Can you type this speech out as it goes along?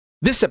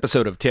This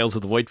episode of Tales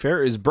of the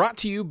Voidfarer is brought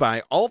to you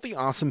by all the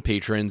awesome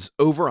patrons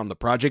over on the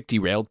Project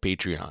Derailed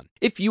Patreon.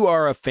 If you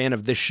are a fan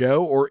of this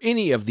show or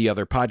any of the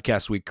other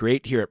podcasts we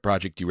create here at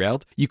Project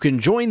Derailed, you can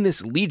join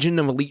this legion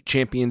of elite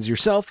champions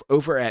yourself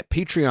over at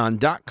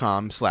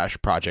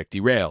patreon.com/Project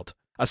Derailed.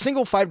 A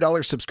single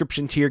 $5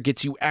 subscription tier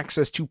gets you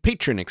access to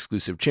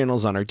patron-exclusive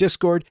channels on our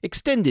Discord,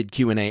 extended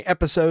Q&A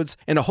episodes,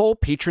 and a whole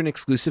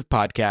patron-exclusive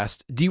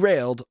podcast,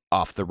 Derailed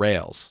Off the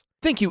Rails.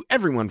 Thank you,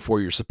 everyone, for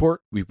your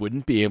support. We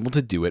wouldn't be able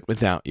to do it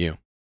without you.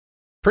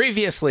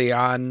 Previously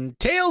on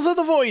Tales of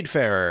the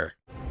Voidfarer,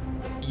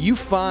 you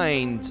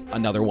find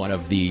another one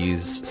of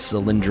these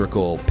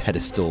cylindrical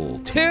pedestal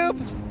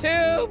Tube!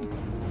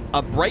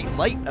 A bright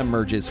light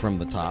emerges from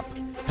the top.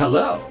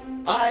 Hello,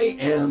 I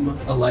am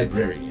a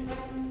librarian.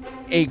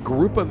 A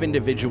group of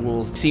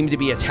individuals seem to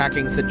be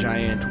attacking the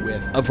giant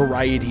with a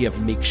variety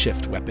of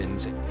makeshift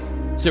weapons.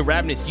 So,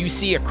 Ravnus, you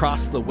see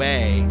across the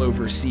way,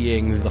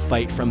 overseeing the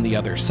fight from the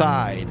other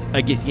side,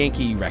 a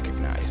Githyanki you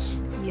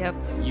recognize. Yep.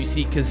 You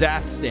see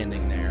Kazath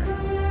standing there.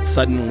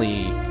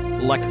 Suddenly,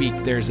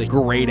 Luckbeak, there's a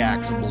great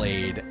axe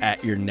blade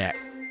at your neck.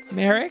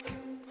 Merrick,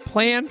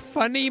 plan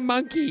funny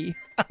monkey.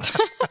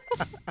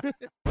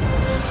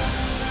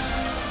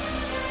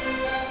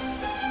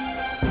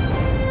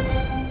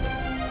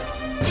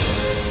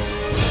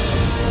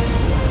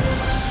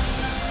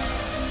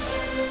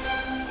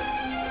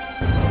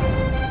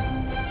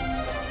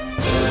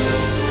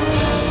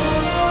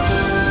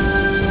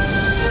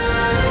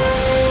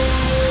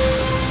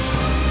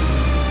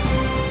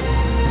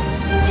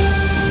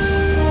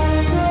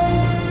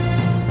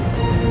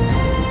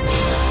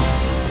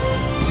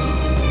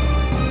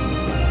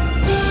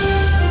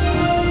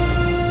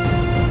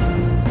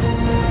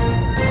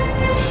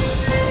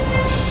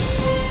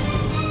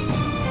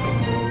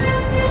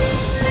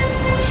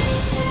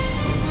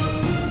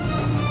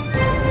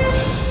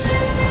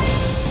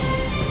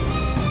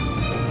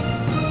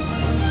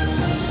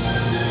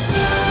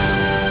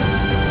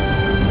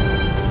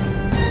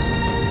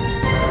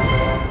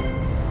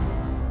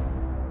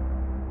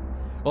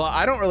 Well,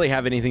 I don't really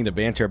have anything to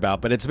banter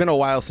about, but it's been a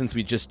while since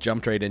we just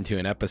jumped right into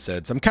an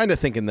episode, so I'm kind of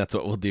thinking that's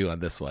what we'll do on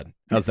this one.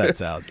 How's that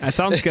sound? That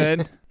sounds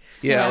good.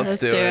 Yeah,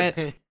 let's do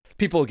it.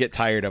 People will get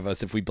tired of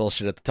us if we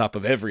bullshit at the top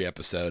of every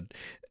episode.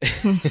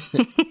 I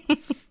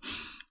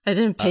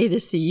didn't pay to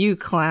see you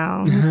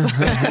clowns.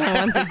 I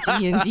want the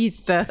D&D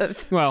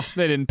stuff. Well,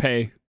 they didn't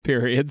pay,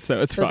 period, so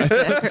it's fine.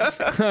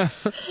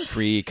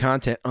 Free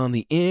content on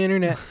the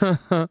internet.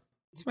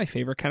 It's my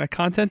favorite kind of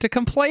content to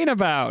complain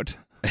about.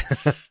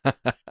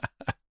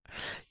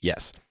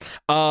 Yes.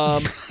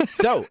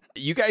 So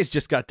you guys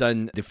just got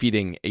done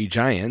defeating a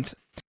giant,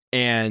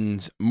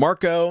 and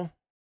Marco,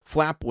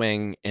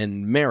 Flapwing,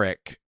 and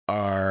Merrick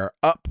are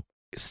up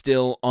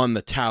still on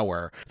the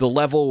tower, the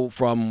level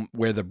from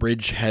where the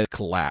bridge had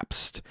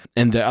collapsed,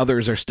 and the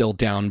others are still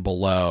down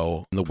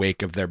below in the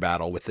wake of their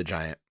battle with the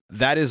giant.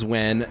 That is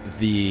when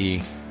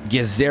the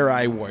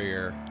Gezerai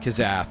warrior,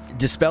 Kazath,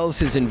 dispels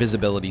his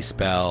invisibility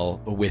spell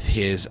with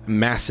his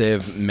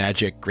massive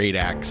magic great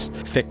axe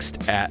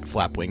fixed at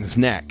Flapwing's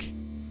neck.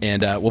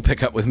 And we'll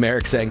pick up with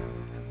Merrick saying,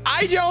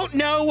 I don't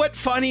know what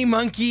funny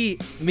monkey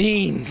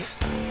means.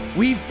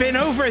 We've been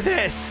over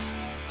this.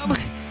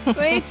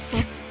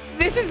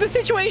 This is the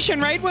situation,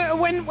 right?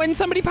 When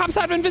somebody pops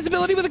out of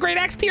invisibility with a great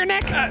axe to your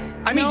neck?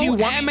 I mean, do you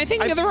want... Am I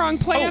thinking of the wrong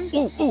plan?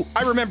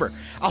 I remember.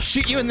 I'll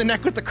shoot you in the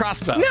neck with the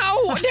crossbow.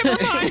 No,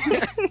 never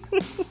mind.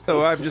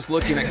 So I'm just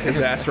looking at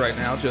Kazath right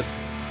now, just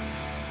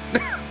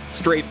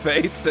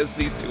straight-faced as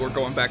these two are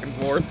going back and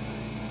forth.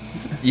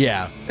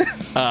 Yeah.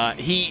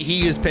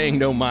 He is paying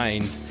no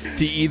mind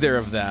to either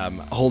of them,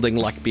 holding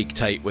Luckbeak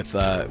tight with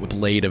the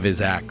blade of his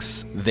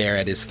axe there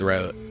at his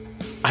throat.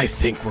 I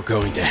think we're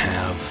going to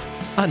have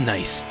a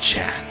nice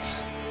chat.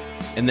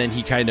 And then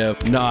he kind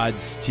of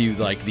nods to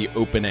like the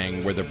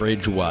opening where the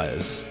bridge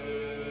was.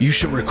 You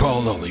should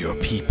recall all of your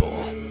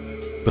people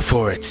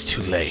before it's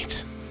too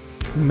late.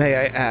 May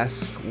I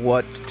ask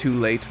what too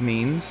late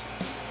means?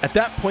 At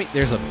that point,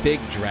 there's a big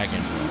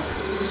dragon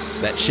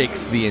that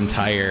shakes the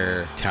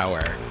entire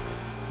tower.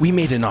 We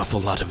made an awful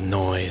lot of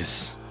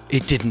noise.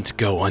 It didn't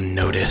go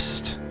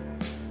unnoticed.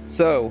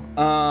 So,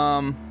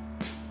 on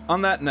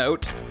that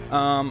note,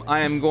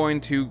 I am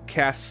going to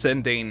cast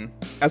Sending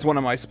as one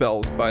of my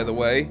spells, by the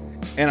way,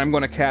 and I'm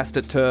going to cast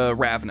it to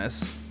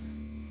Ravnus.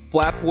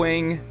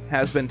 Flapwing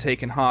has been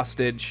taken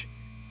hostage.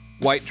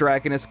 White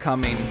Dragon is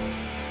coming.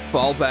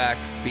 Fall back.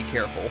 Be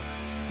careful.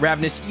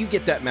 Ravnus, you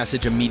get that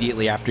message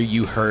immediately after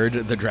you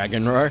heard the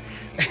dragon roar.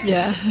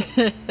 Yeah.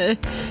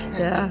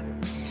 Yeah.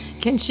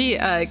 Can she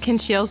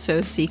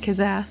also see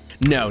Kazath?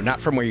 No, not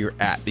from where you're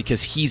at,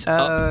 because he's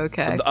up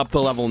the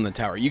level in the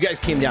tower. You guys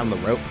came down the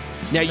rope.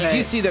 Now, you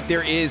do see that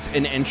there is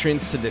an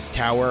entrance to this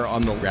tower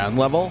on the ground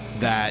level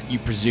that you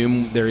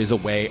presume there is a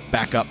way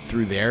back up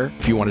through there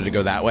if you wanted to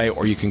go that way,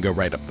 or you can go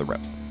right up the rope.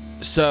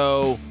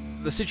 So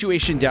the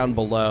situation down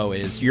below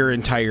is your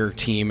entire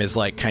team is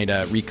like kind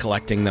of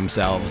recollecting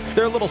themselves.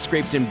 They're a little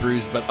scraped and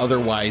bruised, but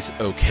otherwise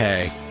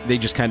okay. They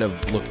just kind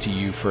of look to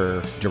you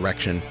for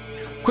direction.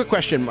 Quick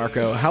question,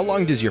 Marco. How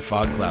long does your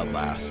fog cloud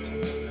last?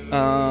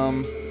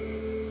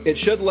 It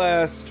should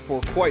last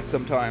for quite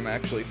some time,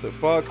 actually. So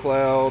fog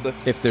cloud,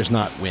 If there's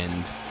not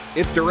wind.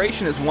 its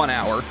duration is 1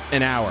 hour.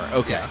 An hour,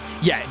 okay.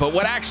 Yeah, but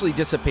what actually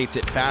dissipates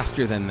it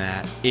faster than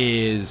that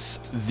is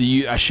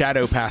a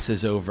shadow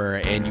passes over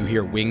and you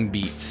hear wing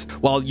beats.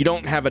 While you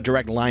don't have a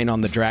direct line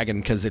on the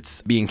dragon because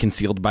it's being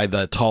concealed by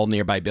the tall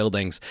nearby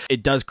buildings,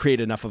 it does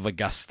create enough of a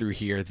gust through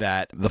here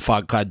that the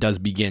fog cloud does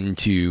begin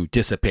to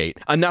dissipate.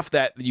 Enough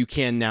that you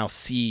can now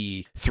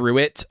see through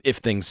it if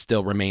things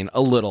still remain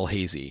a little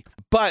hazy.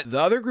 But the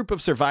other group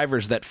of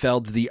survivors that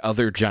felled the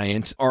other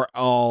giant are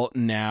all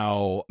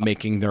now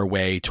making their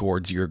way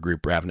towards your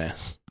group,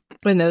 Ravnus.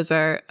 When those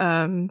are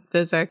the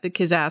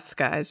Kazath's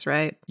guys,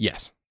 right?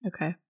 Yes.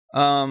 Okay.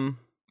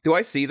 Do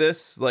I see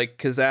this? Like,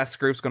 Kazath's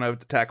group's gonna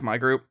attack my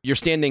group? You're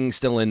standing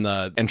still in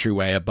the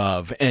entryway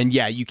above, and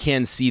yeah, you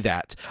can see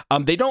that.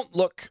 They don't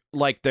look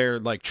like they're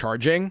like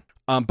charging,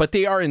 but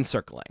they are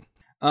encircling.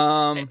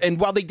 And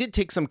while they did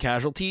take some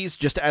casualties,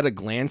 just at a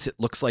glance, it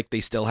looks like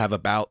they still have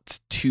about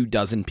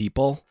 24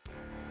 people.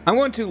 I'm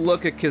going to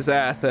look at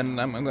Kazath and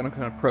I'm going to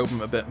kind of probe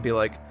him a bit and be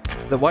like,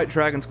 the White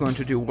Dragon's going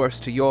to do worse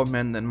to your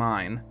men than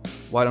mine.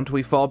 Why don't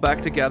we fall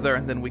back together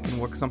and then we can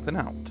work something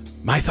out?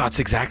 My thoughts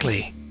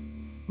exactly.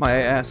 May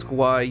I ask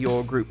why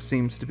your group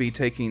seems to be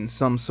taking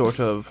some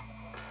sort of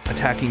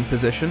attacking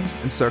position,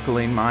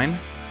 encircling mine?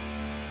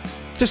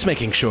 Just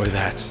making sure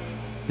that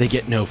they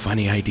get no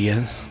funny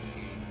ideas.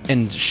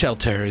 And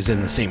shelter is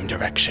in the same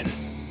direction.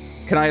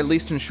 Can I at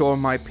least ensure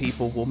my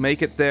people will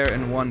make it there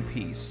in one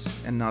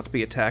piece and not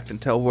be attacked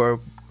until we're,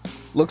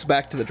 looks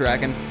back to the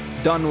dragon,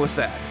 done with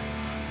that?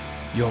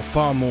 You're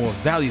far more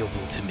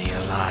valuable to me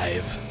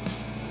alive.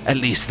 At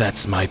least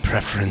that's my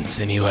preference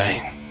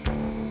anyway.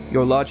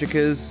 Your logic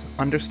is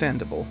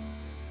understandable.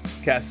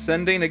 Cast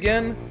Sending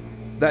again.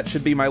 That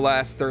should be my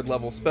last 3rd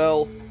level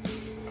spell.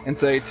 And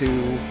say to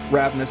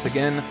Ravnus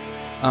again,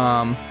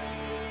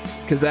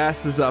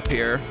 Kazath is up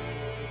here.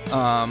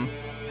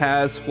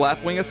 Has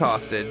Flapwing as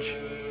hostage,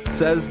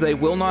 says they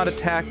will not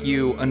attack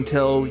you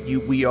until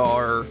we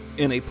are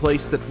in a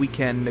place that we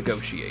can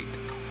negotiate.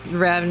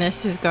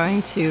 Ravnus is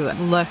going to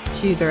look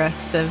to the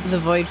rest of the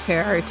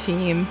Voidfarer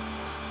team.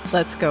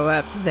 Let's go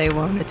up. They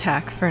won't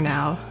attack for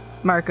now.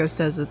 Marco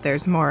says that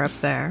there's more up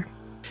there.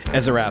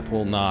 Ezarath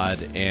will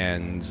nod,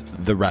 and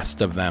the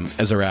rest of them,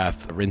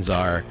 Ezarath,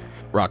 Rinzar,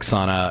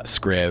 Roxana,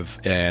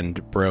 Scriv,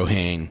 and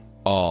Brohane,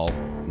 all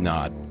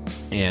nod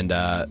and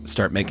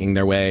start making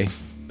their way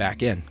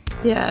back in.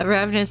 Yeah,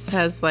 Ravnus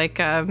has like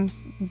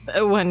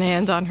one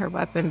hand on her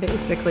weapon,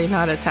 basically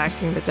not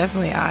attacking, but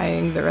definitely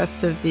eyeing the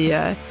rest of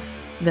the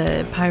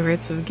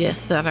pirates of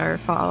Gith that are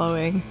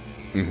following.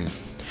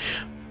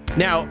 Mm-hmm.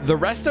 Now, the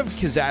rest of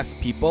Kazath's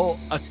people,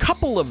 a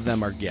couple of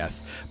them are Gith,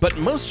 but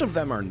most of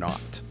them are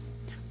not.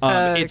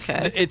 It's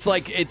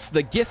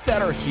the Gith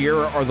that are here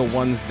are the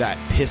ones that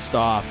pissed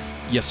off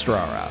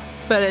Yastrara.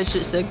 But it's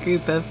just a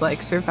group of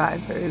like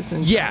survivors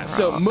and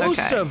so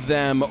most of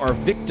them are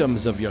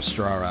victims of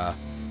Yastrara.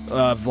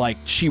 Of like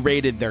she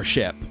raided their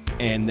ship,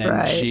 and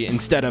then she,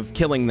 instead of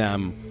killing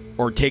them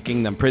or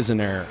taking them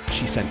prisoner,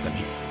 she sent them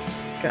here.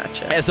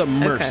 Gotcha. As a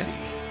mercy.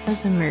 Okay.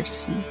 As a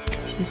mercy.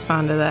 She's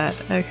fond of that.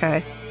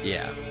 Okay.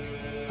 Yeah.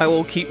 I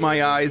will keep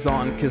my eyes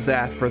on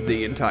Kazath for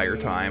the entire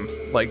time.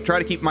 Like, try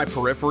to keep my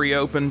periphery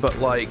open, but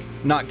like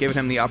not giving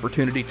him the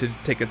opportunity to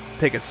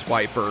take a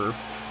swipe or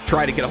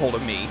try to get a hold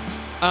of me.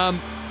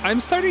 I'm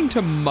starting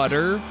to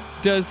mutter.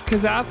 Does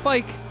Kazath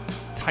like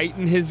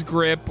tighten his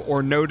grip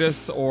or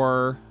notice,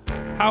 or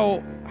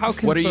how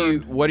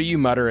concerned? What are you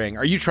muttering?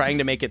 Are you trying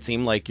to make it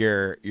seem like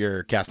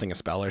you're casting a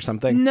spell or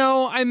something?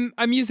 No,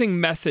 I'm using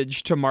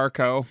message to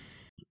Marco.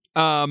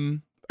 Are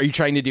you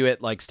trying to do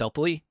it like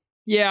stealthily?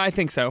 Yeah, I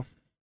think so.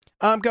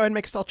 Go ahead and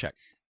make a stealth check.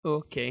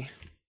 Okay.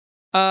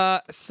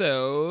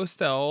 So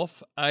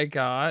stealth, I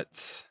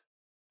got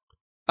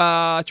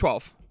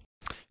 12.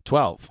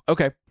 12.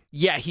 Okay.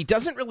 Yeah, he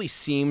doesn't really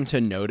seem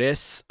to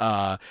notice.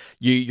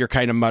 You're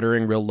kind of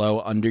muttering real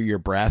low under your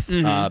breath.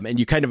 Mm-hmm. And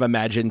you kind of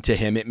imagine to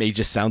him it may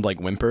just sound like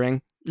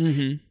whimpering.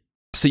 Mm-hmm.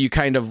 So you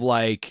kind of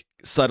like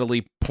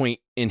subtly point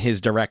in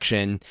his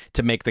direction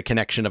to make the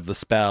connection of the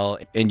spell,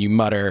 and you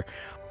mutter.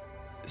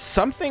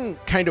 Something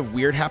kind of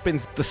weird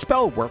happens. The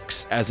spell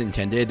works as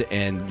intended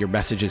and your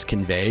message is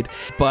conveyed,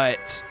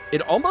 but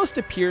it almost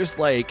appears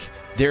like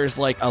there's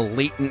like a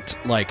latent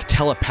like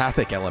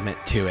telepathic element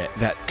to it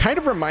that kind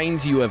of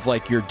reminds you of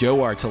like your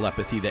Doar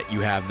telepathy that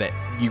you have, that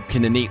you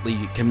can innately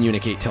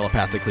communicate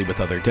telepathically with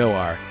other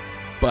Doar,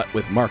 but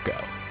with Marco.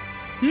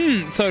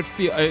 So it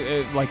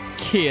feels like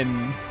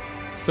kin,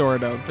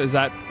 sort of. Is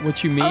that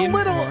what you mean?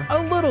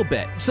 A little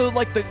bit. So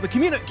like the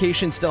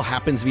communication still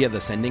happens via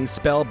the sending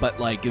spell, but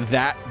like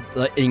that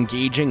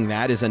engaging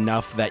that is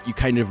enough that you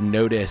kind of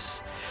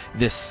notice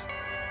this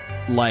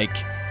like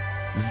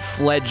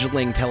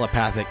fledgling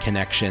telepathic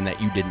connection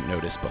that you didn't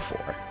notice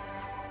before.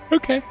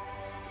 Okay.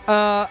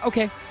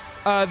 Okay.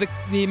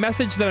 The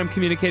message that I'm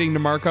communicating to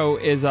Marco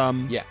is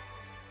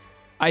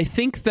I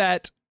think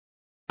that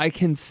I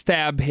can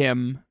stab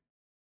him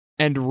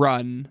and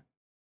run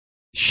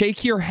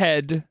shake your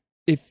head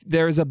if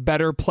there's a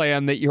better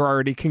plan that you're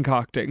already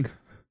concocting.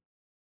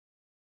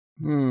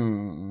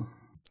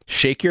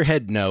 Shake your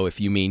head no if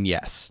you mean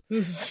yes.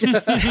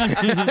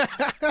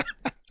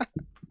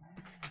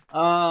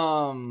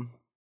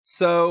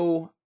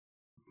 So,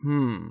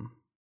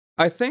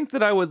 I think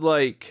that I would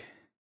like,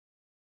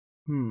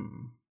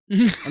 I'm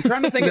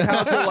trying to think of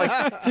how to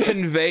like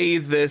convey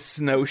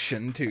this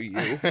notion to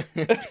you.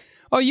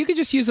 Oh, you could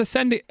just use a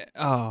sending.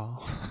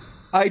 Oh.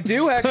 I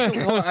do actually.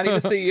 Hold on, I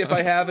need to see if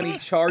I have any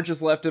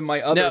charges left in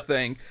my other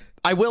thing.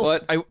 I will.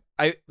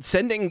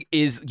 Sending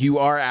is you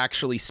are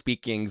actually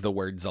speaking the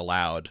words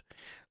aloud.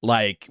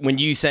 Like when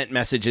you sent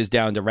messages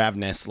down to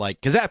Ravnus,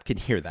 like Kazath can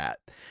hear that.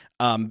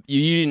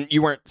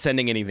 You weren't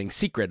sending anything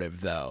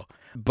secretive though.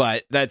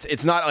 But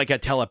it's not like a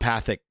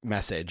telepathic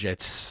message.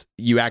 It's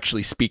you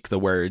actually speak the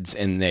words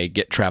and they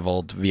get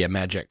traveled via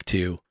magic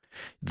to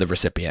the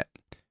recipient.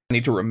 I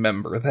need to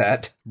remember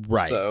that.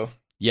 Right. So.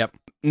 Yep.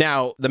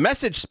 Now, the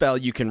message spell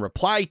you can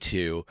reply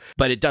to,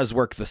 but it does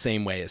work the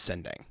same way as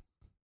sending.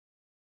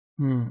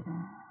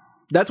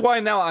 That's why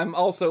now I'm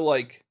also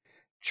like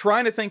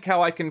trying to think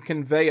how I can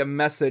convey a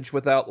message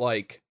without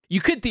like...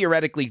 You could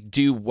theoretically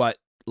do what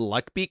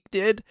Luckbeak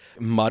did,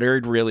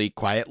 muttered really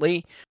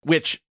quietly,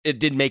 which it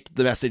did make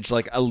the message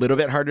like a little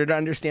bit harder to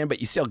understand,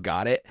 but you still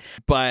got it.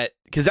 But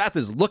Kazath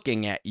is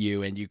looking at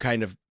you and you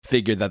kind of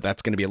figure that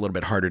that's going to be a little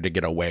bit harder to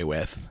get away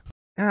with.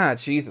 Ah,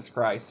 Jesus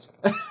Christ.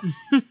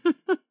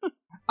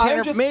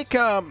 Tanner, make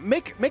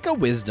a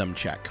wisdom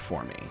check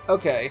for me.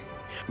 Okay.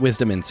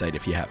 Wisdom insight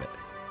if you have it.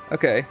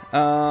 Okay.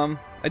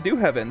 I do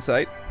have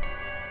insight.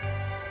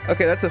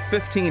 Okay, that's a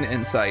 15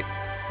 insight.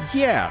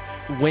 Yeah.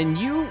 When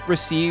you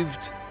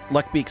received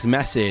Luckbeak's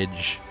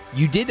message,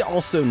 you did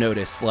also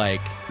notice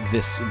like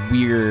this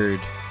weird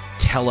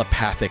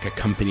telepathic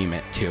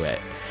accompaniment to it.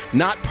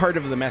 Not part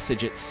of the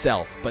message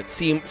itself, but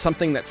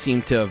something that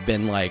seemed to have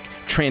been like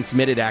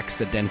transmitted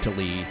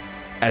accidentally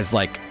as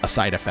like a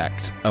side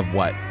effect of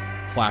what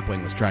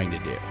Flapwing was trying to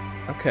do.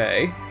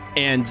 Okay.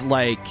 And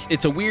like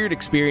it's a weird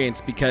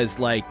experience because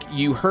like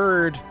you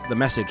heard the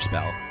message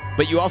spell,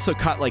 but you also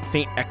caught like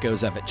faint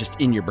echoes of it just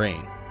in your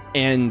brain.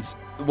 And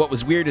what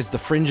was weird is the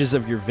fringes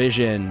of your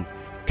vision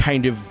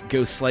kind of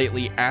go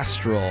slightly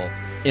astral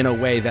in a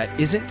way that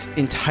isn't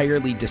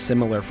entirely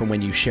dissimilar from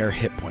when you share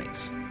hit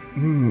points.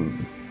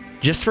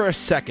 Just for a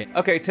second.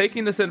 Okay,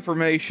 taking this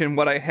information,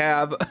 what I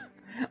have,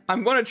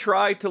 I'm going to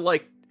try to,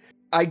 like,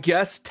 I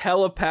guess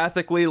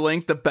telepathically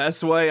link the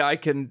best way I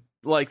can,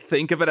 like,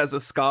 think of it as a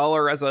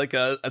scholar, as like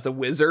as a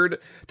wizard,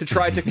 to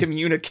try to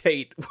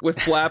communicate with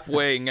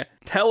Flapwing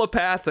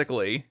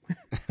telepathically.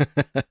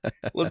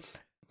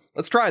 Let's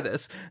try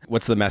this.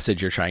 What's the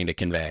message you're trying to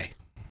convey?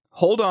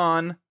 Hold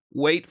on,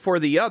 wait for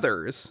the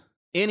others.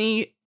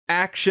 Any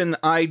action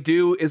I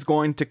do is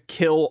going to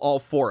kill all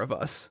four of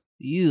us.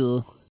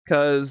 Ew.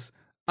 Because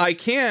I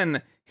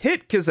can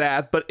hit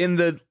Kazath, but in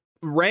the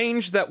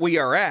range that we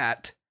are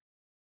at,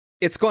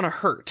 it's going to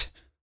hurt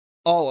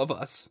all of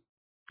us.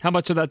 How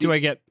much of that do I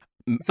get?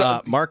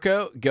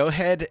 Marco, go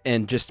ahead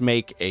and just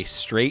make a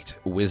straight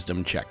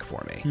wisdom check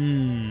for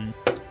me.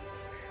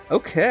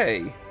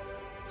 Okay.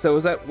 So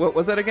what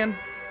was that again?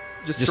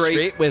 Just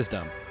straight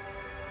wisdom.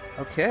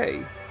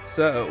 Okay.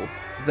 So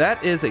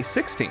that is a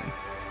 16.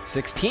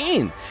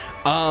 16.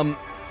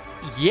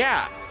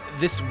 Yeah.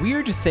 This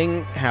weird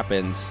thing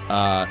happens,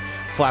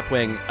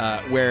 Flapwing,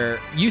 where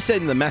you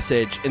send the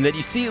message and then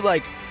you see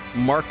like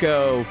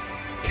Marco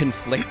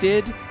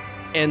conflicted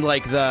and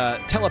like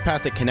the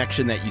telepathic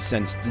connection that you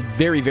sensed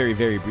very, very,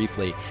 very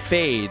briefly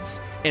fades.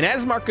 And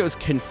as Marco's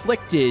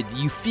conflicted,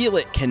 you feel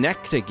it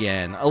connect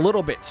again a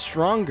little bit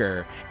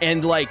stronger.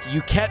 And like you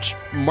catch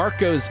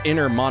Marco's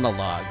inner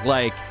monologue.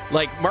 Like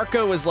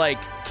Marco was like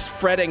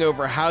fretting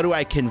over how do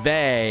I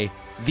convey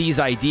these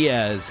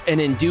ideas. And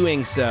in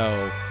doing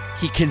so,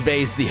 he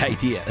conveys the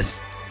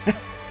ideas.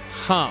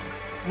 Huh.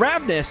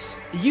 Ravnus,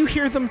 you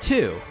hear them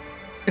too.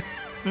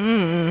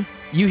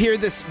 You hear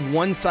this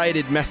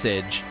one-sided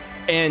message,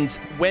 and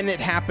when it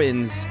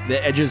happens,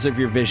 the edges of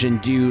your vision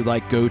do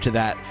like go to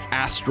that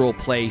astral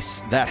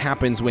place that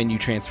happens when you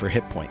transfer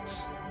hit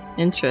points.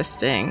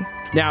 Interesting.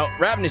 Now,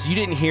 Ravnus, you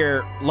didn't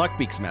hear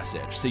Luckbeak's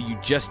message, so you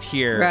just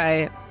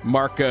hear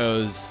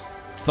Marco's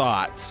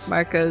thoughts.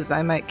 Marco's,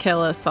 I might kill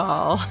us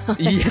all.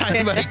 Yeah,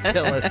 I might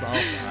kill us all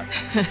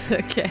thoughts.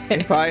 Okay.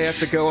 If I have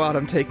to go out,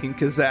 I'm taking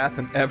Kazath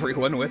and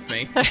everyone with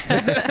me.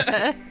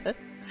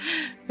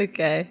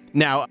 Okay.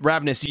 Now,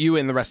 Ravnus, you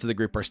and the rest of the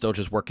group are still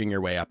just working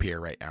your way up here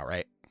right now,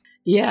 right?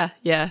 Yeah.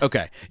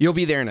 Okay. You'll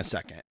be there in a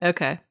second.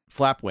 Okay.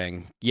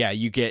 Flapwing, yeah,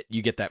 you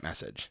get that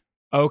message.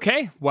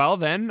 Okay, well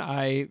then,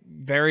 I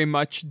very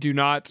much do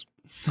not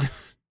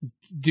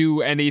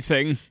do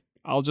anything.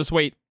 I'll just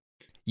wait.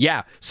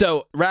 Yeah.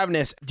 So,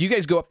 Ravnus, do you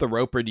guys go up the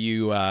rope or do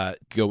you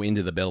go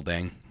into the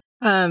building?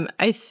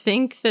 I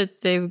think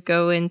that they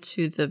go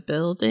into the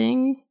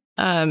building,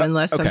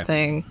 unless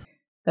something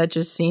that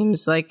just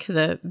seems like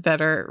the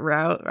better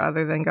route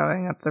rather than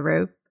going up the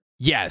rope.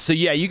 Yeah, so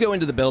you go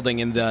into the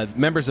building and the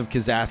members of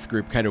Kazath's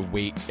group kind of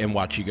wait and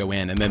watch you go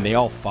in, and then they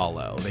all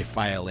follow. They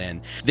file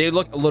in. They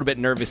look a little bit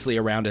nervously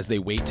around as they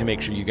wait to make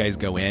sure you guys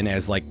go in,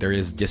 as like there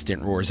is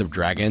distant roars of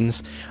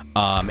dragons.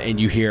 And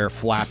you hear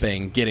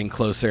flapping getting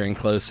closer and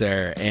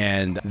closer,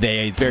 and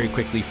they very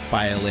quickly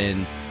file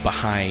in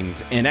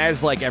behind. And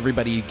as like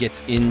everybody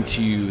gets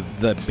into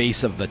the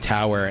base of the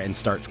tower and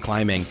starts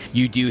climbing,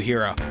 you do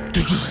hear a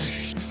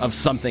of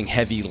something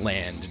heavy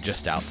land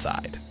just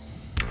outside.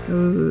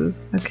 Ooh,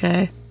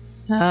 okay.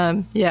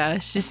 Yeah,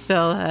 she's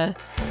still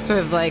sort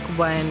of like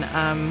one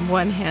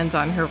hand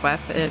on her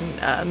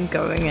weapon,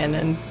 going in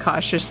and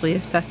cautiously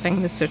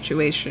assessing the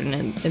situation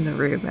in the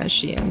room as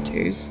she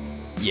enters.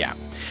 Yeah.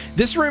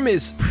 This room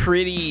is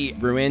pretty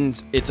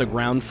ruined. It's a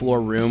ground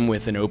floor room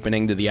with an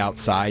opening to the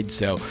outside,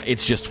 so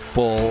it's just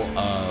full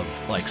of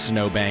like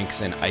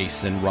snowbanks and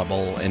ice and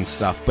rubble and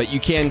stuff, but you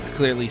can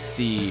clearly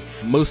see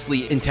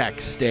mostly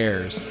intact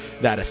stairs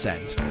that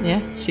ascend.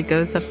 Yeah, she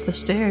goes up the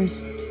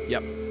stairs.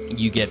 Yep.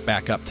 You get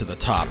back up to the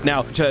top.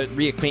 Now, to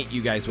reacquaint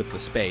you guys with the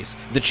space,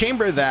 the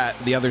chamber that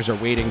the others are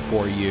waiting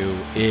for you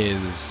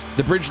is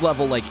the bridge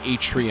level like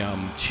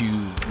atrium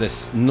to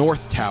this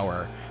north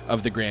tower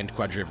of the Grand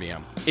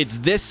Quadrivium. It's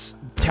this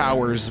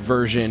tower's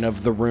version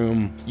of the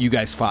room you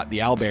guys fought the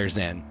owlbears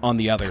in on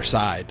the other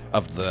side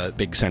of the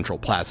big central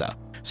plaza.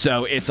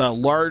 So it's a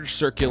large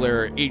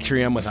circular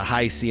atrium with a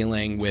high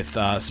ceiling with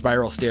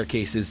spiral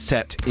staircases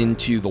set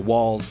into the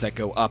walls that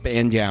go up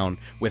and down,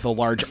 with a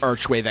large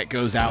archway that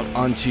goes out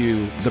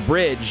onto the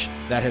bridge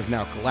that has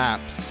now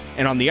collapsed.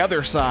 And on the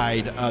other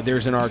side,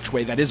 there's an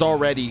archway that is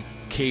already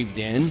caved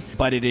in,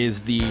 but it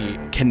is the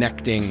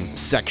connecting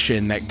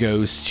section that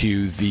goes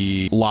to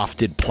the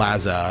lofted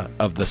plaza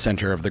of the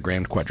center of the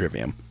Grand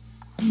Quadrivium.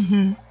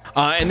 Mm-hmm.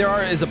 And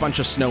there is a bunch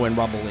of snow and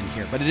rubble in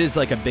here, but it is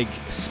like a big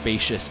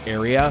spacious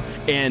area,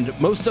 and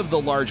most of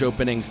the large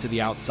openings to the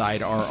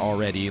outside are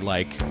already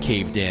like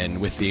caved in,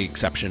 with the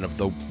exception of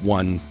the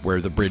one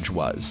where the bridge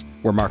was,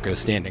 where Marco's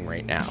standing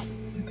right now.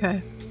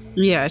 Okay.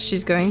 Yeah,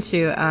 she's going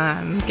to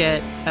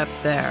get up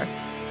there,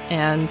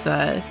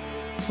 and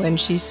when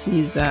she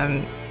sees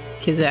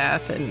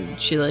Kazath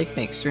and she like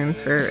makes room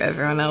for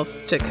everyone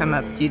else to come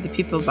up, do the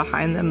people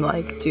behind them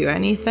like do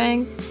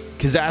anything?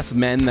 Kazath's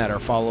men that are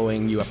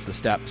following you up the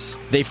steps,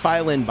 they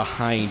file in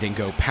behind and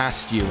go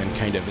past you and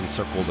kind of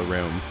encircle the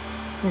room.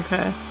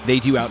 Okay.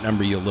 They do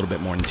outnumber you a little bit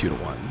more than 2 to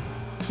 1.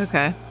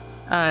 Okay.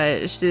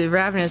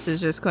 Ravenous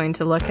is just going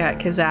to look at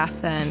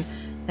Kazath then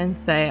and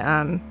say,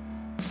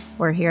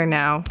 we're here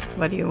now.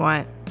 What do you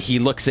want? He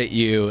looks at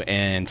you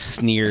and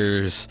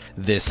sneers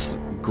this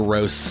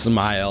gross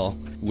smile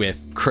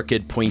with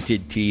crooked,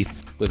 pointed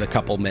teeth with a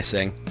couple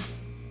missing.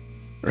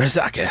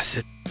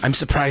 Razakus, I'm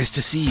surprised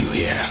to see you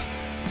here.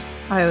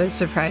 I was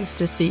surprised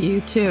to see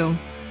you too.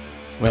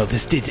 Well,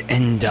 this did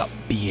end up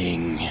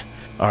being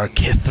our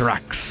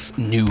Kithrak's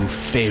new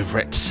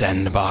favorite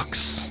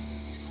sandbox.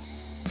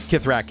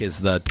 Kithrak is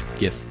the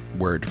Gith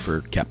word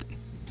for captain.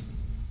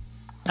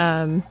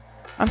 I'm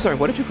sorry,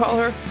 what did you call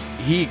her?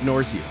 He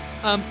ignores you.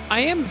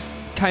 I am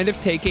kind of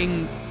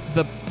taking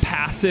the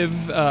passive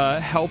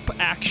help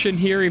action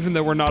here, even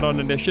though we're not on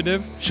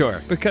initiative.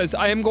 Sure. Because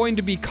I am going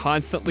to be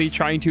constantly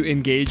trying to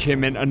engage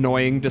him in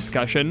annoying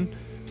discussion.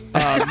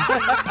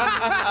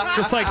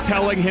 Just like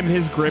telling him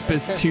his grip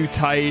is too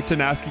tight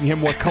and asking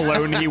him what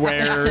cologne he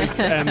wears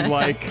and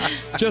like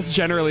just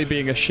generally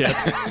being a shit.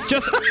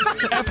 Just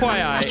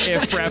FYI,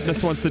 if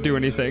Ravenous wants to do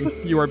anything,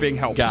 you are being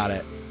helped. Got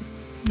it.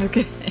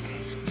 Okay.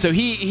 So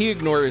he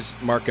ignores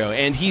Marco,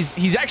 and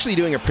he's actually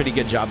doing a pretty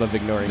good job of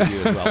ignoring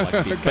you as well,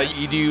 Lucky. Okay. But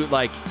you do,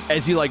 like,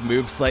 as you like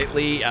move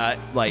slightly,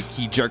 like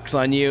he jerks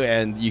on you,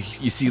 and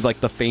you see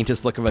like the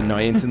faintest look of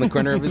annoyance in the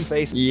corner of his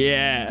face.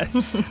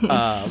 Yes.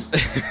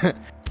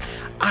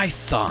 I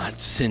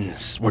thought,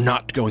 since we're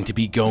not going to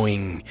be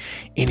going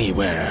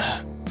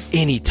anywhere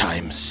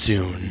anytime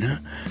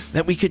soon,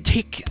 that we could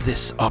take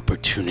this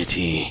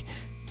opportunity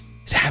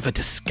to have a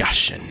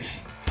discussion.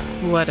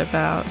 What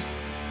about?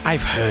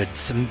 I've heard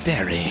some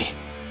very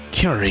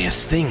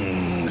curious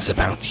things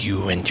about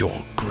you and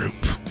your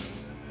group.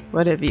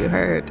 What have you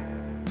heard?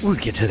 We'll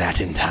get to that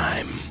in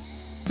time.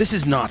 This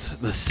is not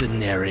the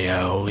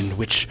scenario in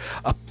which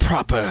a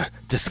proper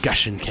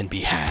discussion can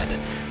be had.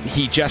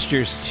 He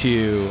gestures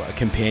to a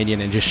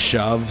companion and just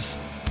shoves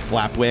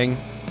Flapwing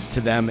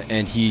to them,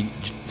 and he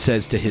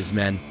says to his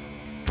men,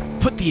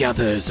 "Put the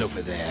others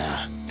over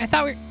there. I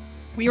thought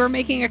we were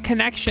making a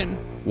connection.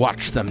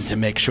 Watch them to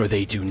make sure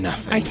they do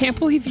nothing." I can't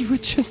believe you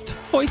would just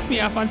voice me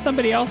off on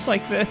somebody else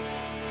like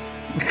this.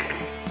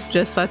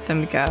 Just let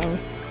them go.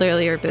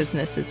 Clearly your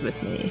business is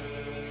with me.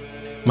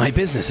 My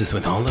business is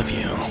with all of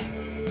you.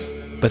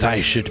 But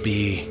I should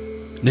be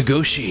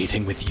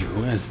negotiating with you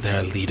as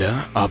their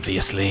leader,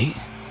 obviously.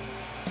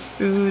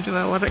 Ooh, do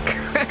I want to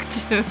correct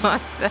him on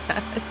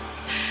that?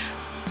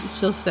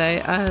 She'll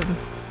say,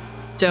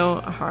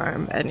 don't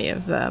harm any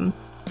of them.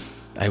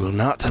 I will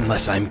not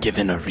unless I'm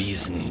given a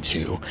reason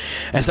to.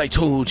 As I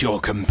told your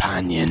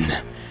companion,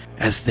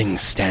 as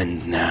things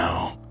stand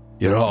now,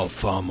 you're all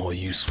far more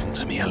useful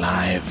to me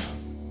alive.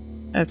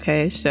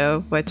 Okay,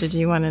 so what did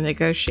you want to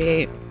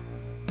negotiate?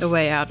 The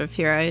way out of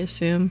here, I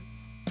assume?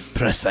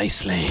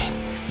 Precisely.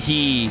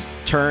 He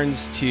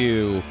turns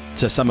to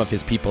some of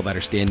his people that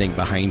are standing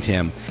behind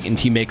him, and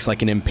he makes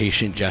like an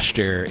impatient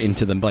gesture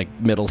into the like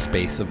middle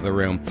space of the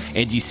room.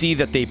 And you see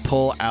that they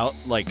pull out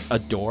like a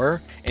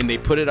door and they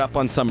put it up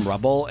on some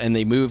rubble, and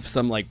they move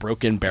some like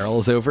broken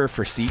barrels over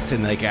for seats,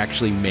 and like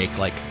actually make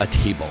like a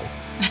table.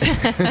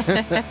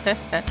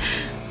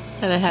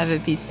 Gotta have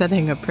it be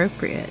setting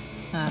appropriate.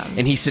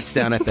 And he sits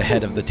down at the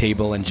head of the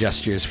table and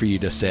gestures for you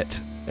to sit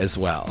as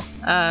well.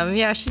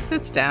 Yeah, she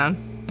sits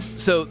down.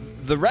 So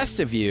the rest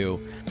of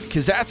you,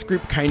 Kazath's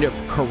group kind of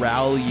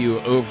corral you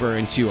over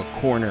into a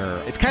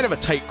corner. It's kind of a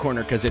tight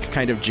corner because it's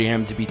kind of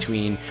jammed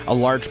between a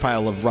large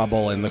pile of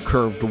rubble and the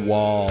curved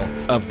wall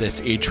of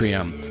this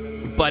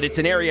atrium. But it's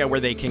an area where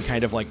they can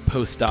kind of like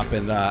post up,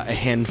 and a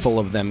handful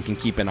of them can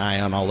keep an eye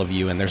on all of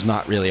you, and there's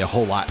not really a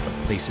whole lot of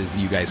places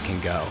you guys can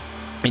go.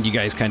 And you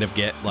guys kind of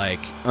get like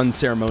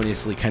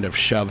unceremoniously kind of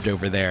shoved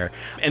over there.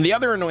 And the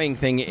other annoying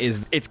thing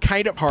is it's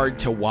kind of hard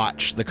to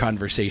watch the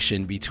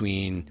conversation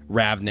between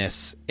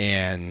Ravnus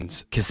and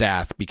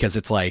Kazath because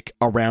it's like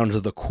around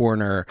the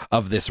corner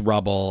of this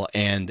rubble,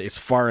 and it's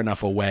far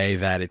enough away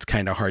that it's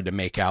kind of hard to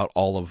make out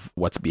all of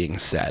what's being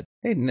said.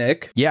 Hey,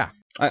 Nick. Yeah.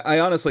 I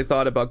honestly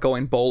thought about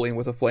going bowling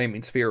with a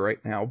flaming sphere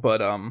right now,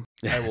 but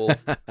I will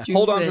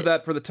hold on to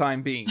that for the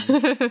time being.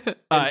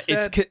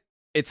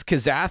 It's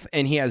Kazath,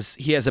 and he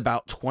has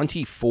about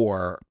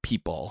 24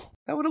 people.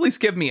 That would at least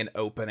give me an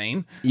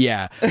opening.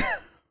 Yeah.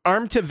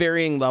 Armed to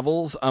varying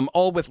levels,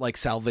 all with like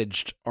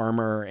salvaged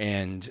armor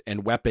and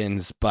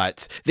weapons,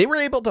 but they were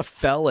able to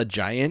fell a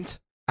giant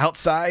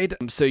outside,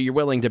 so you're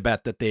willing to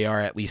bet that they are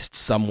at least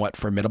somewhat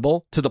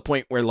formidable, to the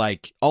point where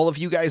like all of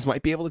you guys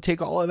might be able to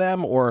take all of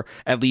them, or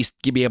at least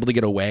be able to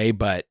get away,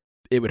 but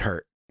it would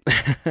hurt.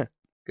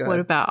 What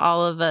about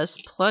all of us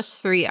plus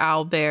 3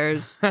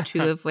 owlbears,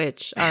 2 of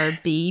which are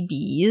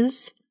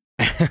babies?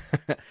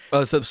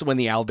 Oh, so when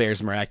the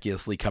owlbears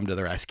miraculously come to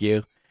the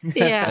rescue?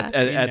 Yeah.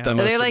 At the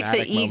most they're like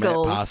the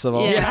eagles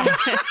possible. Yeah.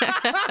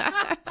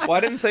 Why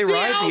didn't they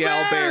ride the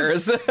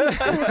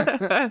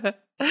owlbears?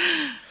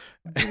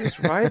 Just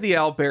ride the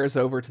owlbears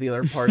over to the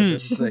other part of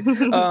this thing.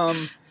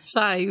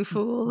 Fly, you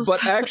fools.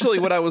 But actually,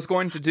 what I was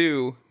going to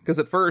do, because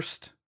at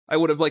first I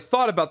would have like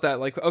thought about that,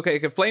 like, okay,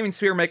 could Flaming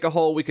Sphere make a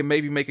hole? We can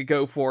maybe make a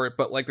go for it,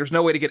 but like, there's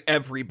no way to get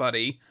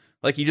everybody.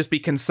 Like, you just be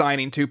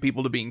consigning 2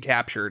 people to being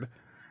captured.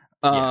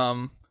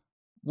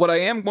 What I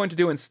am going to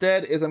do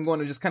instead is I'm going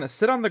to just kind of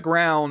sit on the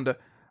ground,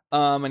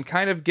 and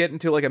kind of get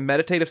into like a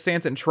meditative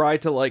stance and try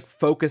to like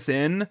focus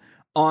in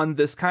on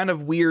this kind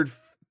of weird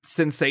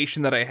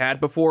sensation that I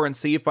had before, and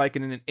see if I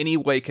can in any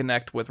way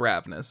connect with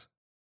Ravnus.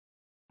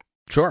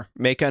 Sure.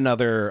 Make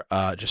another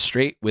just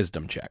straight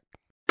wisdom check.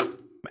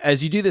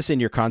 As you do this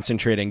and you're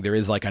concentrating, there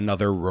is like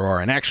another roar,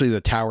 and actually the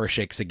tower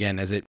shakes again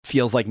as it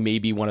feels like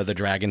maybe one of the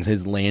dragons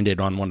has landed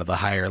on one of the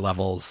higher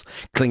levels,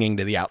 clinging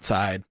to the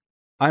outside.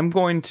 I'm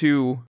going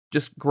to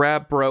just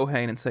grab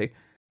Brohane and say,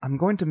 I'm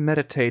going to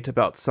meditate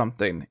about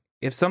something.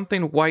 If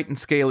something white and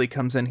scaly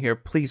comes in here,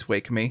 please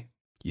wake me.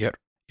 You're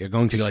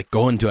going to like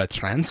go into a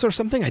trance or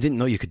something? I didn't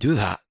know you could do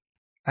that.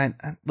 And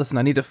listen,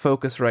 I need to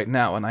focus right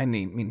now,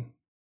 and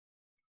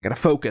gotta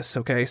focus,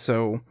 okay?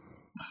 So,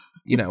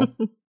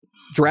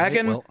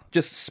 dragon, right, well,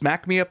 just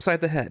smack me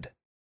upside the head.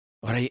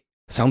 All right,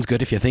 sounds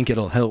good if you think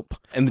it'll help.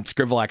 And then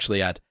Scribble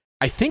actually add,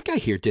 I think I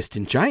hear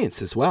distant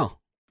giants as well.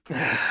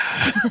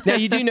 Now,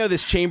 you do know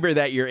this chamber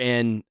that you're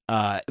in,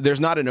 there's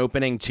not an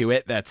opening to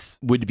it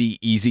would be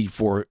easy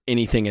for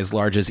anything as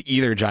large as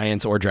either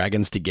giants or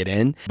dragons to get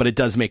in, but it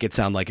does make it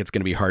sound like it's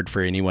going to be hard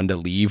for anyone to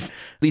leave,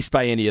 at least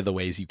by any of the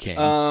ways you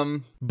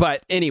can.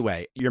 But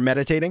anyway, you're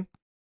meditating?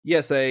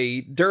 Yes,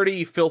 a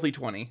dirty, filthy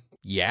 20.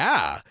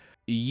 Yeah.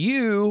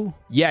 You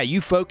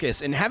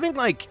focus, and having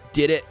like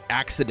did it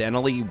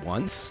accidentally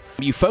once,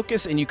 you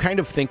focus and you kind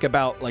of think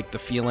about like the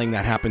feeling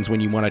that happens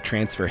when you want to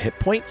transfer hit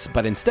points,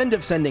 but instead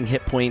of sending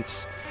hit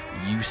points,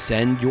 you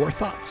send your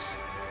thoughts.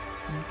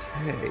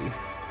 Okay.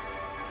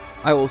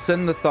 I will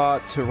send the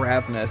thought to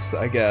Ravnus,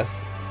 I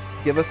guess.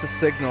 Give us a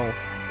signal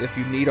if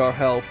you need our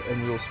help,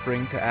 and we will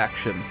spring to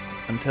action.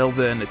 Until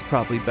then, it's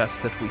probably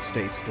best that we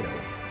stay still.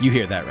 You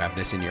hear that,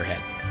 Ravnus, in your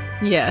head.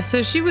 Yeah,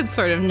 so she would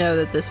sort of know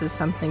that this is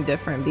something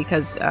different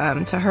because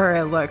to her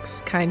it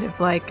looks kind of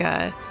like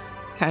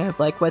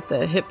what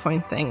the hit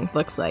point thing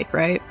looks like,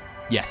 right?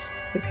 Yes.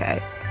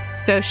 Okay.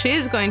 So she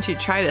is going to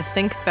try to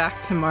think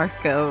back to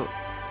Marco.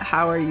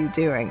 How are you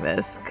doing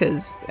this?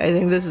 Because I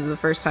think this is the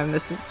first time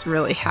this has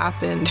really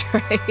happened,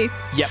 right?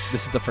 Yep,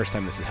 this is the first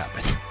time this has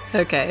happened.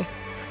 Okay.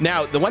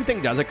 Now, the one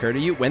thing does occur to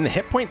you, when the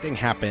hit point thing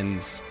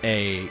happens,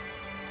 a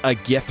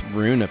Gith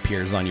rune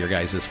appears on your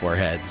guys'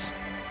 foreheads.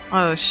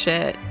 Oh,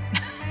 shit.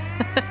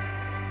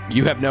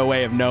 You have no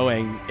way of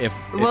knowing if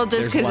well,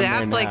 does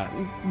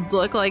Kazath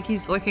look like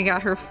he's looking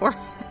at her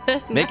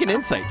forehead? Make an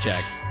insight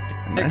check.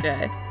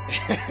 Okay.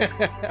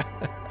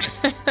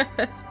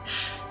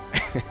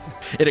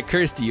 It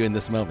occurs to you in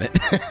this moment.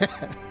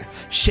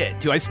 Shit,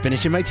 do I have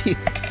spinach in my teeth?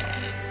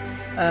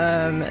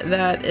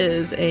 That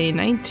is a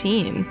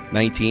 19.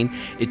 19.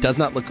 It does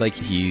not look like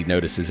he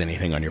notices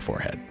anything on your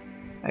forehead.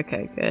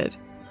 Okay, good.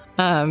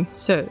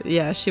 So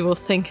yeah, she will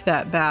think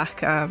that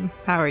back. How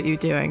are you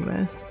doing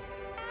this?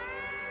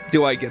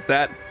 Do I get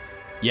that?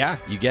 Yeah,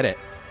 you get it.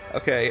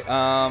 Okay,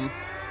 And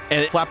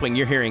Flapwing,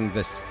 you're hearing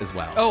this as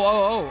well.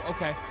 Oh,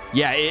 okay.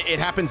 Yeah, it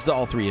happens to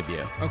all three of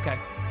you. Okay.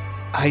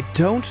 I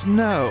don't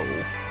know.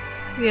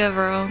 We have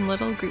our own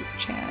little group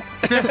chat.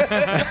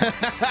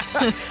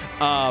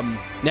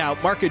 Now,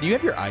 Marco, do you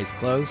have your eyes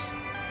closed?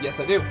 Yes,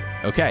 I do.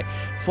 Okay.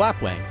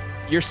 Flapwing,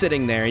 you're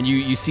sitting there and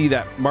you see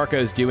that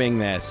Marco's doing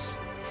this,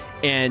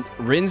 and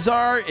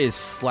Rinzar is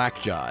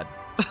slack-jawed.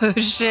 Oh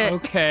shit.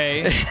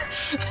 Okay.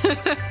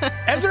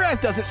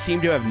 Ezrath doesn't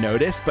seem to have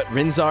noticed, but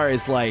Rinzar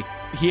is like,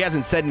 he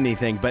hasn't said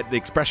anything, but the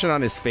expression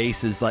on his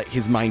face is like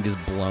his mind is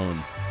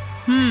blown.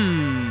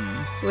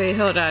 Wait,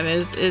 hold on.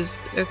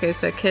 Is okay,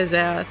 so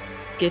Kizath,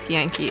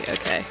 Githyanki,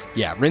 okay.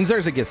 Yeah,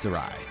 Rinzar's a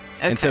Githzerai,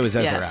 and so is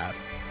Ezrath. Yeah.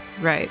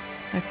 Right.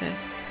 Okay.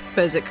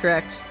 But is it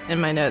correct in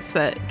my notes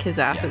that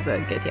Kizath is a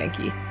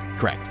Githyanki?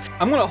 Correct.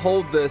 I'm gonna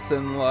hold this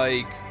and,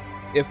 like,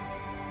 if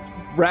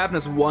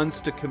Ravnus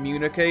wants to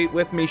communicate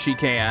with me, she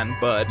can,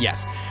 but...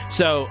 Yes.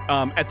 So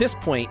at this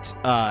point,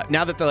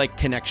 now that the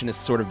connection has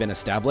sort of been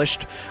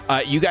established,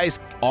 you guys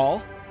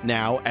all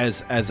now,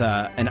 as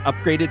an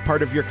upgraded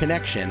part of your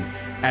connection,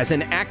 as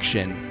an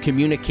action,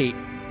 communicate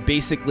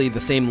basically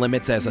the same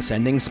limits as a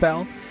sending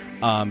spell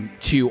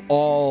to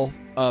all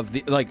of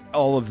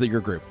your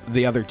group,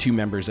 the other two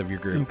members of your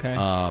group.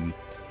 Okay.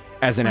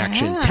 As an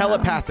action, Wow.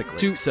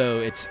 telepathically. So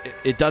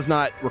it does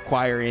not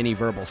require any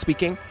verbal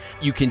speaking.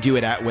 You can do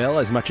it at will,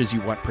 as much as you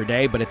want per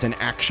day, but it's an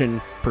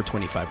action per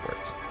 25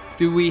 words.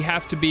 Do we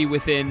have to be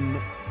within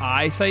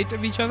eyesight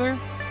of each other?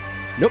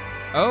 Nope.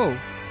 Oh.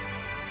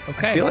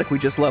 Okay. I feel like we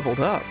just leveled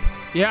up.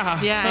 Yeah.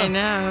 Yeah, I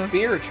know.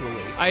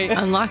 Spiritually.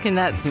 Unlocking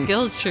that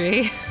skill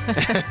tree.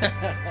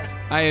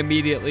 I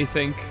immediately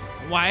think,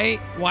 why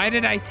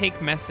did I take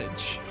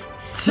message?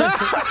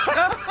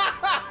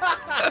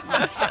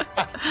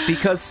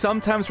 Because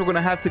sometimes we're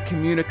gonna have to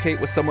communicate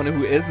with someone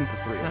who isn't the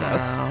three of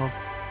us. Oh.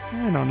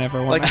 I don't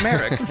ever want Like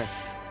Merrick.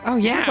 Oh,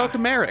 You yeah. can talk to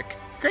Merrick.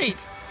 Great.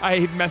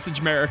 I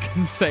message Merrick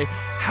and say,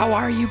 how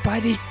are you,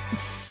 buddy?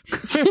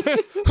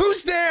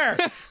 Who's there?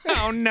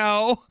 Oh,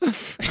 no.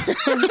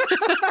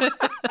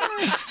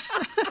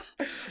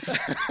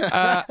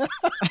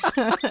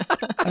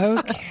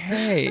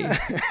 Okay.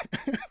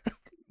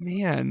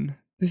 Man,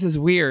 this is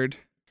weird.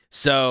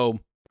 So,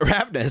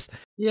 Ravnus,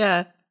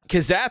 Yeah.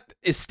 Kizath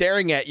is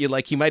staring at you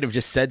like he might have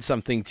just said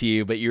something to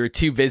you, but you were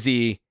too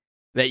busy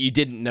that you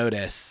didn't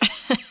notice.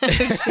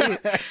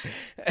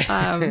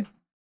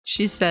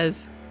 She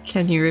says,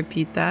 "Can you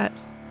repeat that?"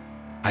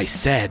 I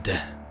said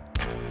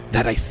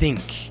that I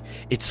think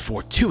it's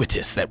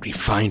fortuitous that we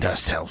find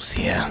ourselves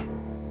here.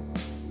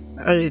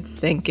 I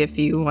think if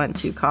you want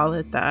to call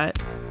it that,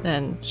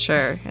 then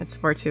sure, it's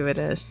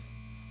fortuitous.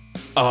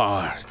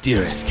 Our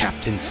dearest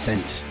captain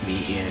sent me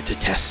here to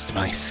test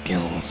my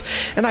skills,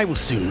 and I will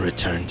soon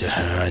return to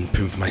her and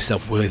prove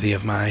myself worthy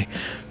of my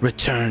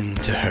return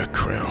to her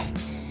crew.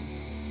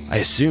 I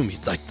assume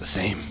you'd like the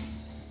same.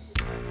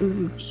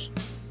 Ooh.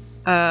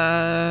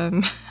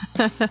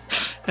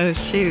 Oh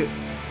shoot.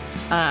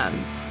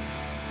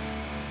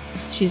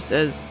 She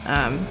says,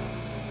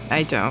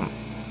 I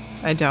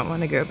don't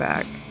want to go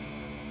back.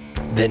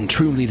 Then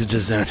truly the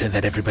deserter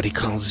that everybody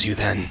calls you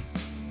then.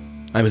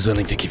 I was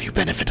willing to give you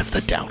benefit of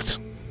the doubt,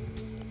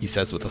 he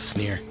says with a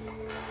sneer.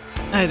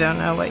 I don't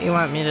know what you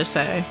want me to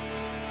say.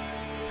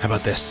 How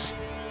about this?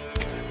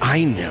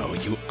 I know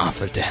you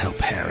offered to help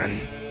Heron.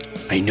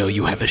 I know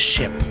you have a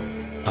ship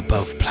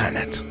above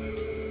planet.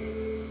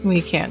 We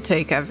can't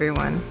take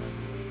everyone.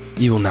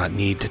 You will not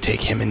need to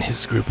take him and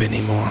his group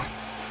anymore.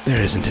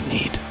 There isn't a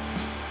need.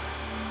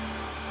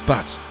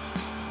 But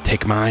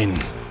take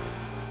mine.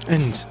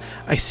 And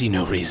I see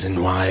no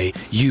reason why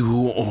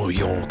you or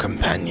your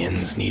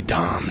companions need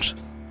arms.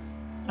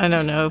 I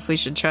don't know if we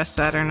should trust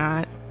that or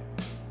not.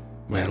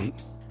 Well,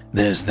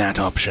 there's that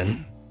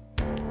option.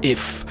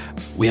 If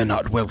we are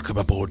not welcome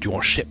aboard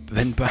your ship,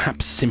 then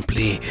perhaps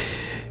simply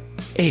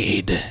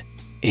aid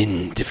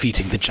in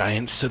defeating the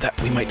giants so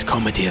that we might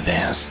commandeer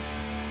theirs.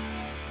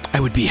 I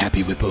would be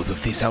happy with both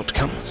of these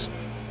outcomes.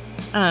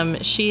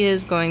 She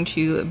is going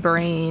to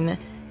brain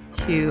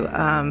to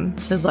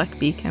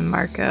Luckbeak and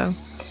Marco.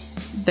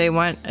 They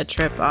want a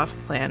trip off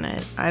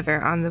planet,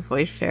 either on the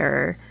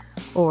Voidfarer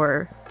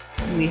or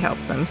we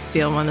help them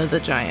steal one of the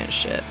giant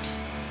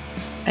ships.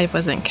 I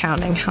wasn't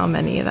counting how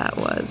many that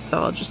was,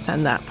 so I'll just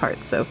send that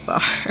part so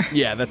far.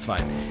 Yeah, that's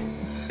fine.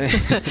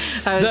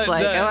 I was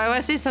I want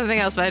to see something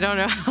else, but I don't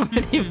know how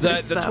many.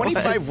 The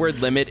 25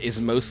 word limit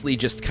is mostly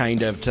just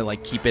kind of to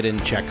keep it in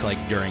check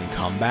during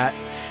combat.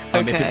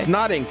 If Okay. it's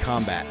not in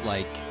combat,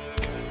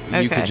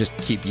 you could just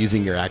keep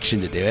using your action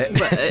to do it.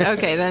 But,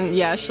 okay, then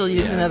yeah, she'll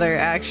use Yeah. another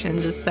action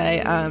to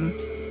say,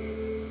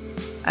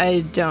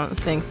 I don't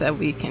think that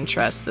we can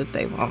trust that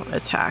they won't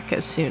attack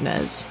as soon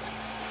as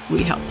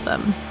we help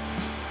them.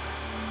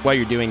 while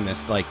you're doing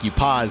this, like, you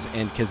pause,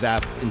 and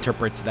Kazath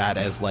interprets that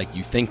as, like,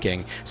 you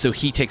thinking, so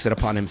he takes it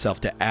upon himself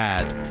to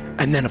add,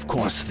 and then, of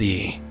course,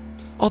 the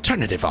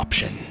alternative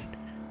option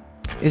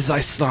is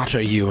I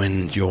slaughter you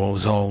and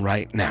yours all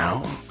right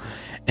now,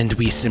 and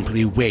we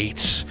simply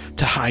wait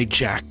to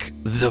hijack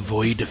the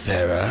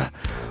Voidfarer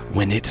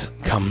when it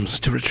comes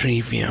to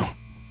retrieve you.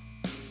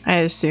 I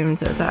assumed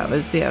that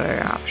was the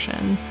other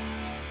option.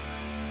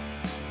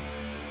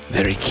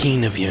 Very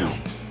keen of you.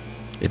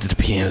 It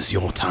appears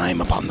your time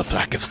upon the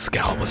Flack of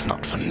Skull was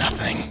not for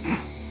nothing.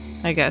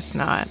 I guess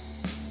not.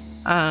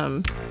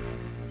 And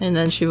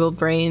then she will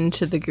brain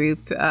to the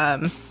group.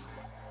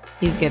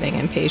 He's getting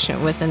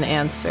impatient with an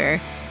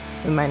answer.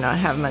 We might not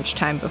have much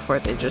time before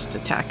they just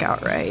attack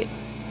outright.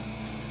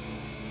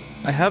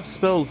 I have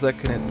spells that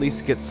can at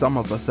least get some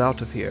of us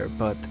out of here,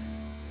 but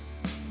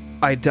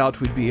I doubt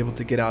we'd be able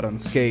to get out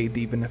unscathed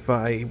even if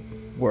I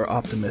were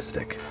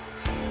optimistic.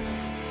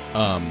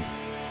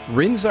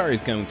 Rinzar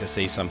is going to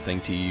say something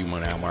to you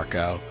now,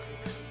 Marco.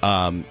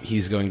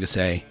 He's going to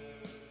say,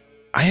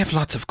 I have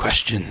lots of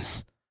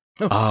questions.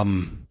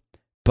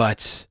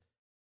 But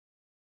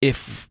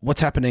if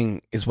what's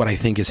happening is what I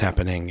think is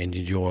happening and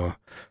you're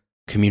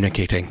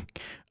communicating,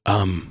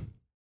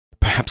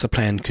 perhaps a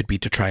plan could be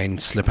to try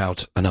and slip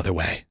out another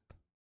way.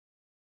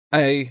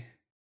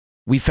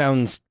 We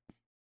found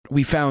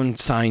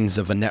signs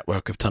of a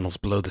network of tunnels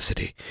below the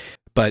city,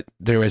 but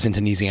there isn't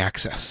an easy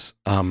access.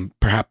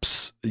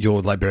 Perhaps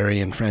your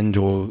librarian friend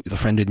or the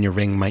friend in your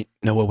ring might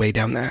know a way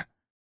down there.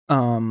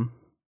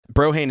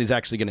 Brohane is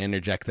actually going to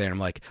interject there. I'm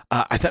like,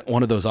 I thought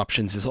one of those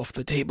options is off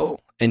the table.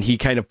 And he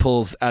kind of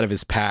pulls out of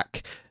his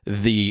pack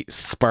the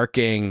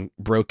sparking,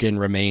 broken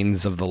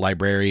remains of the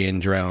librarian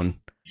drone.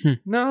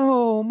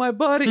 No, my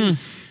buddy.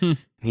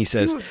 He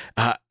says,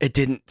 it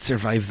didn't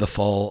survive the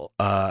fall.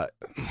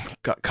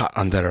 Got caught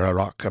under a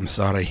rock. I'm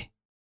sorry.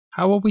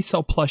 How will we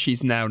sell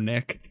plushies now,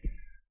 Nick?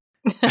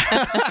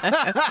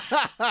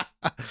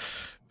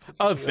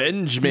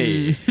 Avenge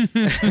me.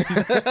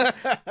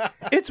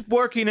 It's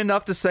working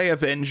enough to say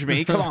avenge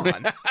me. Come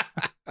on.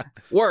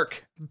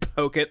 Work.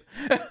 Poke it.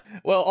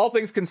 Well, all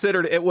things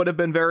considered, it would have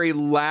been very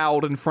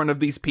loud in front of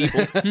these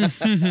people.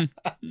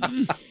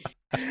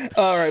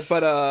 All right,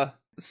 but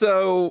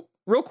so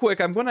real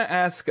quick, I'm going to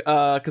ask,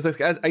 because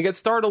I get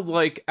startled,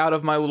 like, out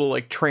of my little,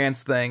 like,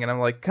 trance thing, and I'm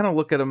like, kind of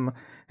look at him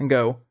and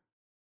go,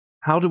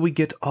 how do we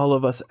get all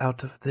of us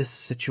out of this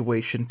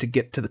situation to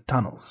get to the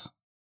tunnels?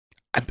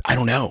 I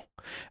don't know.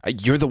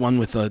 You're the one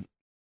with the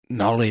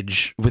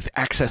knowledge, with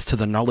access to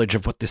the knowledge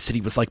of what this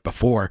city was like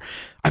before.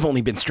 I've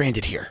only been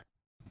stranded here.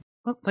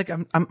 Well, like,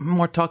 I'm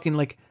more talking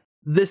like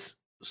this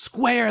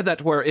square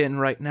that we're in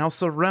right now,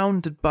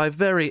 surrounded by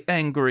very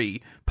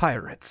angry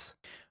pirates.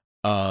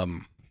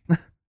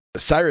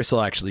 Cyrus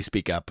will actually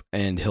speak up,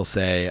 and he'll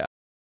say,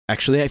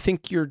 actually, I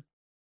think your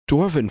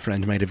dwarven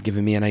friend might have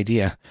given me an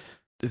idea.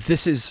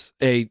 This is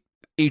a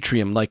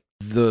atrium like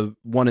the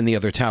one in the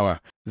other tower.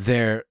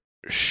 There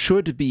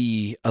should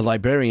be a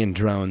librarian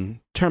drone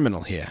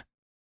terminal here.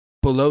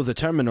 Below the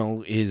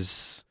terminal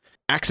is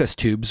access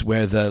tubes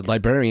where the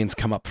librarians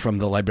come up from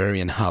the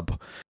librarian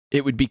hub.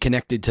 It would be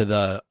connected to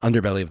the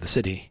underbelly of the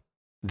city,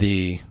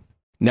 the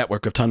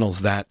network of tunnels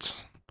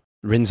that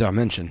Rinzar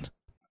mentioned.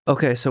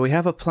 Okay, so we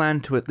have a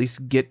plan to at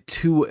least get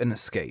to an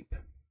escape.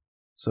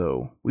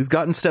 So we've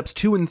gotten steps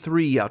 2 and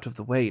 3 out of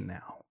the way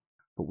now.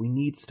 But we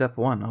need step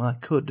 1. Well, I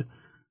could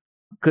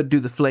do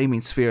the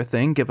flaming sphere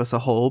thing, give us a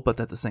hole, but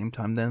at the same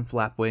time then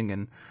Flapwing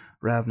and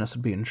Ravnus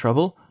would be in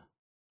trouble.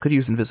 Could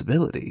use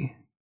invisibility.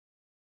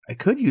 I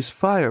could use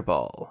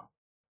fireball.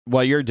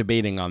 While you're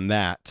debating on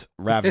that,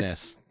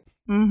 Ravnus,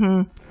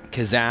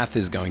 Kazath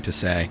is going to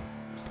say,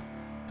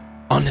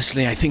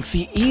 honestly, I think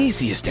the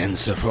easiest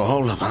answer for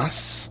all of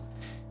us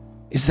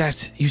is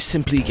that you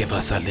simply give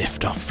us a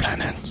lift-off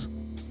planet.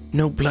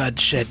 No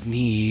bloodshed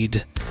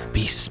need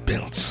be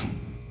spilt.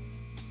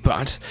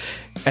 But,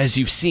 as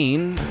you've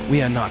seen,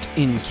 we are not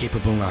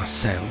incapable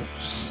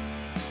ourselves.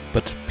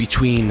 But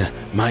between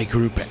my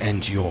group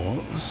and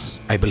yours,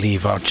 I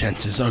believe our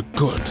chances are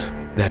good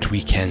that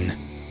we can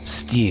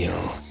steal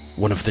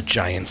one of the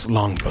giant's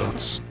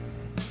longboats.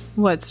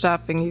 What's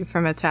stopping you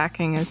from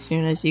attacking as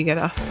soon as you get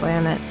off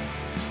planet?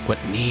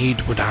 What need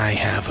would I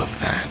have of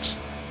that?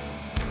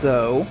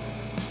 So,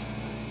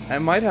 I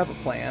might have a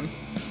plan.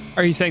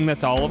 Are you saying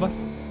that's all of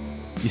us?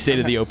 You say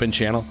to the open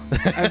channel?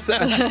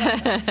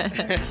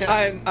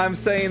 I'm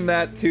saying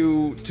that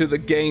to the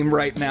game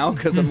right now,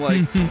 because I'm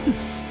like,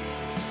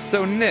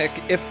 so Nick,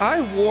 if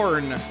I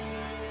warn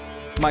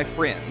my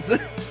friends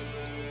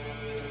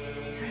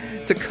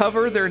to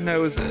cover their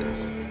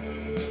noses,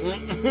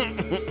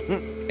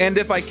 and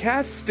if I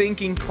cast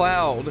Stinking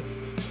Cloud,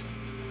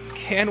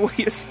 can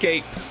we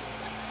escape?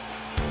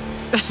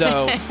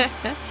 So,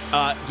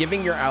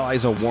 giving your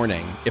allies a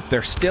warning, if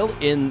they're still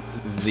in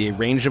the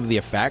range of the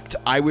effect,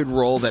 I would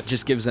roll that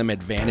just gives them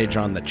advantage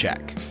on the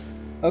check.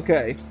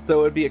 Okay, so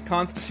it would be a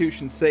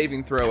Constitution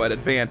saving throw at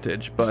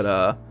advantage,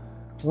 but,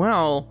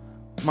 well,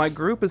 my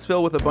group is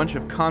filled with a bunch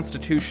of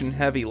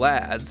Constitution-heavy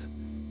lads,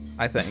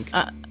 I think.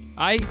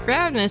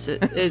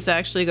 Ravnus is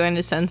actually going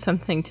to send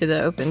something to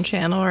the open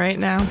channel right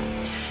now.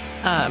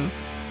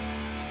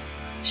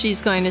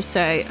 She's going to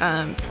say,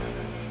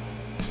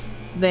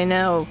 they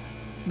know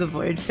the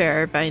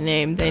Voidfarer by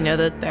name. They know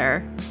that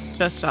they're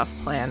just off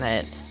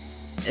planet.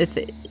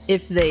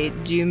 If they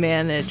do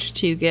manage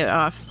to get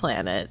off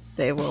planet,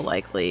 they will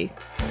likely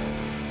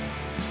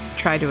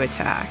try to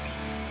attack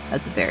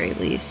at the very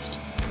least.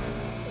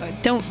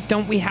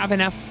 Don't we have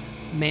enough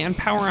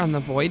manpower on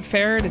the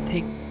Voidfarer to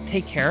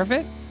take care of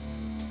it?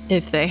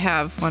 If they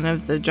have one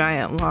of the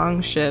giant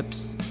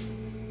longships,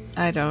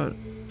 I don't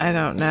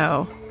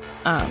know.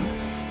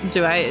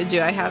 Do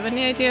I have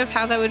any idea of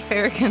how that would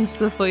fare against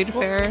the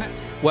Voidfarer?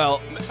 Well,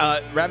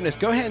 Ravnus,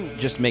 go ahead and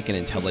just make an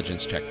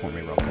intelligence check for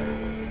me real quick.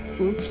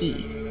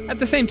 Okay. At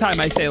the same time,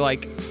 I say,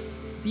 like,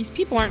 these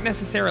people aren't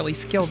necessarily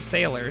skilled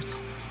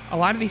sailors. A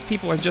lot of these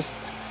people are just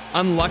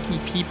unlucky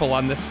people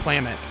on this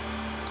planet.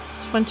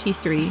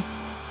 23.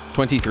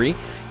 23?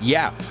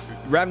 Yeah.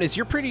 Ravnus,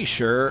 you're pretty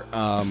sure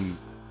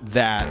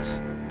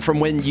that from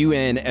when you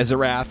and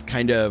Ezerath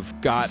kind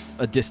of got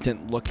a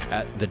distant look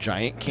at the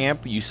giant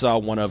camp, you saw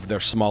one of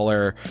their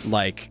smaller,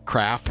 like,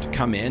 craft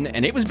come in,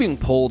 and it was being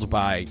pulled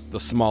by the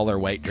smaller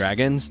white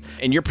dragons.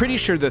 And you're pretty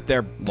sure that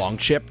their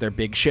longship, their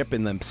big ship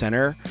in the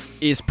center,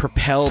 is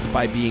propelled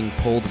by being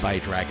pulled by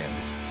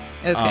dragons.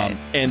 Okay.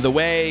 And the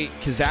way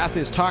Kazath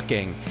is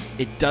talking,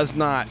 it does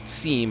not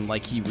seem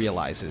like he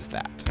realizes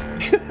that.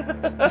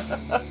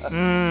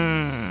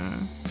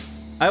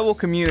 I will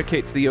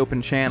communicate to the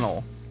open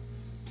channel.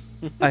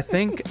 I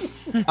think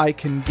I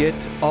can get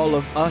all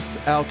of us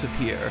out of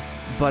here,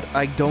 but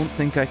I don't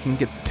think I can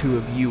get the two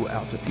of you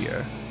out of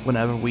here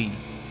whenever we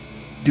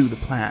do the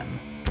plan.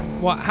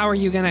 Well, how are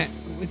you gonna,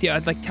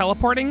 like,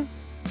 teleporting?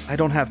 I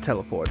don't have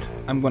teleport.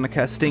 I'm going to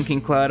cast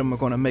Stinking Cloud and we're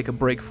going to make a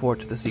break for it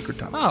to the secret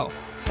tunnels. Oh,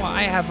 well,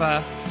 I have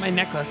my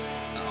necklace.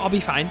 I'll be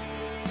fine.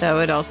 That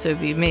would also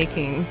be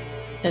making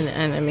an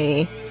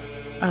enemy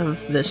of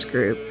this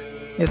group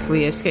if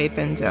we escape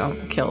and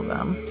don't kill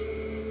them.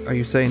 Are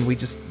you saying we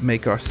just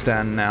make our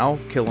stand now?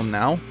 Kill them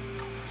now?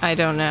 I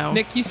don't know.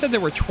 Nick, you said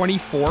there were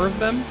 24 of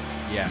them?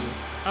 Yeah.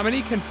 How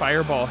many can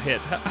Fireball hit?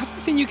 Have I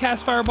seen you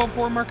cast Fireball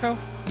before, Marco?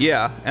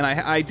 Yeah, and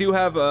I do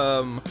have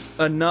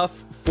enough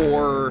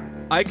for...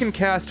 I can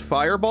cast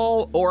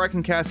Fireball or I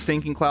can cast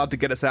Stinking Cloud to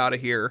get us out of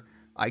here.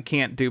 I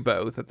can't do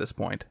both at this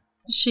point.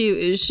 She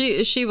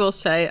will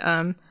say,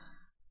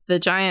 the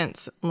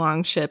giants'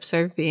 longships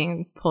are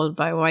being pulled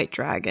by white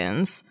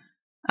dragons.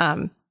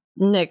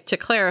 Nick, to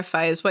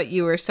clarify, is what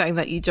you were saying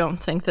that you don't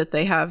think that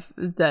they have,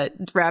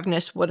 that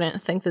Ravnus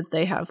wouldn't think that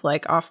they have,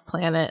 like,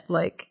 off-planet,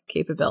 like,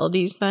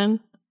 capabilities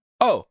then?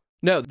 Oh,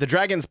 no, the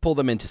dragons pull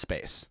them into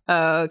space.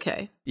 Oh,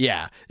 okay.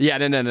 Yeah,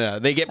 no.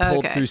 They get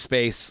pulled through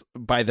space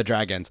by the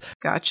dragons.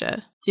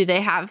 Gotcha. Do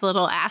they have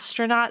little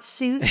astronaut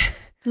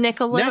suits,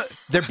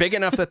 Nicholas? No, they're big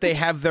enough that they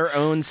have their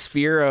own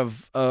sphere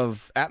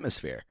of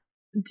atmosphere.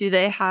 Do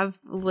they have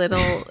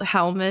little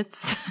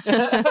helmets?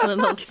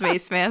 Little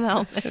spaceman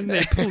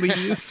helmets?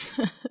 Please.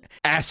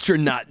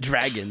 Astronaut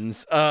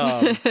dragons.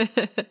 They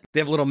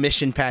have little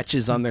mission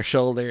patches on their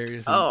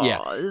shoulders. Oh, yeah.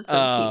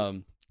 so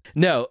cute.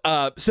 No.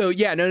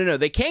 No.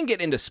 They can get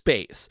into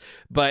space,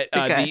 but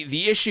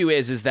the issue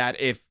is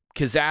that if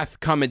Kazath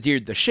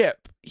commandeered the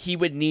ship, he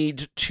would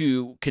need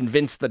to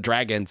convince the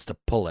dragons to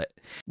pull it,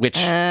 which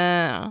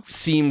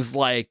seems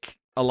like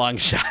a long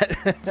shot.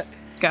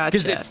 Gotcha.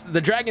 Because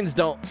the dragons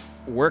don't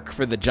work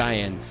for the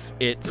giants.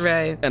 It's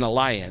an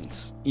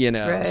alliance, you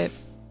know? Right.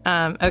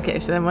 Okay,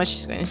 so then what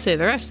she's going to say to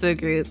the rest of the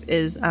group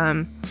is,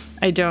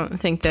 I don't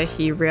think that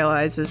he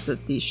realizes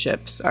that these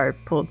ships are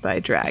pulled by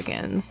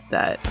dragons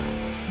that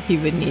he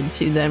would need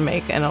to then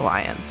make an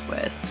alliance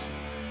with.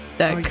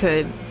 That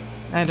could,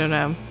 I don't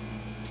know.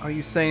 Are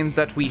you saying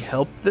that we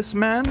help this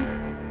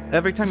man?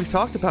 Every time you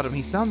talked about him,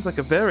 he sounds like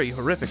a very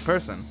horrific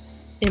person.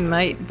 It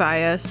might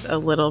buy us a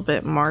little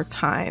bit more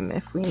time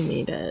if we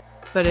need it,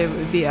 but it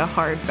would be a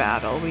hard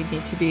battle. We'd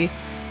need to be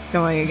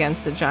going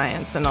against the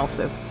giants and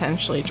also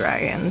potentially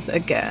dragons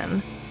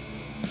again.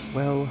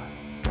 Well,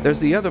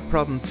 there's the other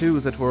problem too,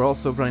 that we're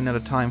also running out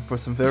of time for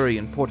some very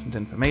important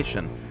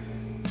information.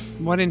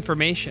 What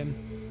information?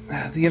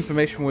 The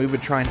information we've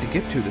been trying to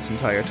get to this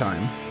entire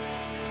time.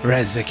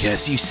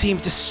 Razakis, you seem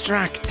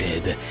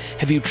distracted.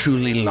 Have you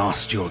truly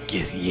lost your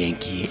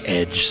Yankee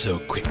edge so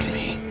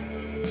quickly?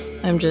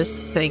 I'm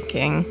just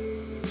thinking.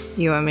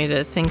 You want me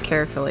to think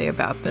carefully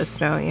about this,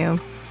 don't you?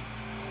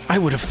 I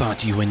would have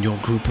thought you and your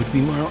group would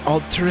be more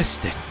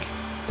altruistic,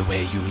 the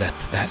way you let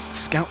that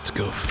scout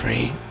go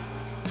free.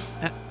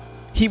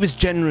 He was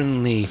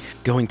genuinely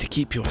going to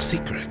keep your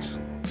secret,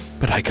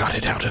 but I got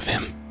it out of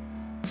him.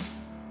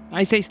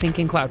 I say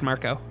Stinking Cloud,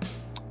 Marco.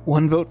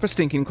 One vote for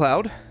Stinking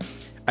Cloud.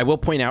 I will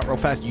point out real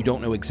fast, you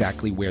don't know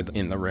exactly where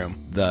in the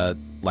room the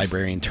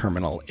librarian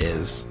terminal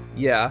is.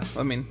 Yeah,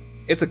 I mean,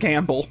 it's a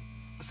gamble,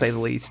 to say the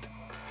least.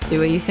 Do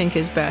what you think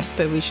is best,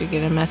 but we should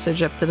get a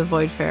message up to the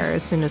Voidfarer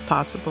as soon as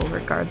possible,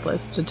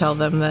 regardless, to tell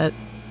them that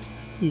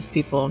these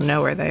people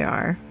know where they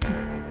are.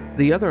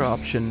 The other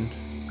option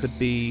could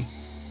be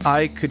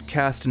I could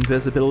cast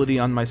invisibility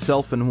on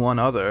myself and one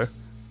other,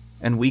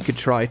 and we could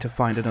try to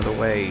find another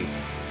way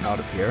out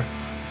of here.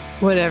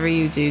 Whatever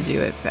you do, do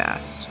it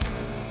fast.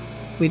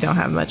 We don't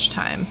have much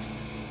time.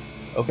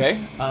 Okay.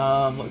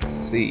 Let's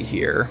see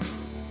here.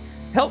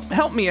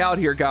 Help me out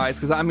here, guys,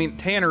 because I mean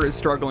Tanner is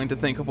struggling to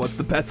think of what's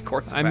the best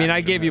course of I mean, I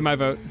action gave is. you my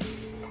vote.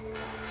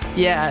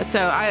 Yeah,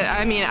 so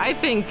I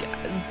think,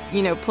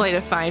 play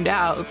to find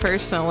out,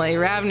 personally.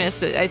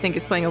 Ravenous, I think,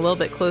 is playing a little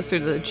bit closer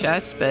to the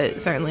chest,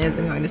 but certainly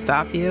isn't going to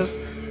stop you.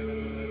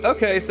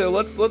 Okay, so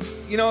let's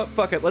you know what?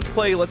 Fuck it. Let's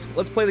play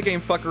the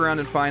game. Fuck around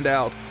and find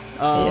out.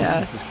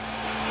 Yeah.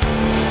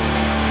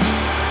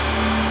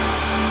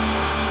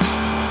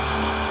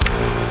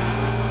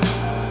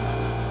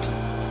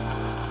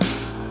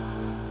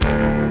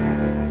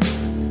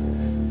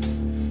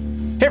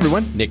 Hey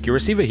everyone, Nick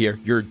Urasiva here,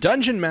 your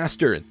Dungeon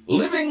Master and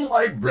Living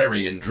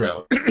Librarian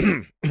Drone.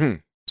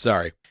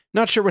 Sorry,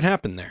 not sure what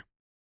happened there.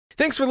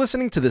 Thanks for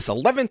listening to this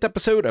 11th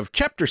episode of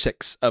Chapter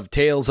 6 of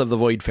Tales of the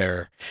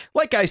Voidfarer.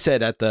 Like I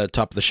said at the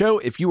top of the show,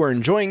 if you are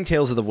enjoying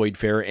Tales of the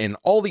Voidfarer and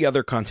all the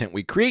other content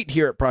we create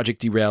here at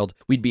Project Derailed,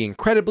 we'd be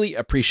incredibly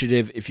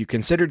appreciative if you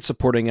considered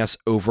supporting us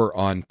over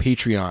on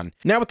Patreon.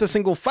 Now with a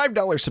single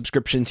 $5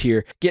 subscription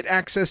tier, get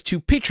access to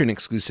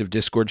patron-exclusive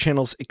Discord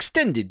channels,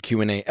 extended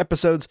Q&A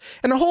episodes,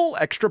 and a whole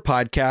extra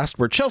podcast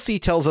where Chelsea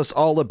tells us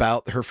all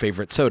about her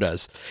favorite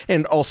sodas.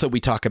 And also we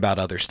talk about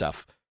other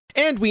stuff.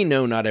 And we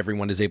know not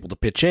everyone is able to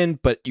pitch in,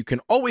 but you can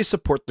always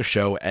support the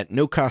show at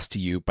no cost to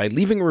you by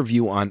leaving a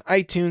review on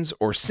iTunes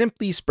or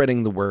simply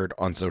spreading the word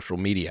on social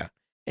media.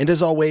 And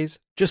as always,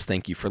 just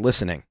thank you for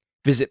listening.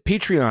 Visit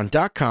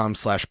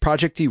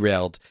patreon.com/Project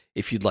Derailed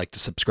if you'd like to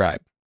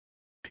subscribe.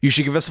 You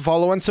should give us a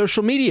follow on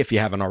social media if you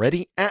haven't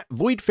already, at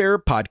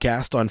Voidfarer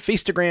Podcast on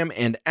Faceagram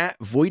and at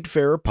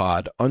Voidfarer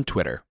Pod on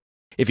Twitter.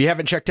 If you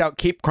haven't checked out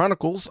Cape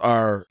Chronicles,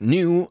 our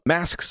new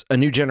Masks, A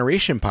New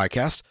Generation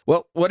podcast,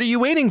 well, what are you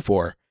waiting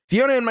for?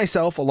 Fiona and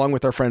myself, along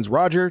with our friends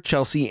Roger,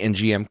 Chelsea, and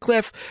GM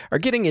Cliff, are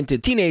getting into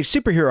teenage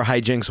superhero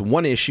hijinks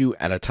one issue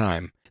at a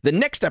time. The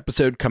next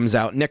episode comes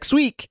out next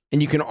week,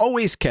 and you can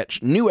always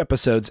catch new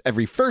episodes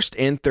every first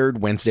and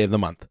third Wednesday of the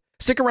month.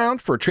 Stick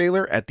around for a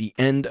trailer at the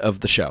end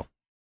of the show.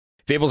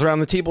 Fables Around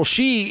the Table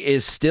She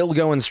is still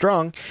going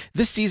strong.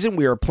 This season,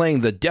 we are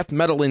playing the death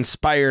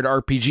metal-inspired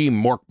RPG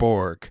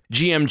Morkborg.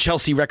 GM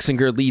Chelsea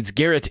Rexinger leads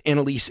Garrett,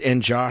 Annalise,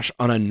 and Josh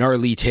on a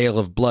gnarly tale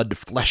of blood,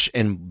 flesh,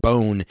 and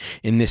bone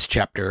in this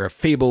chapter of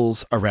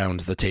Fables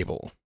Around the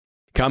Table.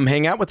 Come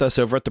hang out with us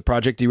over at the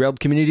Project Derailed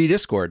Community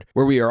Discord,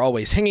 where we are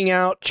always hanging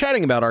out,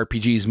 chatting about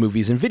RPGs,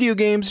 movies, and video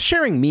games,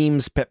 sharing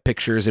memes, pet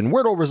pictures, and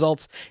Wordle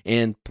results,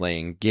 and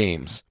playing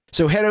games.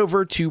 So head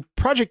over to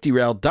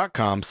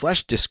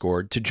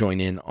projectderailed.com/Discord to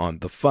join in on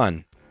the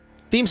fun.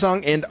 Theme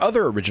song and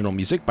other original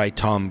music by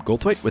Tom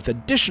Goldthwait, with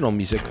additional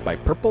music by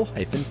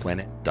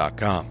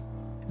purple-planet.com.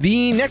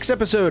 The next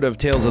episode of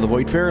Tales of the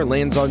Voidfarer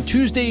lands on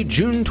Tuesday,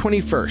 June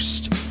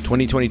 21st,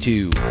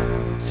 2022.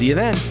 See you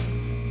then.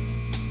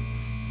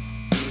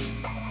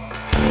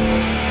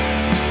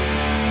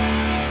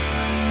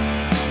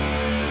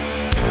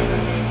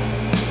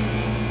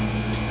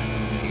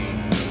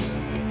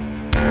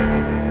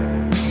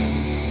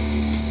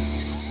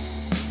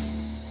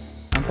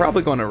 I'm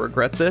probably going to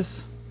regret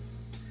this.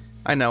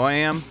 I know I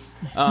am.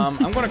 I'm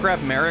going to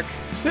grab Merrick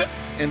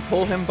and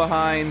pull him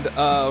behind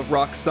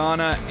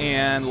Roxana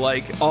and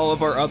like all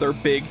of our other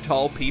big,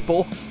 tall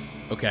people.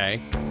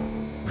 Okay.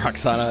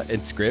 Roxana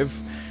and Scriv.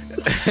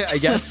 I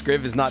guess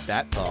Scriv is not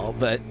that tall,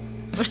 but...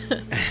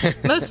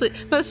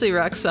 mostly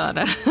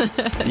Roxana.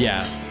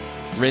 Yeah.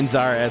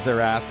 Rinzar,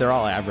 Ezerath, they're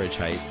all average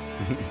height.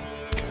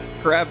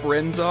 Grab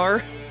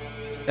Rinzar.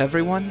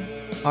 Everyone,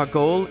 our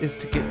goal is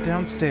to get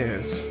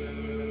downstairs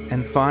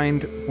and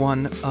find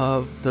one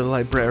of the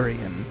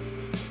librarian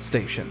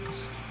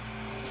stations.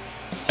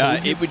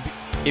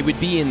 It would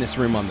be in this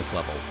room on this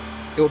level.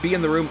 It will be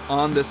in the room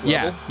on this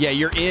level? Yeah,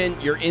 you're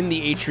in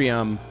the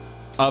atrium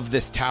of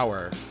this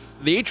tower.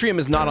 The atrium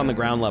is not on the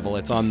ground level,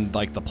 it's on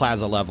like the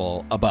plaza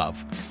level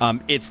above.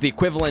 It's the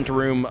equivalent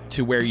room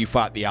to where you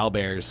fought the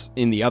owlbears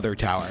in the other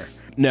tower.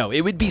 No, it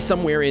would be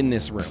somewhere in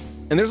this room.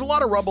 And there's a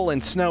lot of rubble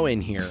and snow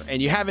in here,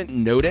 and you haven't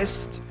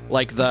noticed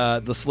like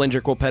the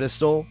cylindrical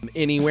pedestal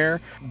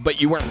anywhere,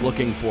 but you weren't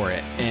looking for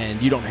it,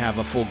 and you don't have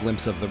a full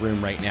glimpse of the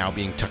room right now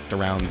being tucked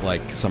around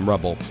like some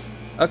rubble.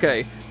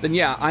 Okay, then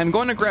yeah, I'm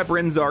going to grab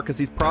Rinzar because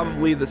he's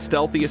probably the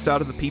stealthiest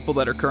out of the people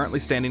that are currently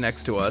standing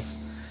next to us.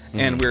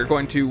 And we're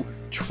going to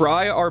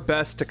try our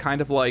best to kind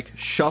of like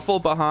shuffle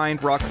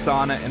behind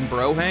Roxana and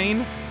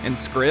Brohane and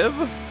Scriv.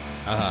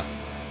 Uh-huh.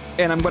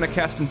 And I'm going to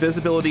cast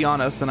invisibility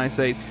on us, and I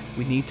say,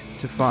 we need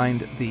to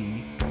find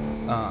the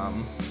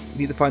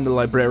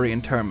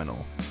librarian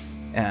terminal.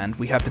 And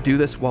we have to do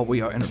this while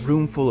we are in a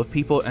room full of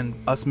people, and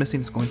us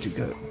missing is going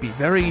to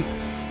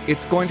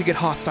it's going to get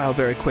hostile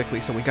very quickly,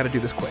 so we got to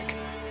do this quick.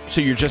 So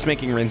you're just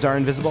making Rinzar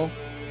invisible?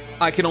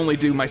 I can only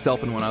do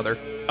myself and one other.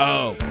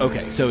 Oh,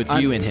 okay. So it's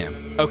you and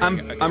him.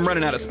 Okay. I'm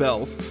running out of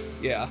spells.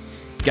 Yeah.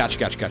 Gotcha.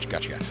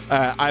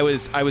 I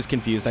was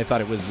confused. I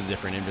thought it was the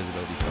different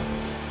invisibility spell.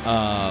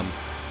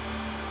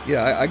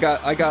 Yeah, I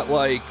got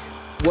like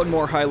one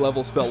more high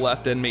level spell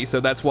left in me, so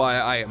that's why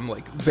I am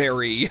like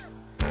very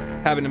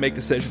having to make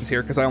decisions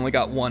here because I only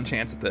got one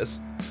chance at this.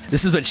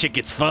 This is when shit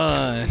gets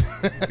fun.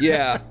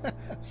 Yeah.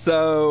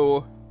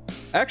 So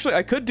actually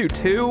I could do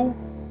 2,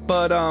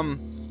 but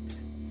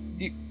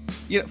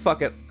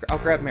fuck it. I'll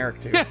grab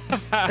Merrick too.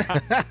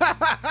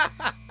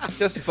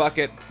 Just fuck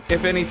it.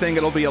 If anything,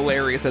 it'll be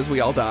hilarious as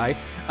we all die.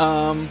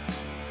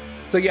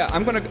 So yeah,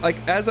 I'm gonna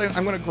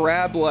I'm gonna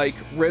grab like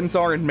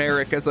Renzar and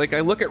Merrick as like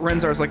I look at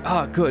Renzar as like,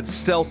 ah, good,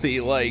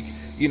 stealthy, like,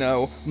 you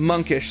know,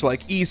 monkish,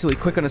 like easily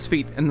quick on his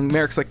feet, and then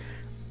Merrick's like,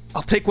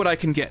 I'll take what I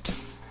can get.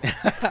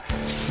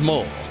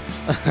 Small.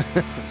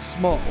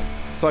 Small.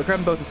 So I grab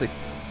them both and say,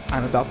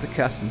 I'm about to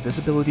cast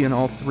invisibility on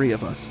all 3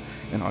 of us,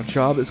 and our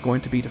job is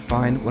going to be to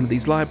find one of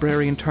these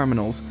librarian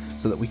terminals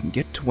so that we can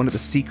get to one of the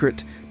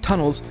secret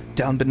tunnels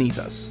down beneath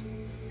us.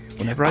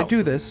 Whenever I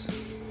do this...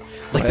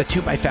 Like the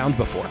tube I found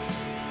before.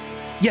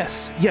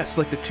 Yes,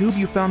 like the tube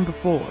you found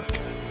before.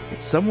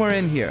 It's somewhere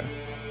in here.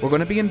 We're going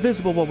to be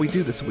invisible while we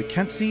do this so we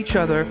can't see each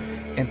other,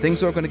 and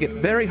things are going to get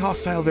very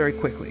hostile very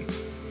quickly.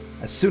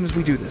 As soon as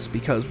we do this,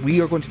 because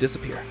we are going to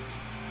disappear.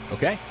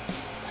 Okay.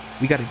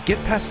 We got to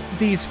get past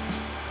these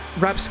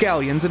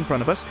rapscallions in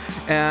front of us,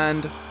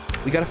 and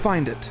we got to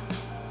find it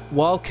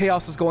while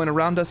chaos is going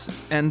around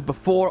us and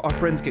before our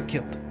friends get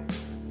killed.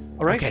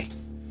 All right? Okay.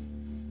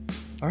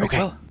 All right,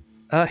 Okay.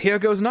 well, here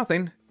goes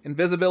nothing.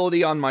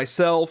 Invisibility on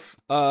myself,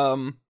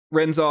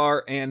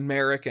 Renzar, and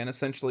Merrick, and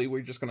essentially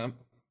we're just going to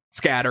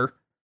scatter.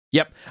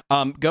 Yep.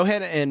 Go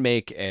ahead and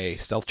make a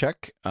stealth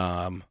check.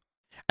 And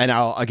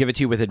I'll give it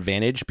to you with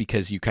advantage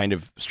because you kind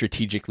of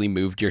strategically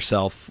moved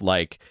yourself,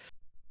 like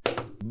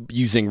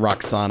using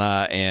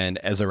Roxana and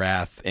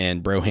Ezerath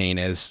and Brohane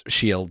as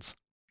shields.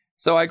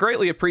 So I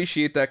greatly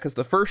appreciate that because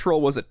the first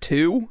roll was a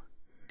 2.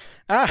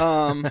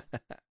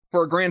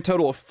 For a grand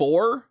total of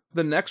 4.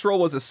 The next roll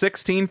was a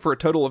 16 for a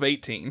total of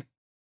 18.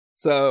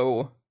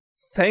 So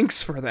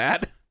thanks for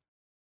that.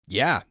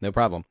 Yeah, no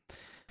problem.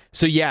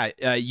 So yeah,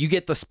 you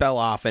get the spell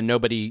off and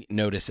nobody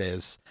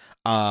notices.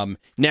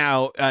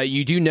 Now,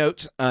 you do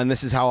note, and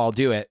this is how I'll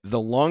do it,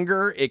 the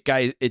longer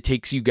it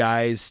takes you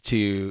guys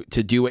to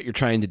do what you're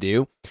trying to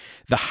do,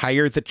 the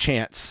higher the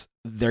chance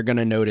they're going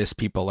to notice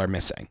people are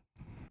missing.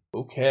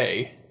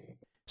 Okay.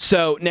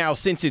 So now,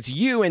 since it's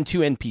you and 2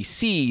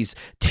 NPCs,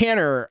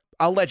 Tanner,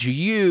 I'll let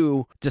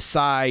you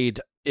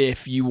decide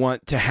if you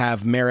want to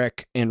have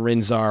Merrick and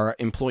Renzar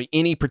employ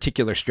any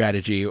particular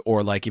strategy,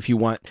 or like if you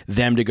want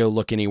them to go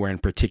look anywhere in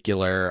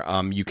particular,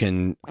 you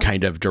can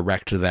kind of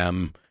direct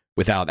them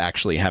without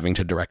actually having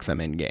to direct them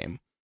in game.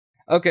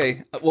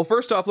 Okay, well,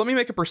 first off, let me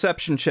make a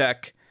perception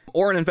check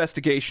or an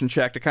investigation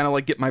check to kind of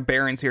like get my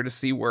bearings here to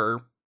see where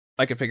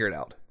I can figure it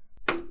out.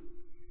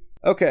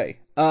 Okay,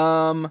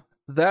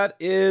 that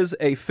is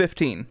a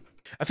 15.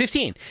 A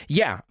 15.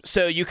 Yeah.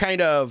 So you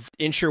kind of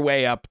inch your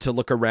way up to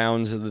look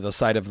around the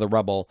side of the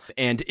rubble,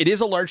 and it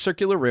is a large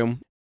circular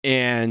room,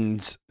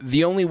 and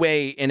the only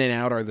way in and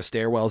out are the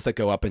stairwells that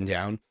go up and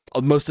down.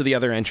 Most of the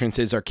other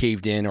entrances are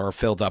caved in or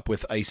filled up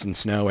with ice and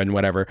snow and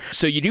whatever.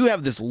 So you do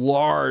have this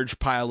large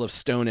pile of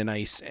stone and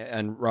ice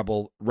and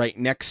rubble right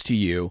next to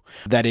you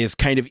that is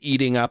kind of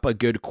eating up a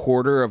good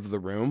quarter of the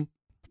room.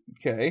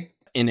 Okay.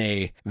 In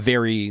a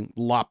very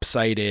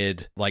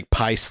lopsided, like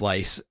pie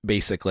slice,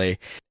 basically.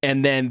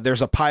 And then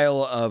there's a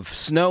pile of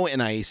snow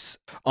and ice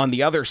on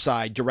the other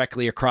side,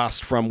 directly across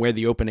from where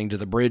the opening to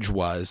the bridge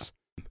was.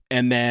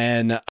 And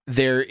then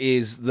there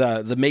is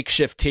the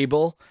makeshift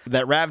table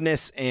that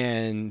Ravnus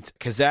and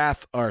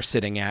Kazath are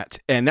sitting at,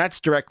 and that's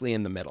directly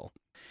in the middle.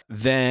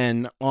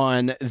 Then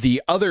on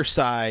the other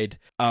side,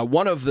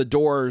 one of the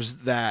doors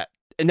that,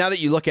 and now that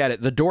you look at it,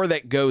 the door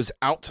that goes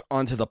out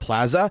onto the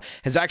plaza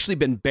has actually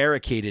been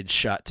barricaded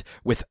shut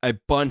with a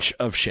bunch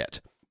of shit,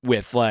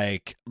 with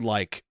like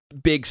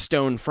big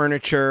stone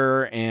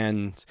furniture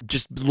and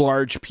just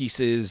large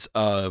pieces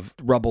of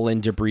rubble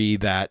and debris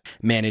that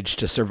managed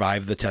to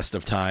survive the test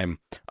of time,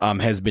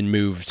 has been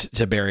moved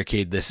to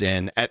barricade this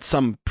in at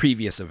some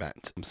previous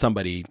event.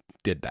 Somebody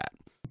did that.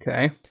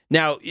 Okay.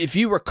 Now, if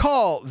you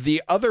recall,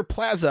 the other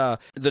plaza,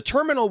 the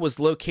terminal was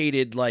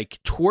located like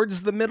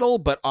towards the middle,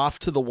 but off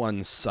to the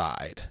one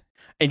side.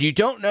 And you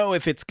don't know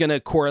if it's going to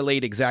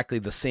correlate exactly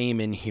the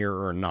same in here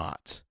or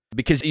not.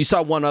 Because you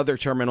saw one other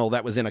terminal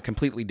that was in a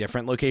completely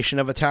different location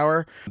of a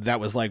tower that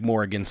was like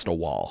more against a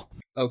wall.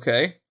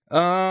 Okay.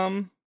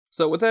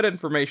 So with that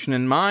information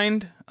in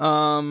mind,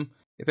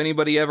 if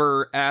anybody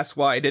ever asks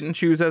why I didn't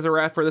choose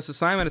Ezerath for this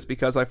assignment, it's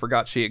because I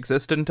forgot she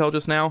existed until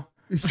just now.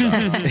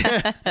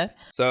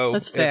 So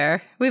that's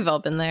fair. We've all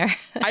been there.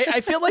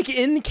 I feel like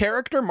in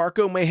character,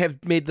 Marco may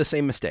have made the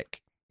same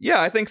mistake. Yeah,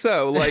 I think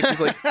so. Like, he's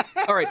like,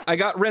 all right, I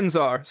got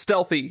Renzar,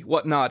 stealthy,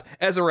 whatnot.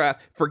 Ezerath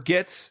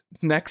forgets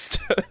next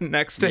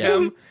to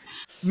him.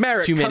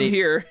 Merrick, come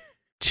here.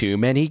 too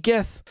many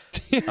Gith.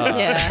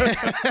 Yeah.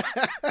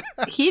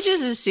 He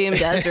just assumed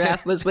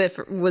Ezrath was with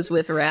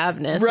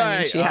Ravnus. I mean,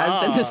 Right. she has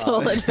been this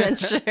whole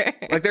adventure.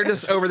 Like they're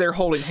just over there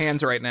holding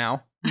hands right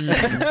now.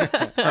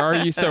 Or are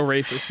you so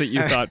racist that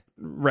you thought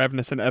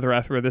Ravnus and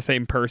Ezrath were the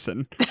same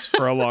person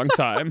for a long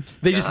time?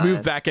 They just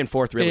move back and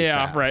forth really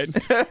Yeah, fast.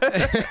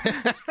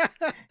 right.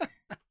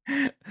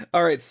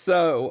 All right,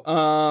 so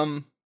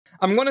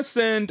I'm going to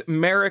send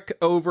Merrick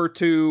over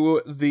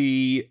to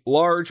the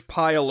large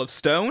pile of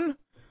stone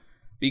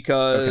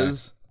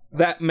because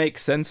that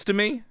makes sense to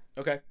me.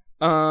 Okay.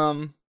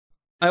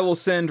 I will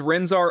send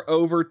Renzar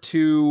over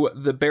to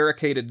the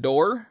barricaded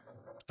door.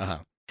 Uh-huh.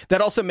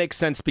 That also makes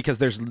sense because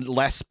there's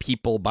less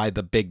people by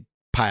the big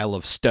pile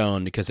of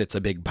stone because it's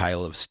a big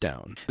pile of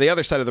stone. The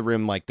other side of the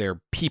room, like, there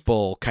are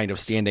people kind of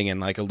standing in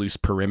like a loose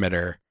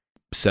perimeter.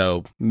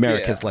 So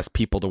Merrick has less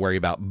people to worry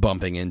about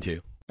bumping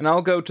into. And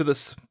I'll go to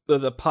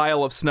the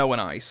pile of snow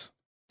and ice.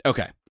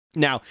 Okay.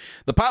 Now,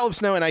 the pile of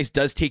snow and ice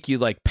does take you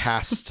like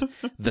past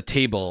the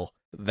table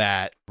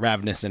that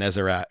Ravnus and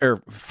Ezra,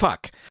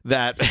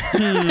 that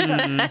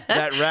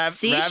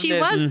See, Ravnus, she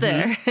was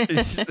there.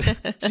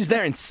 she's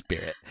there in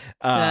spirit.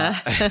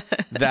 That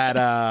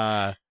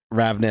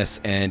Ravnus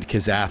and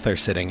Kazath are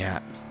sitting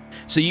at.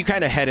 So you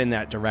kind of head in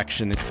that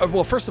direction.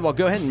 Well, first of all,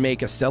 go ahead and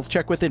make a stealth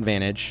check with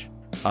advantage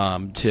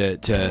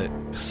to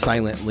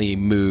silently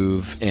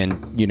move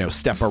and, you know,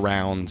 step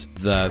around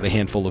the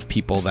handful of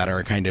people that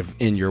are kind of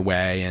in your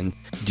way, and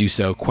do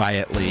so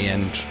quietly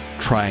and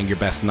trying your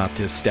best not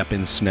to step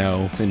in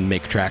snow and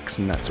make tracks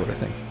and that sort of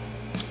thing.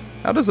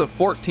 How does a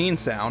 14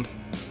 sound?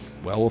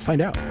 Well, we'll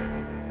find out.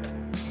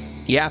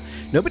 Yeah,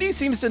 nobody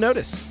seems to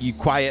notice. You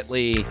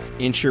quietly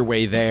inch your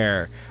way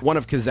there. One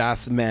of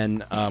Kazath's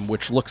men,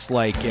 which looks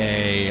like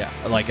a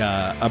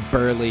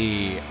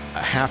burly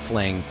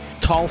halfling,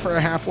 tall for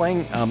a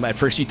halfling. At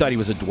first you thought he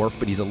was a dwarf,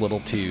 but he's a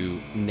little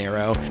too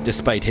narrow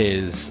despite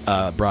his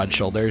broad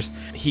shoulders.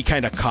 He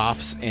kind of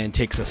coughs and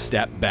takes a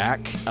step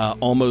back,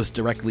 almost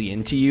directly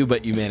into you,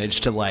 but you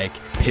manage to like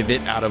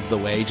pivot out of the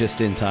way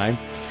just in time,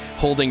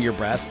 holding your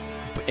breath.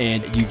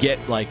 And you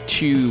get like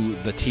to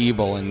the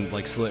table and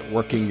like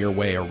working your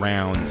way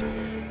around.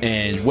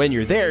 And when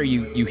you're there,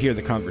 you hear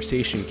the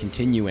conversation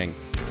continuing.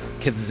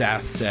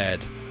 Kazath said,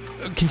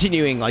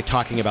 continuing like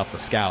talking about the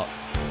scout.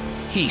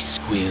 He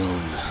squealed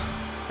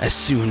as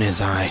soon as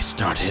I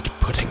started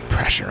putting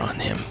pressure on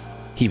him.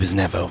 He was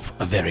never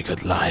a very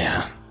good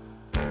liar.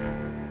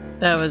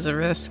 That was a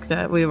risk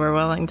that we were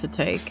willing to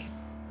take.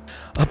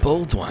 A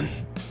bold one.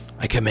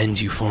 I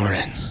commend you for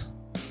it.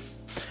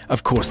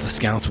 Of course, the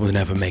scout will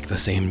never make the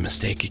same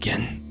mistake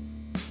again.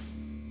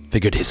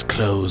 Figured his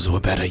clothes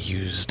were better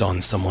used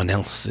on someone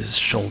else's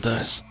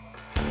shoulders.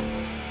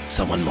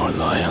 Someone more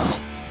loyal.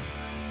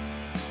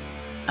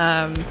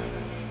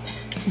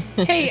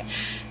 Hey,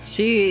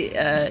 She,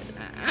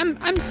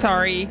 I'm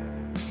sorry.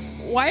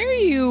 Why are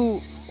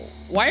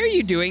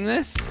you doing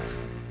this?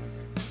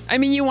 I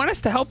mean, you want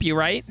us to help you,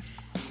 right?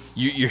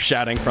 You're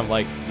shouting from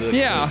like the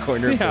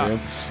corner of the room.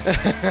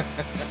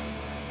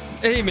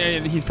 Hey,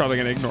 man, he's probably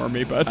going to ignore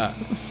me, but...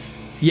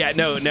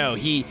 No.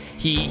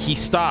 He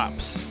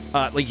stops.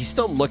 Like, he's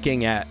still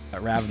looking at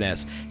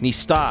Ravnus, and he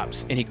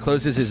stops, and he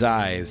closes his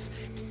eyes.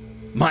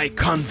 My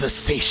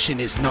conversation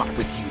is not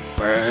with you,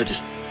 bird.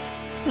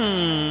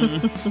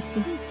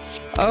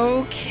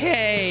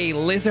 Okay,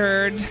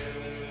 lizard.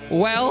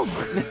 Well,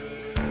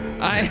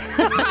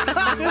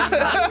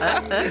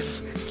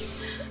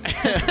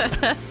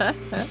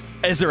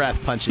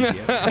 Ezrath punches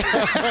you.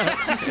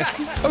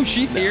 Oh,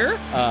 she's here?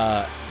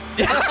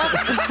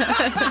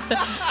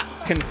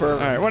 Confirm.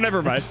 All right, well,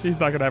 never mind. He's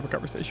not going to have a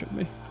conversation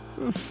with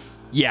me.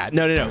 Yeah,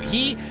 no.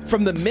 He,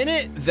 from the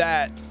minute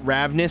that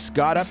Ravnus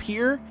got up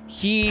here,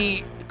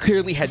 he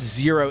clearly had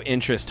zero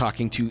interest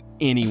talking to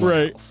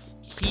anyone else.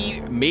 He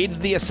made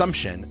the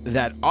assumption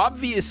that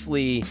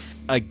obviously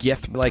a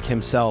Gith like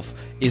himself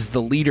is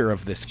the leader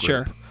of this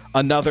group. Sure.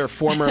 Another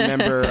former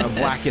member of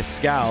Lacus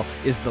Scal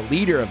is the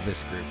leader of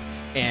this group.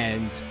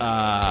 And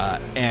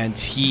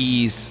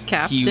he's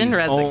Captain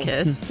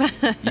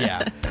Rezicus.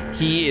 Yeah,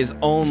 he is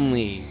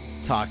only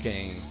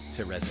talking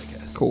to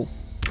Rezicus. Cool.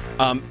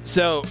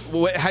 So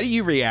how do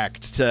you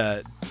react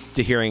to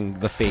hearing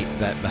the fate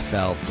that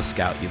befell the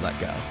scout you let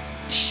go?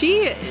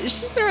 She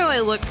doesn't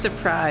really look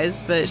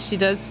surprised, but she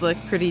does look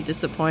pretty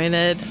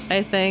disappointed,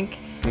 I think.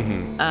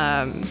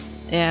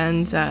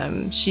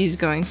 And she's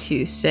going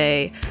to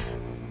say,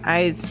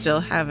 I still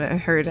haven't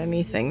heard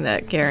anything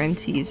that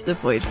guarantees the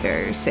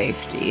Voidfarer's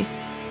safety.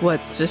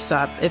 What's to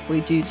stop if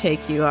we do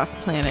take you off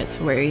planet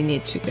to where you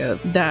need to go,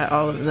 that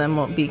all of them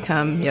won't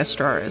become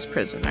Yestrara's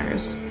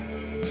prisoners?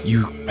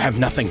 You have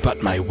nothing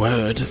but my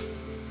word.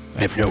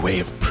 I have no way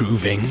of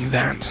proving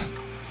that.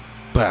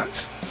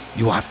 But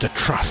you will have to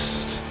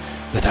trust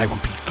that I will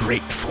be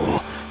grateful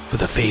for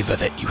the favor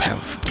that you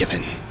have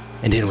given,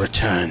 and in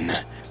return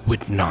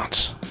would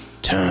not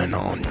turn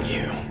on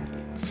you.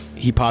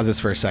 He pauses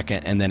for a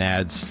second and then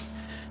adds,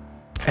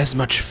 as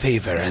much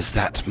favor as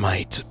that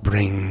might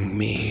bring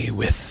me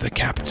with the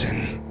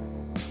captain,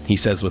 he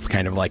says with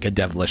kind of like a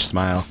devilish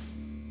smile.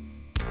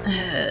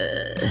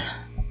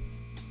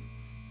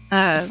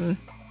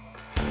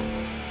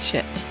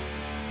 Shit.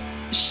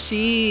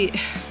 She's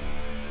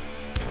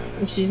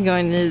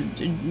going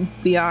to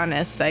be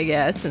honest, I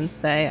guess, and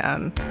say,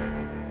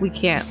 we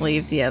can't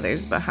leave the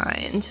others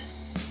behind.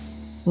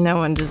 No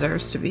one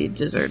deserves to be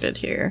deserted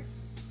here.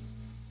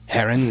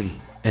 Heron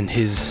and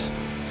his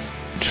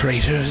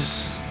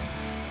traitors,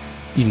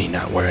 you need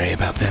not worry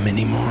about them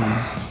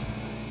anymore.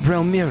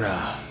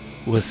 Brelmira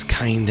was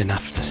kind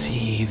enough to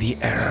see the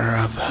error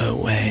of her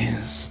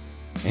ways,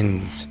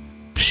 and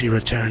she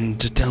returned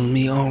to tell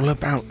me all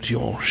about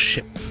your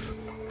ship,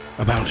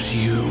 about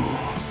you,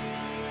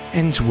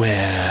 and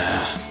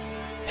where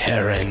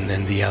Heron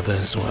and the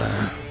others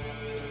were.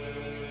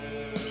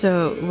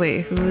 So,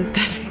 wait, who was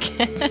that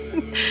again?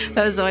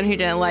 That was the one who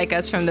didn't like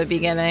us from the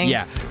beginning?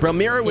 Yeah,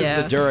 Brelmira was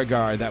Yeah. the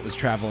Duragar that was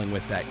traveling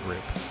with that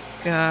group.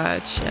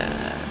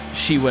 Gotcha.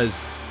 She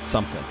was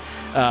something.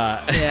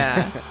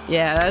 Yeah.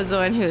 Yeah, that was the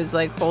one who was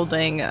like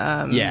holding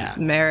Yeah.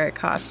 Merrick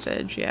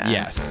hostage. Yeah.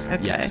 Yes,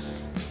 Okay.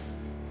 yes.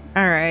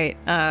 All right.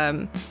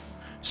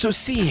 So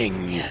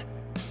seeing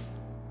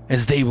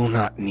as they will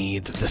not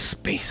need the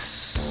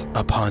space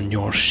upon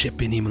your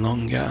ship any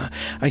longer,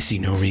 I see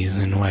no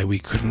reason why we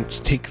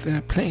couldn't take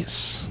their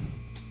place.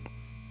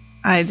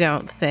 I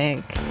don't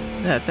think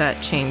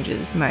that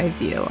changes my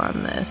view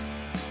on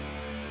this,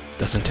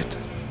 Doesn't it?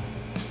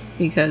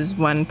 because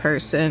one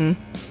person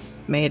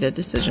made a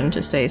decision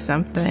to say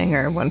something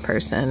or one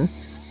person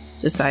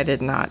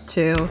decided not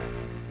to.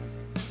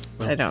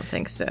 Well- I don't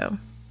think so.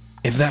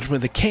 If that were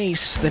the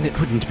case, then it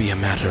wouldn't be a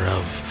matter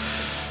of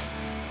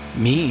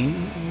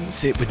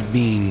means. It would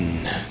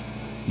mean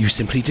you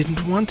simply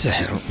didn't want to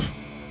help.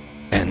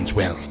 And,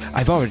 well,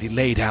 I've already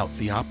laid out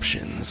the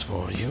options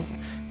for you.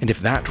 And if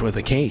that were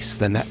the case,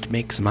 then that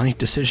makes my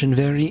decision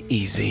very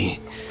easy.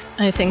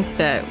 I think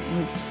that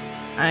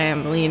I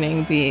am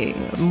leaning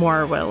being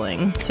more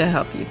willing to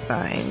help you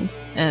find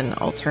an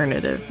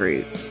alternative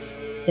route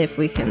if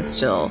we can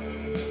still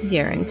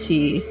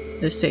guarantee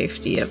the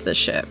safety of the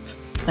ship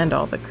and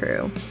all the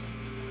crew.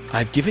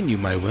 I've given you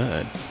my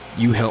word.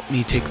 You help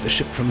me take the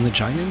ship from the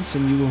giants,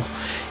 and you will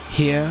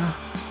hear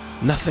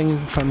nothing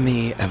from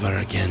me ever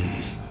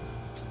again.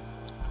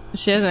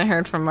 She hasn't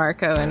heard from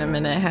Marco in a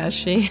minute, has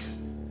she?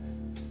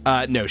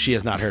 No, she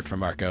has not heard from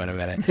Marco in a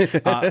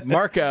minute.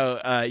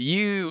 Marco,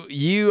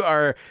 you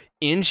are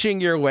inching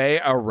your way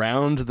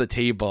around the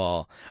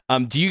table.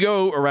 Do you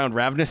go around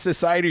Ravnus'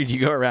 side, or do you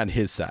go around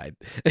his side?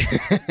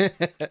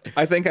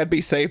 I think I'd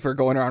be safer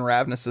going around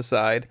Ravnus'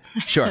 side.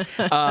 Sure.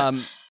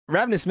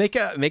 Ravnus, make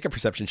a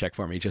perception check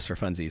for me, just for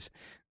funsies.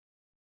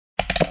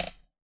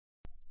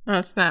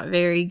 That's not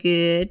very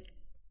good.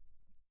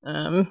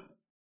 8.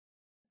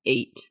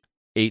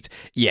 8.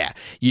 Yeah,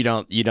 you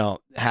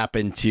don't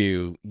happen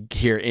to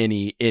hear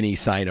any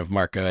sign of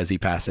Marco as he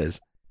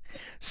passes.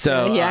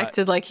 So He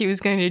acted like he was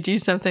going to do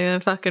something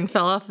and fucking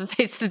fell off the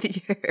face of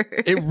the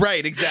earth.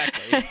 right,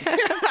 exactly.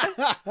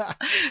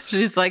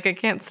 She's like, I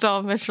can't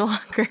stall much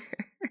longer.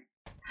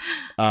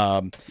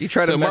 You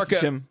try So to message Marco-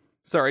 him.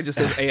 Sorry, it just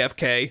says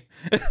AFK.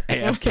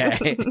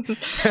 AFK.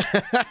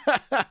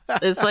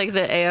 It's like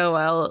the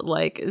AOL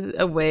like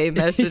away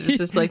message. It's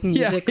just like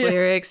music Yeah.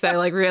 lyrics that are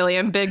like really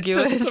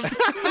ambiguous.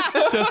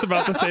 Just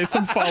about to say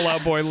some Fall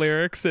Out Boy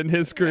lyrics in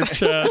his group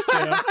chat.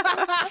 Yeah.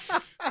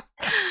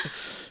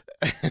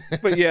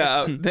 But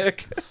yeah,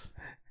 Nick.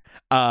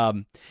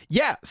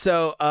 Yeah,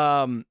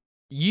 so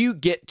you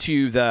get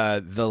to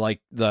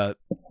the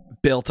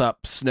built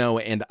up snow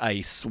and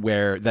ice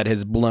that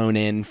has blown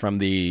in from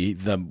the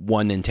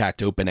one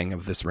intact opening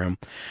of this room.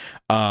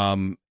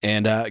 And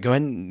go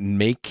ahead and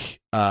make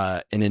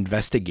an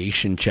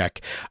investigation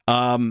check.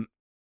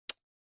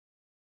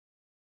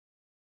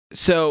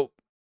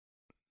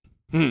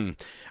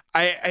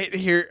 I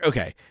hear,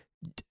 okay.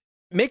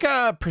 Make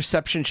a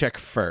perception check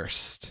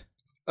first.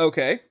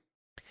 Okay.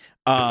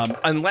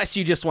 Unless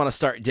you just want to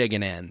start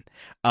digging in.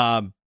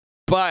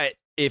 But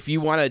if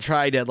you want to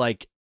try to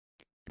like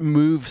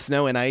move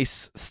snow and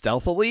ice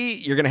stealthily,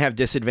 you're going to have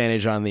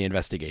disadvantage on the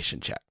investigation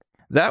check.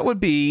 That would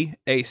be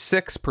a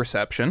 6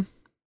 perception.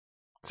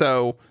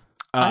 So,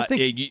 I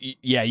think...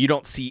 you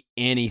don't see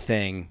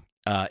anything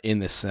in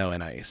the snow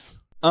and ice.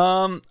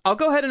 I'll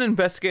go ahead and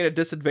investigate a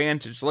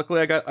disadvantage.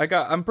 Luckily,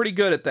 I'm pretty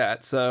good at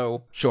that,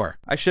 so Sure.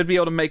 I should be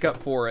able to make up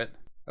for it.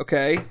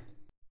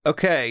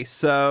 Okay,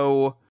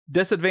 so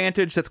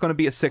disadvantage, that's going to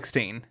be a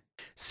 16.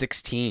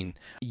 16.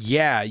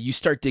 Yeah, you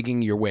start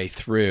digging your way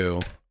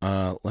through.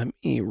 Let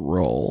me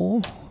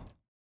roll.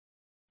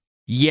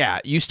 Yeah,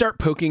 you start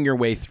poking your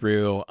way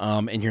through,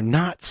 and you're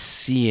not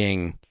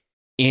seeing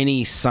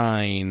any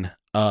sign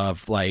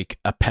of like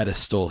a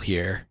pedestal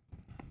here.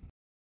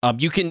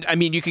 You can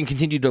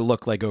continue to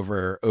look like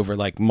over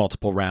like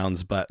multiple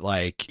rounds, but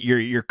like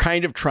you're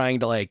kind of trying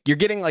to like, you're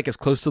getting like as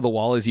close to the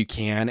wall as you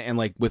can, and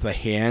like with a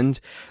hand,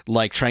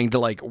 like trying to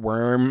like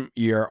worm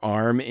your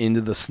arm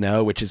into the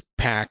snow, which is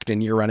packed,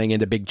 and you're running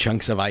into big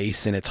chunks of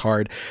ice, and it's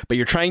hard, but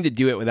you're trying to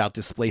do it without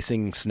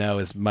displacing snow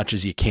as much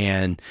as you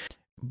can.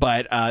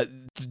 But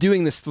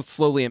doing this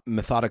slowly and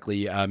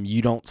methodically,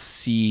 you don't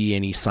see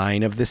any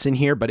sign of this in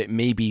here, but it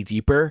may be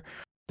deeper.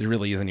 there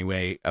really isn't any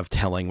way of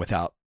telling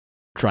without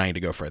trying to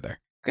go further.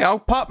 Okay, I'll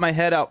pop my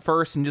head out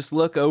first and just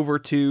look over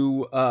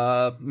to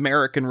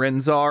Merrick and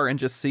Renzar and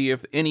just see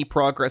if any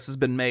progress has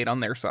been made on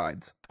their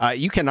sides.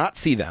 You cannot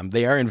see them;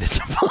 they are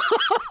invisible.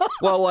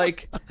 Well,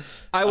 like,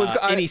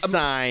 any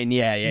sign,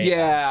 yeah.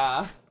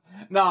 Yeah.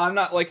 No, I'm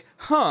not like,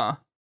 huh.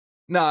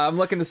 No, I'm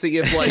looking to see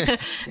if, like,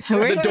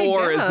 Where'd the I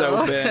door is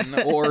go? open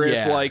or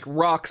Yeah. if, like,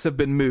 rocks have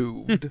been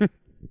moved.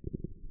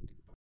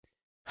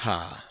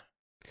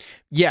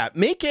 Yeah,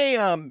 make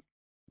a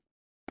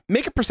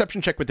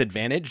perception check with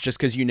advantage, just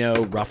because you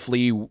know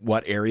roughly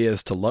what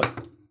areas to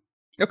look.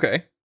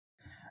 Okay.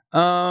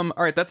 All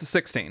right, that's a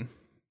 16.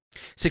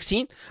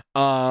 16.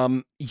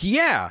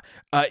 Yeah.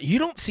 You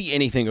don't see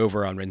anything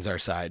over on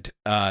Renzar's side.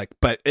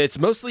 But it's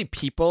mostly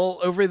people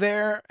over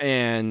there,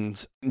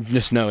 and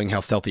just knowing how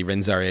stealthy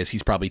Renzar is,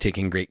 he's probably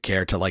taking great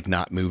care to like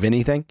not move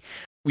anything.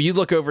 You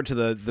look over to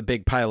the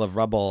big pile of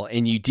rubble,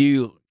 and you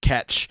do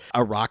catch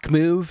a rock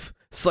move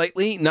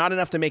slightly, not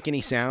enough to make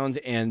any sound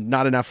and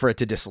not enough for it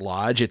to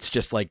dislodge. It's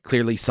just like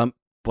clearly some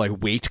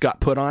like weight got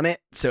put on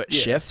it, so it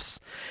shifts.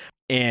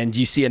 And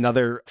you see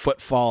another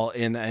footfall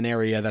in an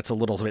area that's a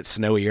little bit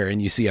snowier,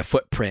 and you see a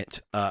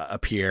footprint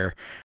appear.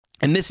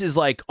 And this is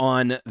like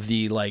on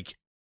the like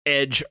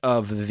edge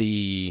of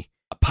the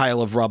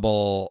pile of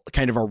rubble,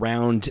 kind of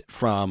around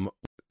from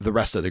the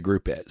rest of the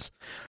group is.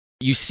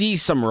 You see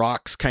some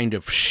rocks kind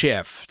of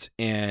shift,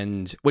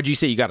 and what'd you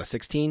say? You got a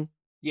 16?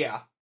 Yeah.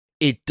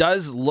 It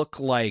does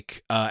look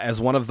like as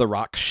one of the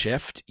rocks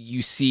shift,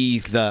 you see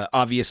the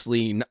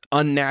obviously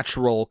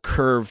unnatural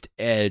curved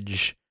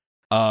edge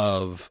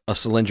of a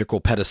cylindrical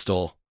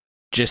pedestal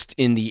just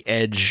in the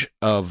edge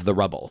of the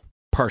rubble,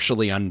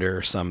 partially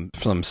under some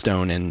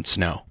stone and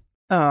snow.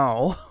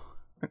 Oh,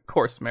 of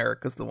course,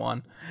 Merrick is the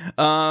one.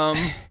 All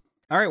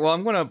right, well,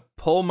 I'm going to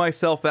pull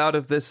myself out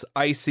of this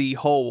icy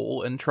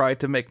hole and try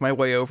to make my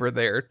way over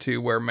there to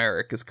where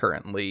Merrick is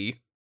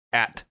currently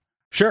at.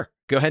 Sure.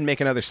 Go ahead and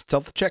make another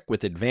stealth check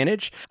with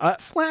advantage.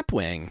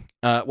 Flapwing.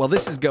 While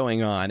this is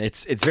going on,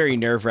 it's very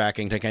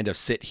nerve-wracking to kind of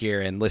sit here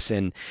and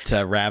listen to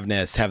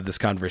Ravnus have this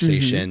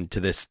conversation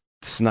to this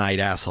snide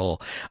asshole,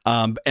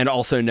 and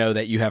also know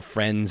that you have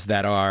friends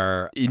that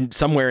are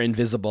somewhere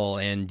invisible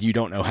and you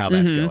don't know how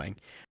that's going.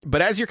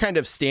 But as you're kind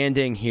of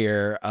standing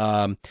here,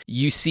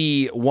 you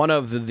see one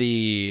of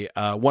the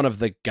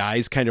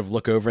guys kind of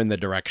look over in the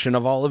direction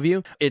of all of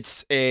you.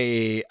 It's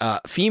a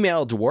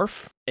female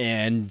dwarf,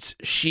 and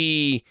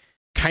she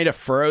kind of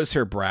furrows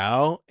her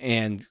brow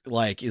and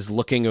like is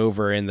looking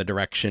over in the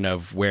direction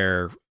of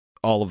where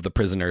all of the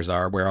prisoners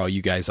are, where all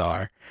you guys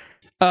are.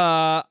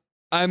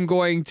 I'm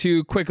going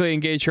to quickly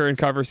engage her in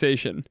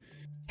conversation.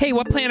 Hey,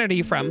 what planet are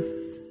you from?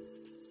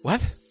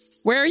 What?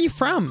 Where are you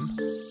from?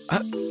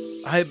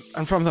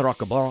 I'm from the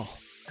Rockaball.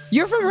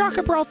 You're from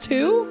Rockaball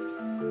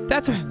too?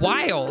 That's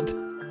wild.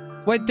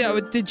 What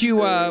did you?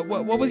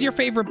 What was your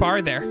favorite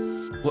bar there?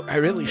 Well, I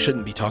really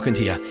shouldn't be talking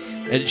to you.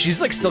 And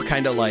she's like still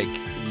kind of like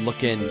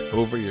looking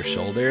over your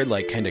shoulder,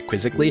 like kind of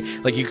quizzically.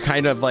 Like you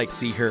kind of like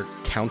see her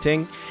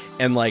counting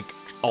and like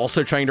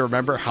also trying to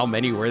remember how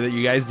many were that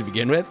you guys to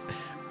begin with.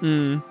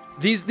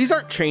 These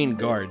aren't trained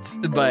guards,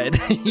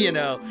 but you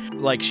know,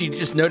 like she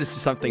just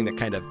notices something that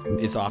kind of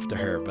is off to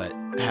her, but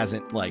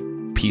hasn't like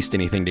pieced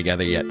anything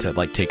together yet to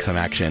like take some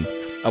action.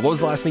 What was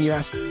the last thing you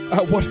asked?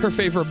 What her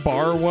favorite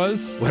bar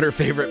was? What her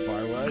favorite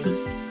bar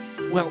was?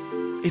 Well,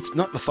 it's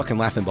not the fucking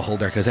Laughing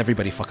Beholder, because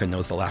everybody fucking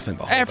knows the Laughing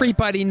Beholder.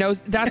 Everybody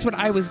knows. That's what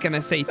I was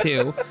gonna say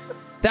too.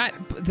 That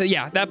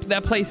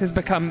place has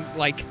become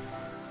like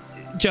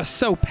just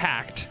so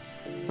packed,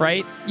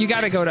 right? You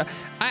got to go to.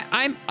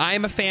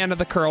 I'm a fan of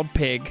the Curled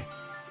Pig.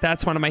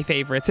 That's one of my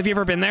favorites. Have you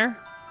ever been there?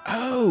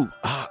 Oh,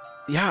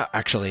 yeah,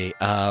 actually.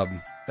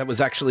 That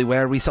was actually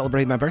where we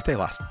celebrated my birthday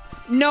last.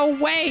 No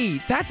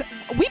way.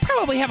 We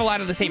probably have a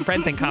lot of the same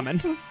friends in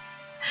common.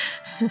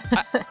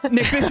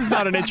 Nick, this is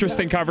not an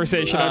interesting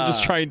conversation. I'm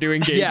just trying to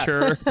engage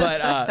her.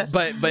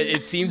 But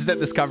it seems that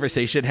this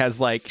conversation has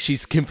like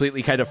she's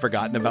completely kind of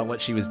forgotten about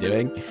what she was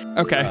doing.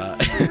 Okay.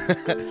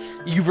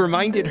 You've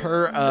reminded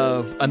her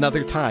of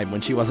another time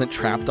when she wasn't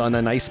trapped on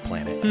an ice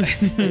planet.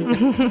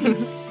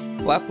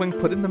 Flapwing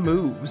put in the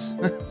moves.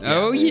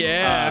 Oh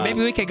yeah,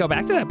 maybe we could go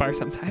back to that bar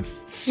sometime.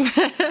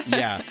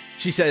 Yeah,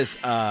 she says.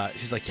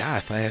 She's like,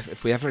 yeah,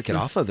 if we ever get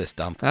off of this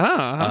dump.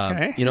 Oh,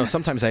 okay. You know,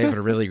 sometimes I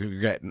ever really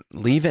regret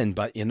leaving,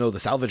 but you know, the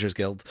Salvagers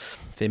Guild,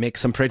 they make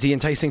some pretty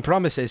enticing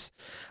promises.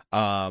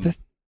 You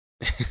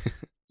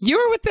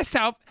were with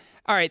the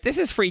All right, this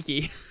is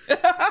freaky.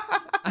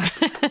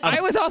 I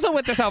was also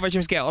with the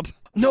Salvagers Guild.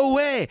 No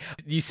way!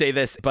 You say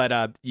this, but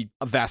a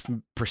vast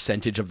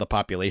percentage of the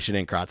population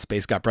in Krot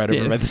Space got brought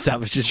over by the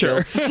Salvagers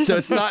Guild. So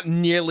it's not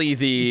nearly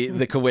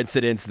the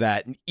coincidence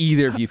that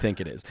either of you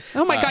think it is.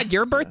 Oh my god,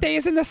 your birthday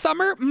is in the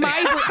summer?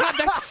 God,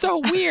 that's so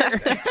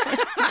weird.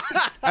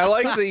 I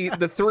like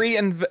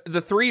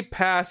the three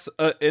pass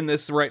in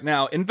this right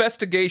now: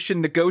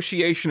 investigation,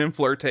 negotiation, and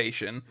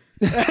flirtation.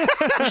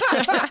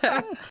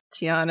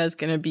 Tiana's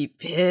gonna be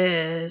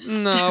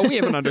pissed. No, we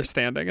have an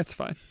understanding. It's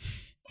fine.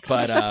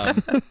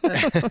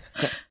 But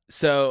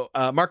so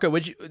Marco,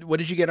 what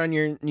did you get on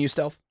your new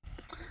stealth?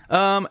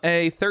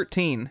 A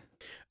 13.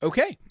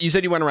 Okay. You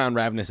said you went around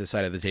Ravnus'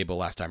 side of the table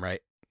last time,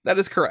 right? That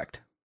is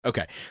correct.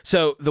 Okay.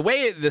 So the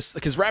way this,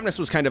 because Ravnus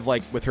was kind of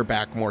like with her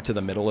back more to the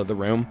middle of the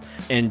room.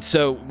 And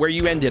so where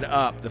you ended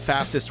up, the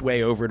fastest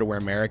way over to where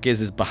Merrick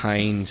is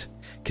behind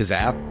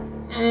Kazath.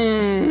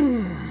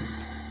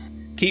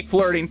 Keep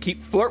flirting.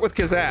 Flirt with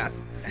Kazath.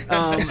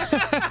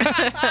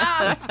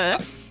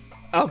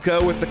 I'll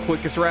go with the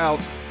quickest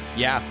route.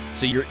 Yeah.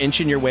 So you're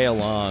inching your way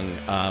along,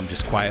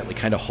 just quietly,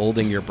 kind of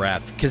holding your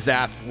breath.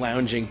 Kazath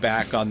lounging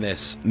back on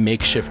this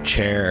makeshift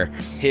chair,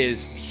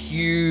 his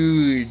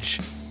huge,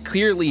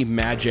 clearly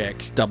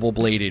magic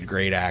double-bladed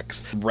great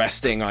axe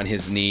resting on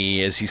his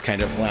knee as he's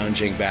kind of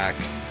lounging back,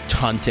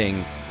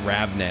 taunting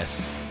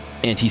Ravnus.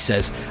 And he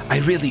says, I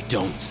really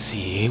don't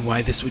see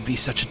why this would be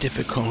such a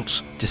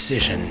difficult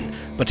decision,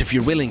 but if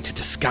you're willing to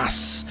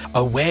discuss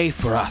a way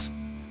for us.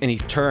 And he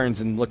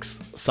turns and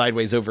looks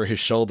sideways over his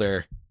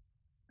shoulder.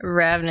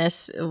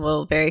 Ravnus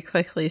will very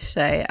quickly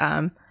say,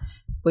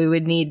 we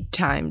would need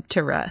time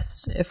to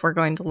rest. If we're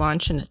going to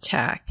launch an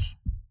attack,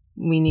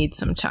 we need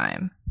some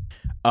time.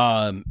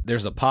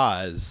 There's a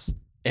pause.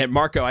 And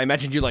Marco, I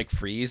imagine you like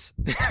freeze.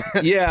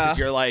 Yeah. 'Cause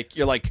you're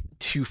like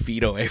 2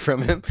 feet away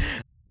from him.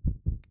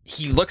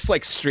 He looks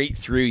like straight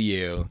through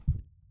you.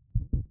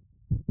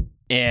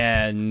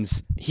 And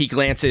he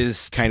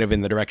glances kind of in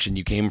the direction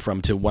you came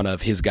from to one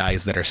of his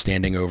guys that are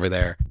standing over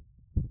there.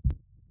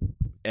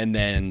 And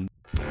then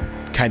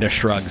kind of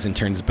shrugs and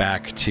turns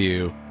back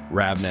to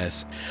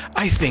Ravnus.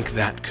 I think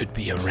that could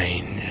be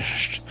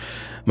arranged.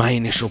 My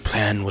initial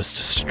plan was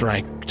to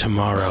strike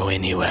tomorrow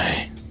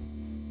anyway.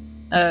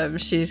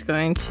 She's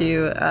going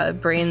to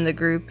brain the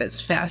group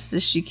as fast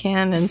as she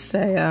can and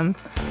say,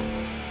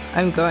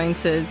 I'm going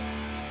to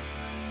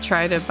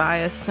try to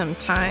buy us some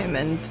time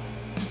and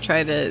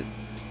try to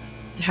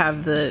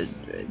have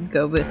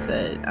go with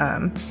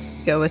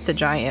the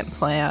giant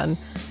plan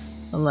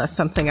unless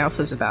something else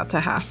is about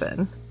to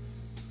happen.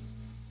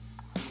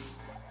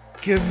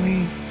 Give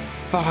me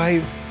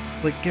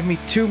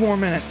 2 more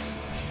minutes.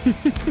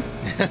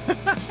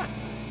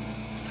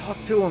 Talk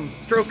to him,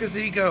 stroke his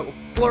ego,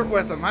 flirt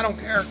with him, I don't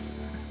care.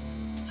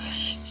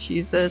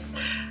 Jesus.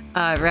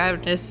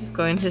 Ravnus is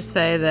going to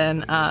say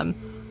then,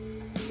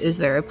 is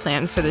there a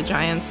plan for the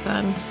giants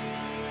then?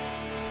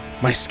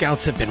 My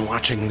scouts have been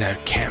watching their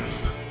camp.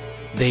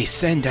 They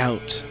send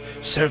out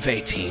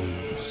survey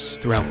teams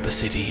throughout the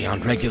city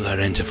on regular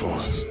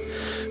intervals.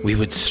 We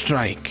would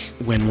strike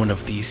when one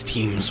of these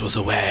teams was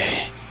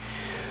away.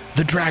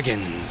 The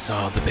dragons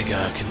are the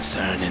bigger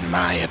concern, in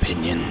my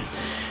opinion.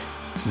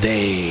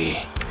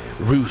 They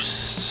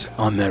roost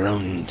on their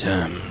own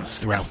terms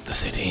throughout the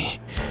city.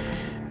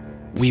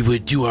 We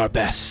would do our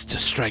best to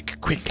strike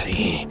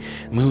quickly,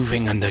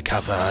 moving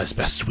undercover as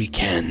best we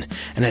can,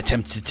 and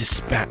attempt to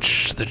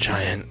dispatch the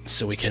giant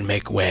so we can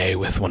make way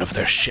with one of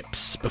their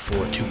ships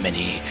before too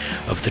many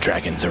of the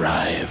dragons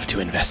arrive to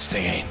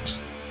investigate.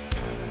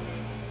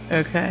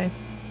 Okay.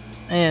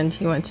 And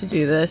you want to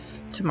do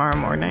this tomorrow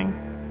morning?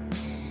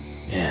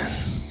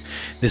 Yes,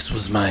 this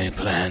was my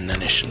plan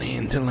initially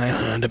until I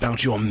heard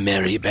about your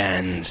merry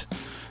band.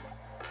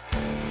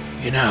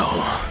 You know,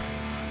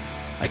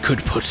 I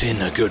could put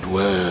in a good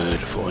word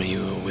for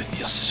you with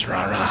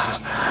Ystrara,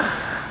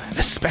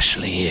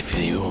 especially if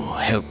you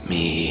help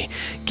me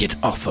get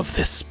off of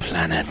this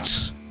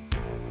planet.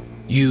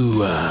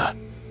 You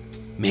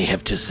may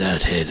have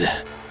deserted,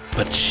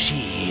 but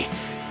she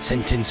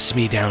sentenced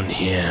me down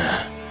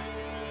here.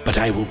 But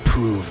I will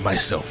prove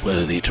myself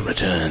worthy to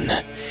return.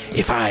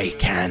 If I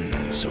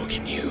can, so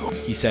can you.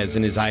 He says,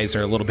 and his eyes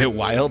are a little bit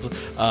wild.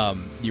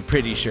 You're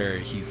pretty sure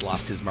he's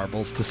lost his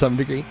marbles to some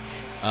degree.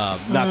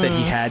 Not that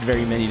he had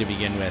very many to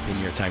begin with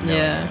in your time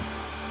knowing him.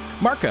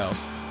 Marco,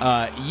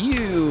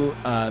 you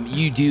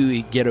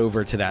do get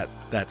over to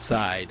that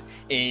side,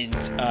 and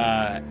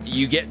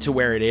you get to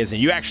where it is, and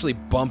you actually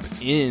bump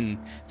in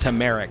to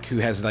Merrick, who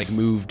has like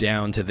moved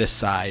down to this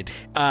side.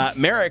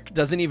 Merrick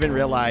doesn't even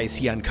realize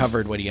he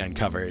uncovered what he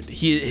uncovered.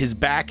 His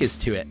back is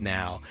to it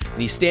now,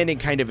 and he's standing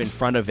kind of in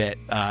front of it,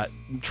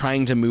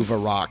 trying to move a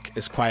rock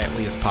as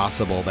quietly as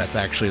possible. That's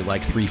actually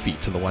like 3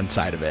 feet to the one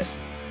side of it.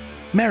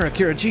 Merrick,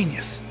 you're a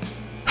genius.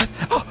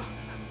 Oh,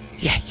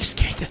 yeah, you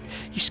scared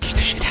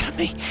the shit out of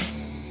me.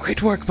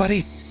 Great work,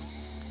 buddy.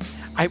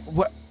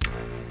 What?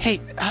 Hey,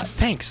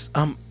 thanks.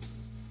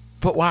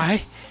 But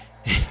why?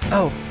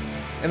 Oh,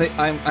 and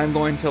I'm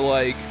going to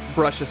like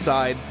brush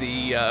aside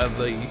the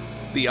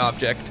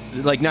object.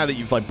 Like now that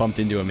you've like bumped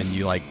into him and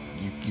you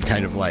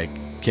kind of like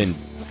can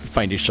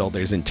find his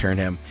shoulders and turn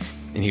him,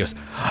 and he goes,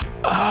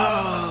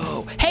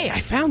 "Oh, hey,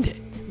 I found it."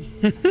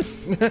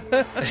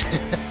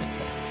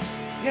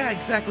 Yeah,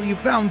 exactly. You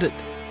found it.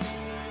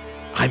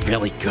 I'm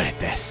really good at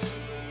this.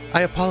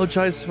 I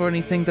apologize for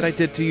anything that I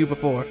did to you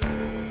before.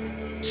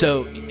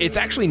 So it's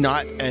actually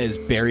not as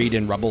buried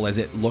in rubble as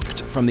it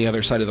looked from the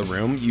other side of the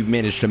room. You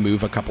managed to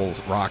move a couple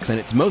rocks, and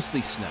it's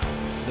mostly snow.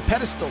 The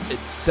pedestal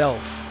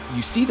itself,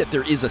 you see that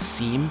there is a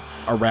seam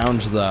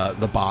around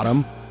the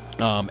bottom,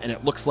 And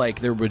it looks like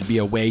there would be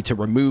a way to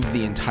remove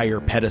the entire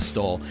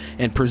pedestal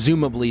and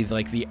presumably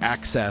like the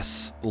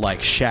access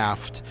like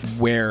shaft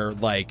where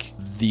like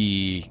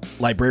the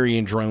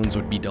librarian drones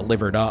would be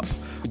delivered up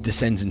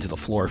descends into the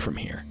floor from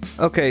here.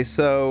 Okay,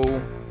 so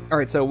all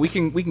right, so we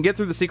can get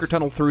through the secret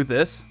tunnel through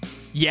this.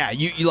 Yeah,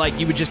 you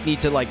would just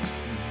need to like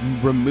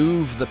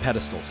remove the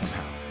pedestal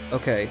somehow.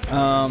 Okay.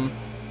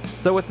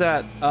 So with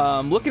that,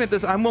 looking at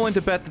this, I'm willing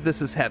to bet that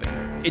this is heavy.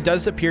 It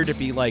does appear to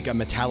be like a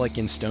metallic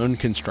and stone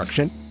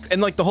construction.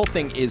 And like the whole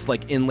thing is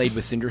like inlaid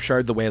with Cinder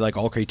Shard the way like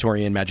all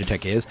Praetorian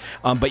Magitech is.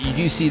 But you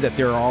do see that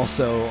there are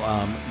also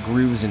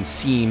grooves and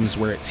seams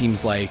where it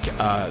seems like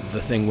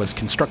the thing was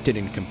constructed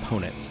in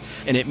components.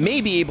 And it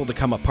may be able to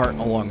come apart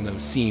along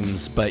those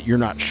seams, but you're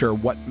not sure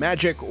what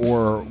magic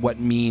or what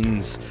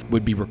means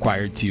would be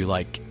required to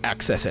like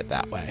access it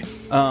that way.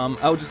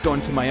 I'll just go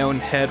into my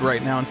own head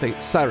right now and say,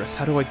 Cyrus,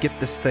 how do I get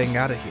this thing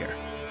out of here?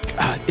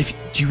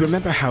 Do you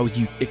remember how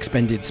you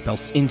expended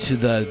spells into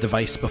the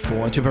device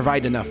before to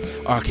provide enough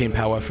arcane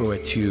power for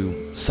it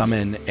to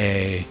summon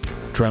a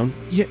drone?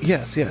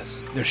 Yes.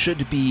 There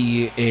should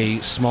be a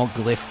small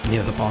glyph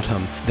near the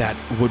bottom that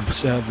would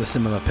serve the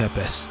similar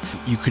purpose.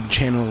 You could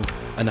channel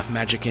enough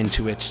magic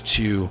into it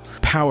to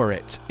power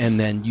it and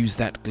then use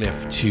that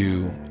glyph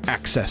to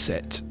access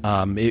it.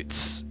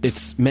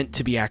 It's meant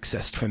to be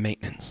accessed for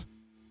maintenance.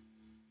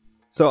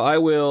 So I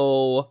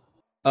will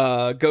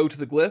go to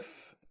the glyph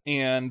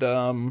and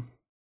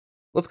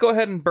let's go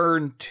ahead and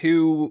burn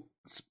 2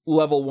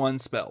 level 1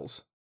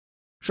 spells.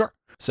 Sure.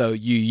 So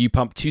you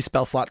pump 2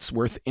 spell slots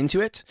worth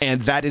into it,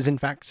 and that is in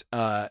fact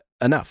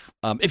enough.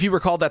 If you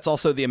recall, that's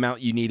also the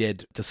amount you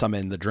needed to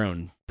summon the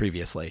drone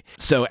previously.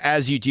 So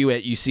as you do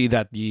it, you see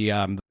that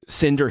the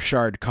Cinder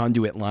Shard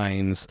conduit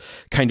lines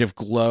kind of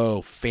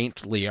glow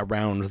faintly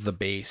around the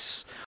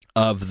base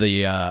of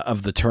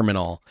the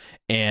terminal,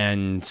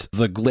 and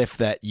the glyph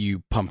that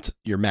you pumped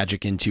your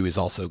magic into is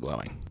also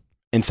glowing.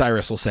 And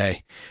Cyrus will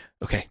say,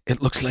 okay,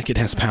 it looks like it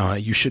has power.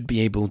 You should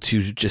be able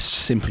to just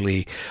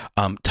simply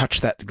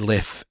touch that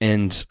glyph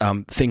and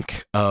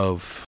think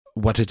of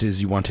what it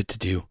is you want it to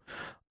do.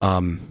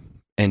 And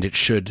it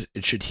should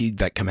heed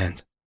that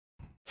command.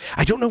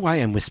 I don't know why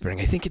I'm whispering.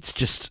 I think it's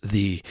just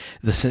the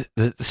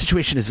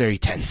situation is very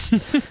tense.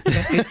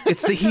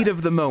 It's the heat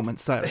of the moment,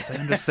 Cyrus. I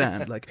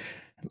understand. Like,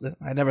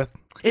 I never.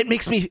 It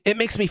makes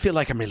me feel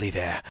like I'm really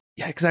there.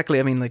 Yeah, exactly.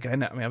 I mean, like,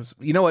 I was.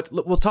 You know what?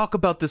 We'll talk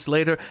about this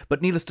later.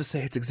 But needless to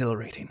say, it's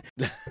exhilarating.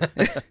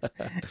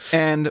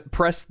 And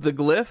press the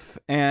glyph,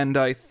 and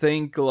I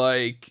think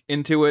like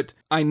into it.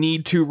 I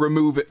need to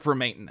remove it for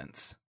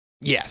maintenance.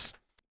 Yes.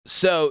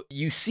 So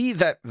you see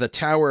that the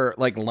tower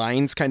like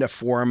lines kind of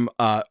form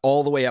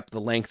all the way up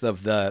the length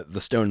of the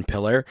stone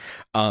pillar,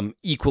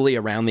 equally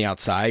around the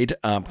outside,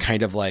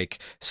 kind of like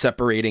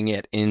separating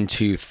it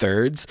into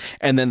thirds.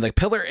 And then the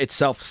pillar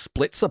itself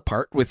splits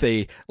apart with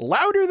a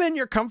louder than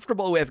you're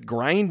comfortable with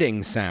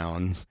grinding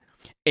sound.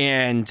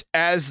 And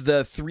as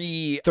the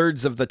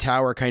 3/3 of the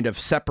tower kind of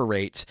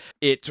separate,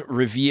 it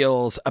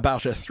reveals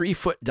about a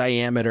 3-foot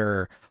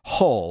diameter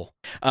hole.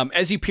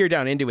 As you peer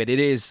down into it, it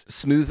is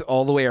smooth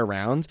all the way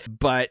around,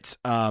 but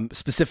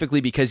specifically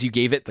because you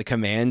gave it the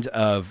command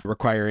of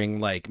requiring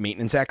like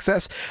maintenance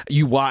access,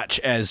 you watch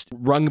as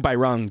rung by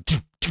rung,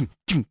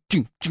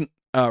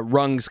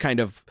 rungs kind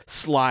of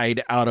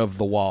slide out of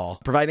the wall,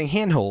 providing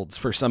handholds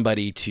for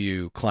somebody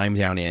to climb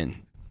down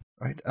in.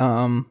 Right.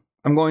 I'm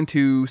going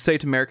to say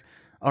to Merrick,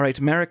 all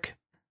right, Merrick,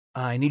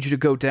 I need you to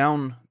go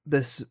down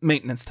this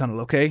maintenance tunnel,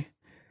 okay?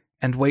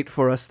 And wait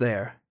for us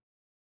there.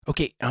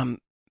 Okay,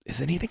 is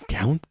anything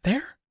down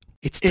there?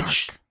 It's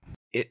dark.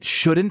 It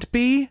shouldn't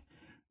be,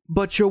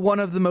 but you're one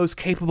of the most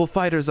capable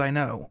fighters I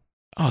know.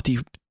 Oh, do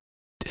you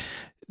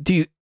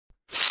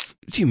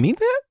mean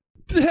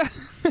that?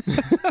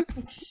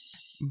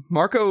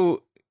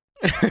 Marco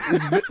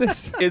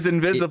is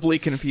invisibly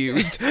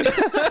confused.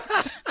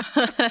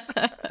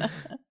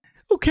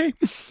 Okay,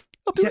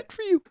 I'll do it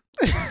for you.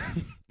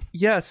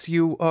 Yes,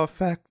 you are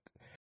fact.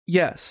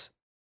 Yes,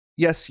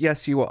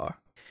 you are.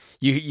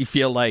 You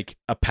feel like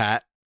a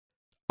pat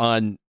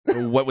on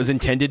what was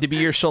intended to be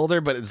your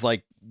shoulder, but it's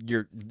like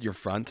your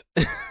front.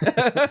 He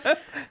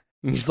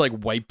just like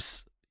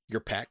wipes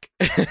your pec.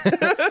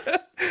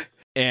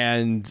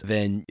 And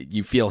then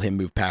you feel him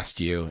move past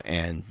you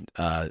and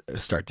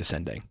start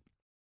descending.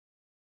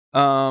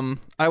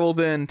 I will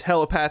then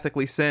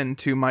telepathically send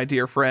to my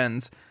dear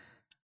friends,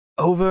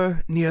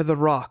 over near the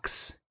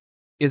rocks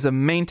is a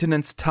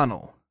maintenance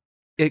tunnel.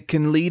 It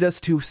can lead us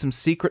to some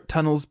secret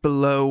tunnels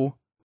below.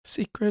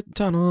 Secret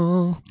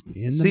tunnel.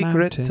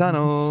 Secret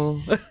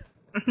tunnel.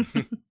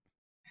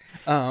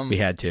 We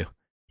had to.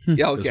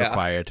 It was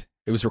required.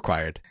 It was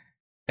required.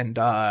 And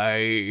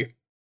I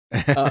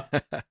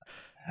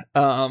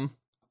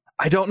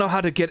don't know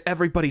how to get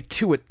everybody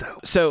to it, though.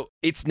 So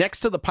it's next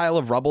to the pile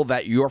of rubble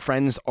that your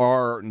friends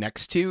are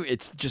next to.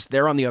 It's just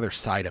they're on the other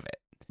side of it.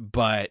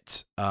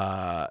 But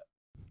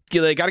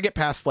they got to get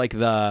past like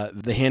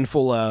the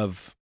handful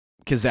of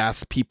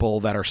Kazas people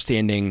that are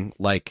standing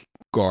like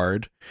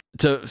guard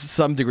to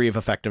some degree of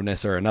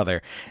effectiveness or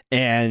another,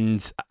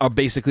 and are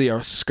basically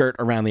a skirt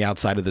around the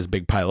outside of this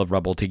big pile of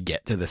rubble to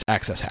get to this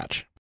access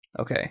hatch.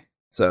 Okay,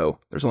 so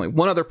there's only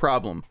one other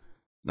problem.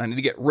 I need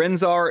to get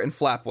Renzar and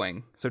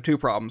Flapwing. So 2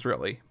 problems,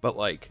 really. But,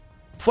 like...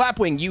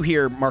 Flapwing, you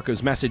hear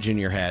Marco's message in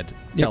your head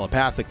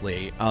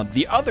telepathically.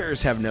 The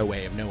others have no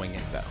way of knowing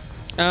it,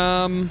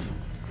 though.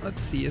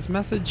 Let's see. Is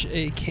message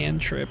a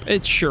cantrip?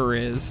 It sure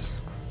is.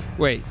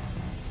 Wait.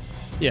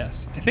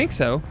 Yes, I think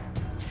so.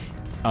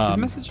 Is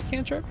message a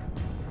cantrip?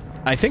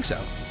 I think so.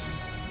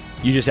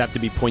 You just have to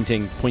be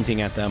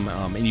pointing at them,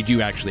 and you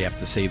do actually have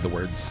to say the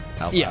words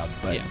out loud.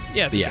 But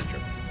it's a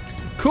cantrip.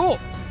 Cool.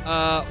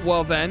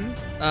 Well then,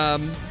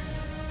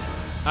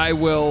 I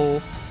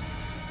will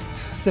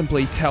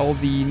simply tell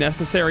the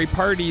necessary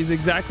parties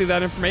exactly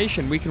that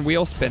information. We can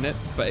wheel spin it,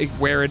 but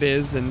where it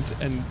is and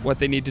what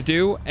they need to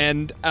do.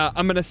 And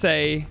I'm gonna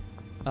say,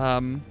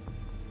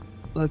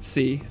 let's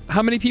see,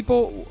 how many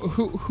people?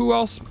 Who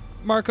else?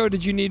 Marco,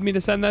 did you need me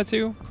to send that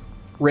to?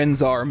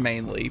 Renzar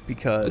mainly,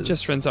 because...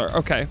 Just Renzar,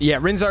 okay. Yeah,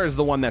 Renzar is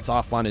the one that's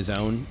off on his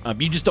own.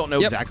 You just don't know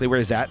exactly where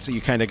he's at, so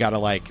you kind of got to,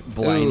 like,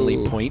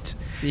 blindly point.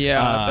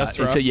 Yeah, that's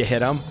rough. Until you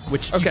hit him,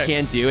 which you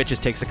can do. It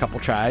just takes a couple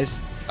tries.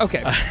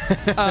 Okay.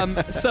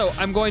 So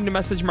I'm going to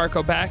message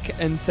Marco back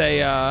and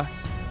say,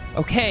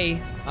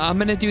 okay, I'm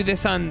going to do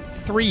this on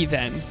 3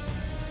 then.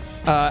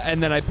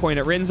 And then I point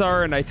at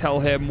Renzar and I tell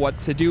him what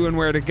to do and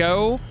where to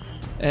go.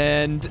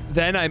 And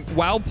then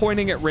while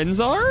pointing at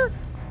Renzar,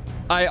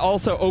 I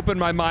also open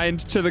my mind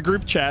to the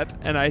group chat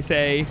and I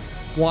say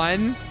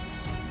 1,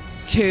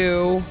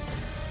 2,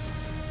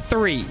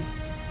 3.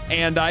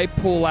 And I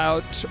pull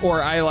out,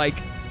 or I like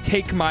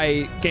take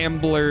my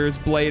gambler's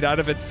blade out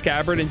of its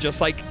scabbard and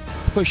just like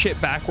push it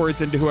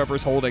backwards into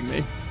whoever's holding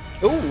me.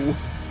 Ooh.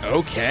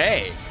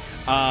 Okay.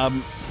 All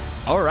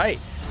right.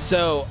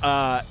 So,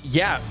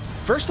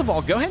 first of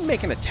all, go ahead and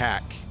make an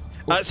attack.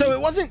 So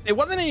it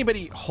wasn't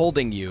anybody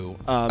holding you.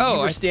 You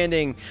were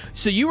standing.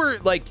 So you were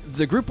like,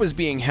 the group was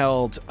being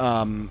held,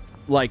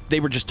 like they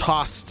were just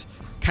tossed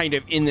kind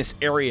of in this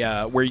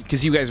area where,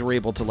 because you guys were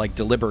able to like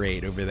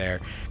deliberate over there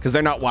because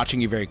they're not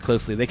watching you very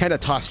closely. They kind of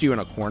tossed you in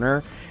a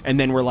corner and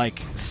then were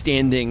like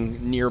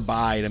standing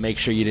nearby to make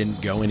sure you didn't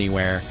go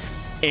anywhere.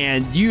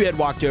 And you had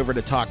walked over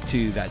to talk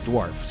to that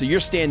dwarf. So you're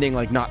standing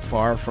like not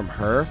far from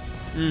her.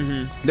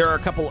 Mm-hmm. There are a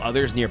couple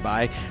others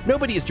nearby.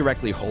 Nobody is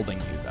directly holding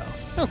you though.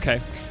 Okay.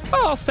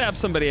 Well, I'll stab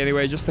somebody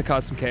anyway, just to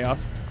cause some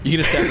chaos. You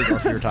gonna stab the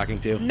dwarf you were talking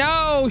to?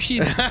 No,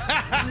 she's... God,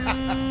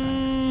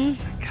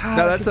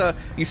 no, that's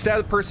you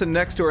stab the person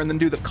next to her and then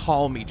do the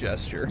call me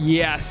gesture.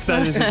 Yes,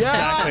 that is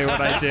exactly what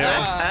I do.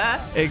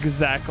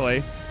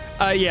 Exactly.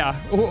 Yeah.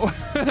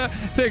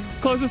 The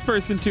closest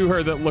person to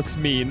her that looks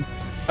mean.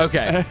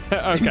 Okay.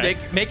 Okay.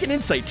 Make an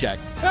insight check.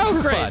 Oh,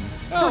 for great. Fun.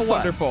 Oh, for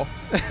wonderful.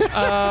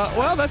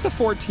 Well, that's a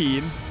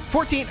 14.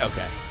 14?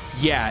 Okay.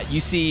 Yeah, you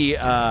see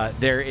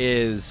there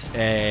is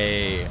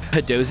a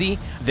Hadozi.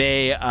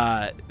 They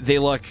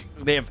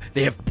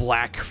have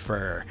black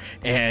fur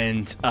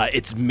and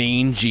it's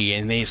mangy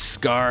and they have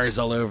scars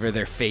all over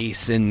their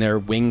face and their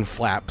wing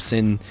flaps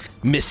and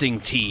missing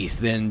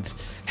teeth and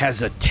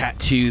has a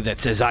tattoo that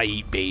says "I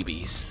eat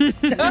babies." The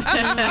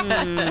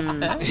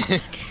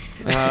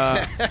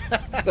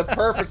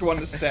perfect one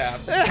to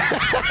stab.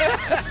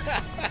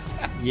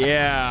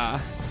 Yeah.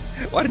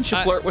 Why didn't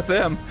you flirt with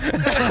them?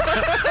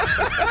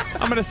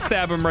 I'm going to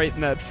stab him right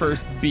in that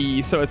first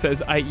B, so it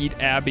says, "I eat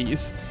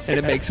Abby's," and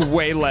it makes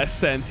way less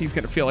sense. He's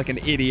going to feel like an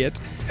idiot.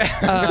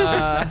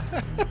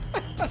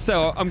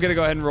 So I'm going to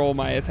go ahead and roll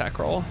my attack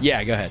roll.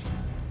 Yeah, go ahead.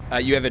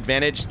 You have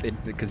advantage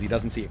because he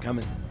doesn't see it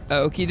coming.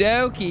 Okie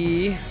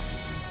dokie.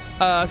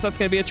 So that's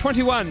going to be a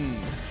 21.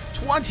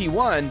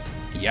 21?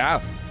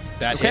 Yeah,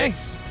 that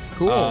hits.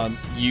 Cool.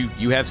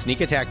 You have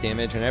sneak attack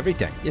damage and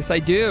everything. Yes, I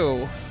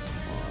do.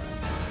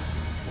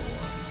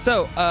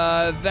 So,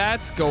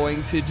 that's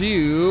going to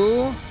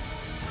do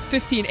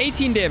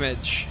 18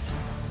 damage.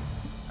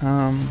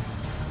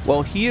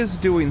 While he is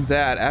doing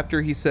that,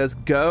 after he says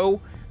go,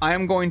 I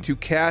am going to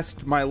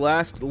cast my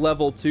last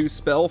level 2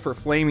 spell for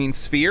Flaming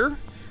Sphere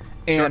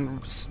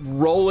and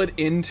roll it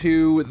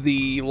into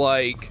the,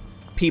 like,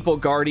 people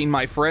guarding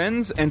my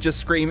friends and just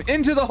scream,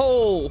 "Into the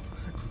hole!"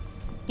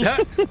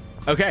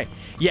 Okay.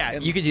 Yeah,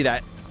 you could do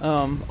that.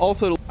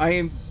 Also, I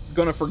am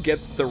gonna forget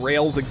the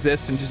rails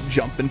exist and just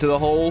jump into the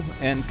hole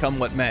and come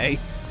what may.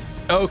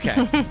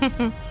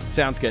 Okay.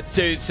 Sounds good.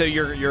 So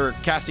you're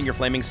casting your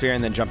flaming sphere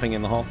and then jumping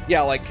in the hole?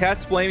 Yeah, like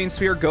cast flaming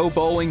sphere, go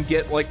bowling,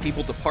 get like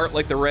people to part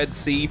like the Red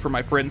Sea for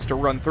my friends to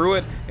run through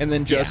it, and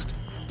then just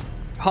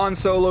Han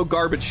Solo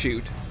garbage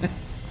shoot.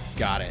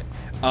 Got it.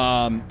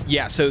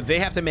 Yeah, so they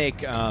have to make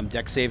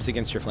dex saves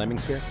against your flaming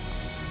sphere?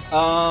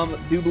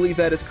 Do believe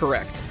that is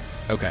correct.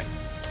 Okay.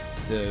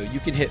 So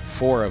you can hit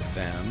 4 of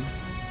them.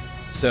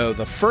 So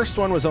the first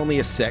one was only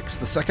a 6,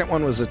 the second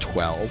one was a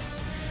 12,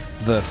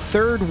 the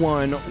third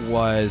one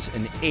was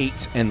an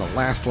 8, and the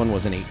last one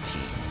was an 18.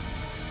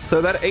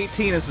 So that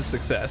 18 is a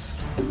success.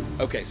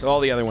 Okay, so all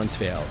the other ones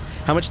failed.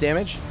 How much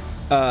damage?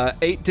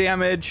 8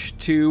 damage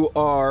to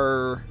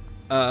our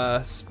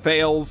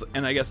fails,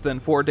 and I guess then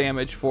 4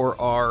 damage for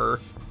our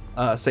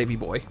Savvy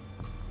Boy.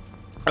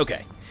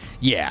 Okay.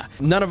 Yeah.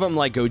 None of them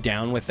like go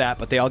down with that,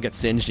 but they all get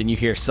singed, and you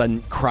hear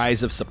sudden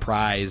cries of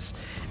surprise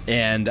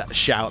and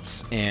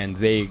shouts, and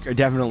they are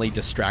definitely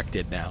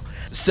distracted now.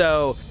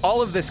 So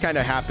all of this kind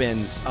of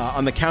happens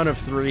on the count of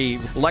 3.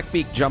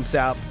 Luckbeak jumps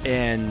out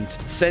and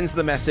sends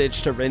the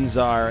message to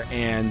Rinzar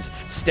and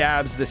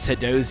stabs this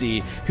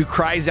Hidozi, who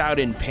cries out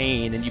in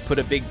pain, and you put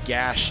a big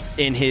gash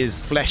in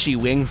his fleshy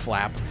wing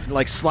flap,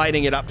 like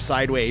sliding it up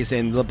sideways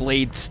and the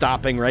blade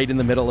stopping right in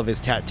the middle of his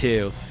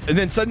tattoo. And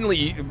then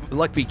suddenly,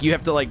 Luckbeak, you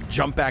have to like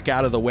jump back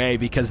out of the way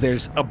because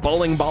there's a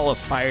bowling ball of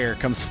fire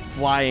comes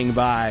flying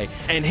by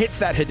and hits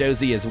that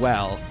Hidozi as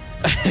well.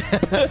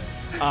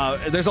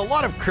 There's a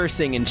lot of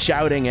cursing and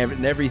shouting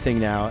and everything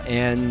now,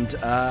 and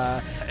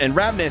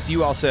Ravnus,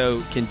 you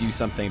also can do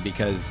something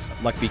because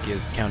Luckbeak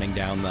is counting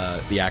down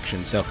the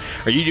action. So,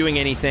 are you doing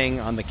anything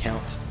on the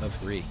count of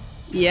 3?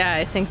 Yeah,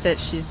 I think that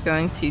she's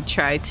going to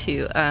try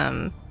to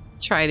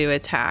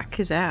attack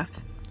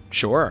Kazath.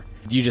 Sure.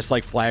 Do you just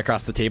like fly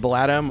across the table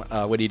at him?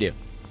 What do you do?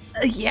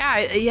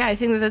 Yeah, I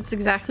think that's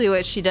exactly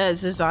what she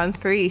does. Is on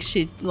 3,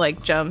 she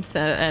like jumps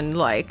and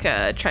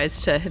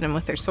tries to hit him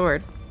with her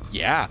sword.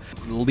 Yeah,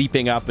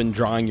 leaping up and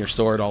drawing your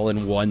sword all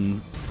in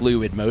one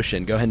fluid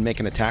motion. Go ahead and make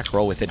an attack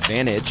roll with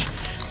advantage,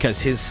 because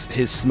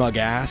his smug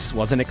ass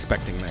wasn't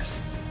expecting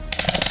this.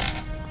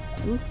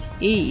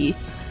 Okay.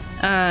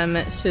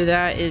 So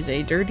that is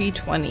a dirty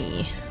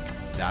 20.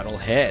 That'll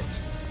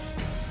hit.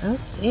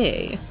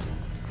 Okay.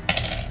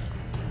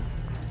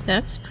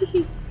 That's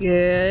pretty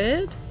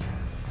good.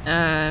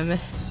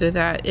 So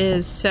that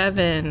is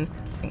 7.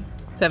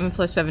 7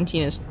 plus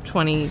 17 is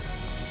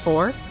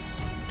 24.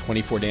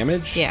 24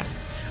 damage? Yeah.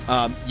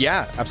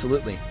 Yeah,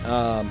 absolutely.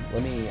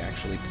 Let me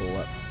actually pull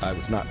up. I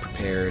was not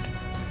prepared.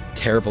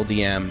 Terrible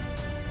DM.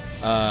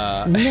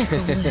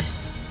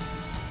 Nicholas.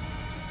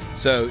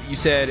 So you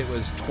said it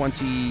was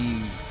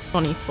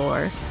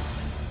 24.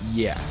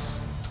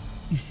 Yes.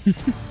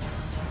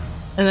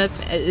 And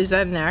is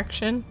that an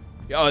action?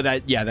 Oh,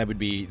 that would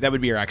be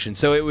your action.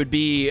 So it would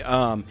be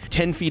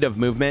 10 feet of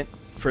movement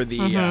for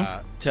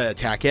the to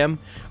attack him.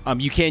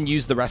 You can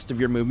use the rest of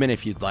your movement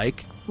if you'd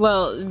like.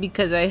 Well,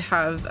 because I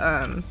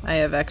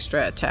have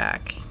extra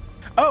attack.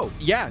 Oh,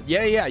 yeah.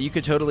 You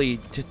could totally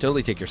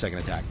take your second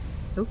attack.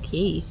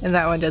 Okay. And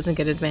that one doesn't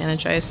get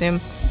advantage, I assume.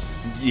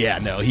 Yeah,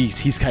 no,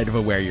 he's kind of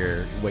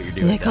aware what you're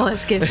doing.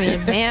 Nicholas, give me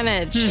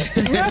advantage.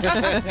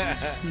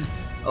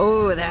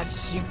 Oh, that's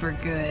super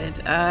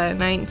good.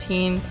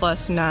 19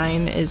 plus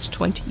 9 is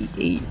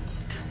 28.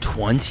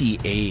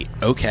 28.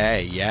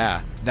 Okay,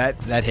 yeah.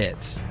 That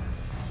hits.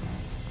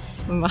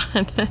 Come on.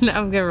 Now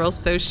I'm gonna roll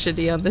so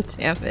shitty on the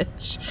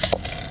damage.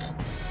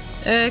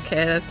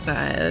 Okay, that's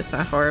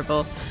not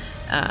horrible.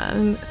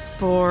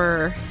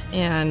 4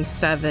 and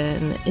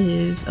 7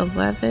 is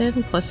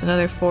 11, plus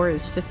another 4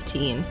 is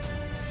 15.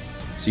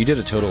 So you did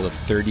a total of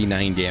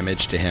 39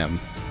 damage to him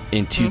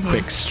in 2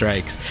 quick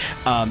strikes.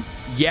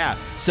 Yeah,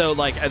 so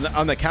like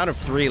on the count of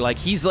 3, like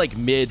he's like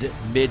mid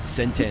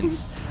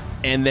sentence,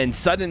 and then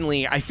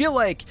suddenly I feel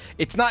like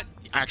it's not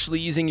actually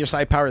using your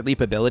psi powered leap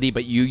ability,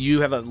 but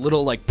you have a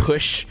little like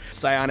push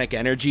psionic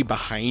energy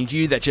behind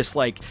you that just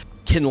like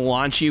can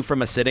launch you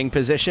from a sitting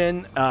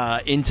position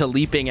into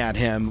leaping at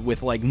him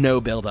with like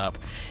no buildup,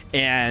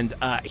 and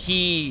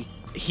he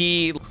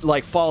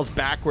like falls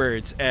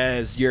backwards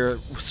as your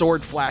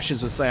sword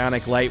flashes with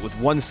psionic light with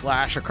one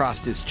slash across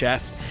his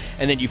chest,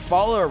 and then you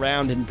follow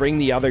around and bring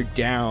the other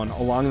down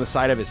along the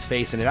side of his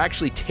face, and it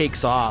actually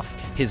takes off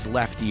his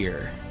left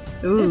ear.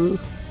 Ooh,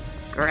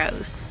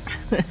 gross.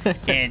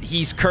 And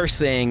he's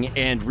cursing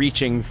and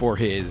reaching for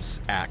his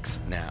axe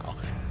now,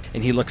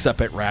 and he looks up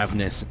at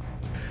Ravnus.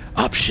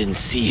 Option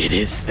C it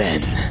is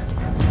then.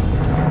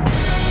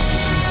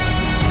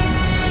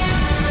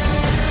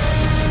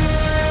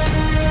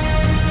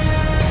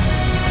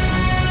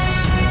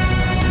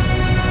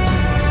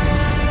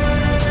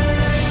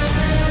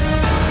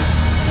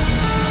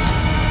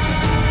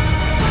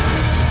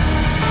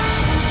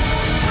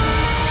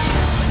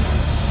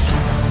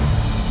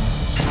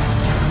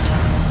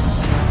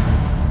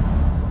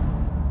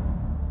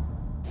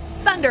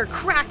 Thunder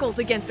crackles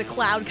against the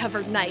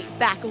cloud-covered night,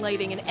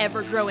 backlighting an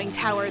ever-growing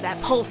tower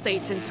that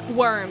pulsates and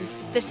squirms.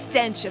 The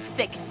stench of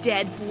thick,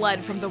 dead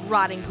blood from the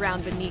rotting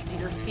ground beneath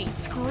your feet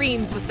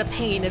screams with the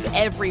pain of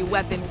every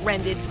weapon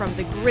rended from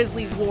the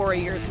grisly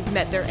warriors who've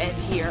met their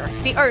end here.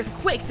 The earth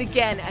quakes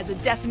again as a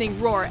deafening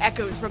roar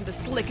echoes from the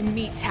slick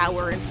meat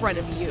tower in front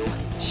of you.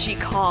 She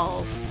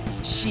calls.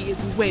 She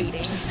is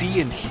waiting.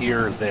 See and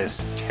hear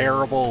this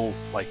terrible,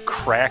 like,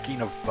 cracking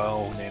of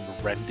bone and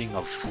rending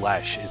of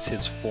flesh as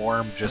his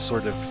form just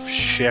sort of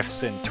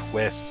shifts and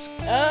twists.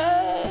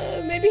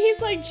 Maybe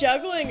he's like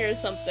juggling or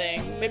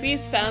something. Maybe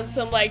he's found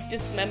some like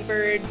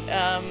dismembered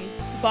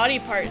body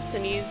parts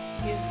and he's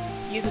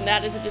using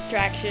that as a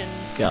distraction.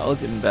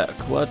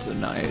 Galgenbeck, what a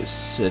nice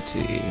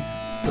city.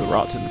 The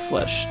rotten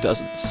flesh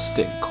doesn't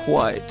stink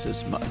quite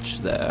as much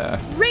there.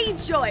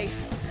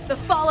 Rejoice! The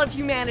fall of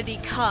humanity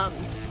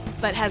comes.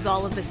 But has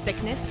all of the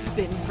sickness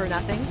been for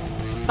nothing?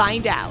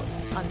 Find out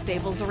on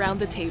Fables Around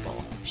the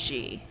Table.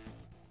 She.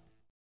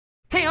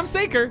 Hey, I'm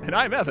Saker. And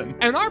I'm Evan.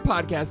 And our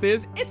podcast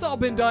is It's All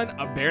Been Done,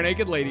 a Bare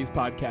Naked Ladies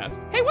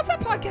podcast. Hey, what's that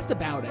podcast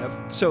about, Ev?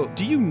 So,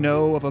 do you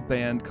know of a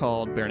band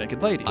called Bare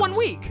Naked Ladies? 1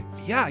 week.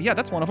 Yeah,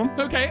 that's one of them.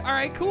 Okay, all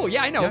right, cool.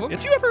 Yeah, I know of them.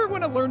 Did you ever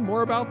want to learn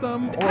more about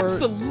them? Or...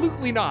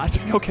 Absolutely not.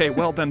 Okay,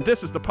 well then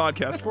this is the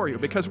podcast for you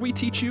because we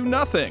teach you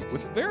nothing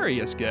with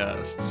various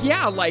guests.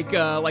 Yeah, like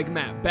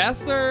Matt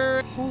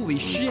Besser. Holy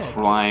shit.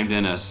 Climbed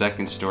in a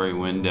second-story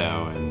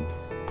window and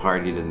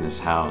partied in this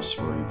house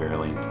where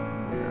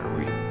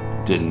we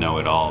didn't know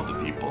it all,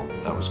 the people.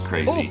 That was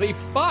crazy. Holy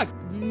fuck.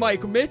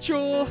 Mike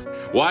Mitchell.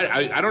 Well,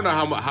 I don't know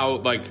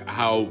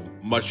how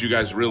much you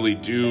guys really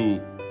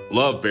do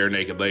love Bare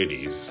Naked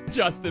Ladies.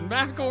 Justin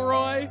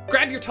McElroy.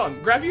 Grab your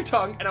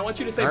tongue, and I want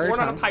you to say born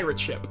on a pirate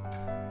ship.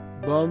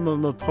 Born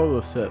on a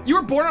pirate ship. You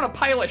were born on a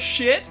pile of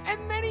shit,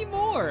 and many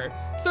more.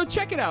 So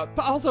check it out.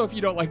 But also, if you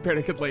don't like Bare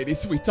Naked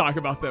Ladies, we talk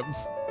about them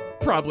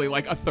probably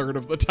like a third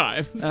of the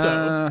time.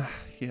 So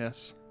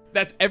yes.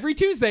 That's every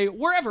Tuesday,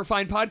 wherever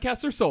fine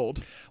podcasts are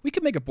sold. We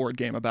could make a board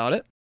game about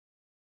it.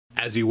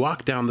 As you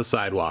walk down the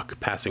sidewalk,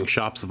 passing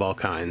shops of all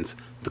kinds,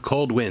 the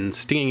cold wind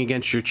stinging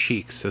against your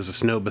cheeks as the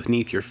snow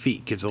beneath your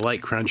feet gives a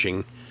light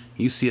crunching,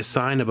 you see a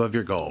sign above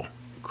your goal,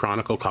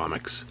 Chronicle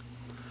Comics.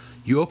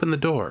 You open the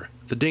door,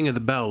 the ding of the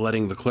bell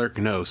letting the clerk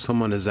know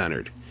someone has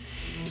entered.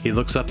 He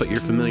looks up at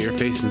your familiar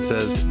face and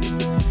says,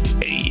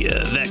 "Hey,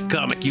 that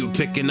comic you were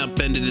picking up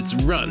ended its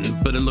run,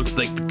 but it looks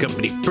like the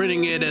company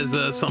printing it as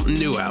something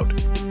new out."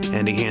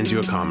 And he hands you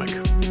a comic.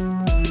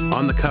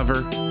 On the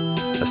cover,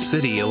 a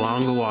city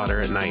along the water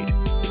at night,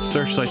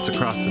 searchlights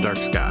across the dark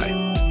sky.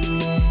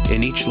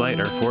 In each light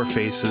are 4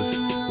 faces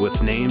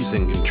with names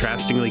in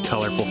contrastingly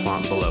colorful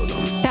font below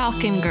them.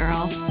 Falcon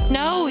Girl.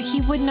 No,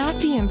 he would not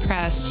be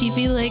impressed. He'd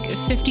be like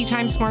 50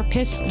 times more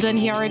pissed than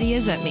he already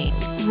is at me.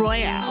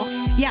 Royale.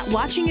 Yeah,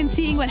 watching and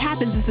seeing what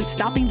happens isn't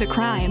stopping the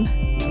crime.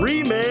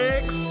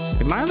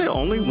 Remix! Am I the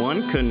only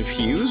one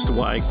confused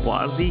why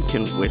Quasi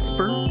can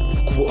whisper?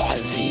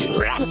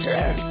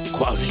 Quasi-raptor.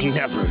 Quasi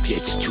never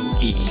gets to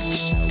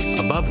eat.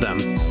 Above them,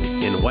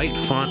 in white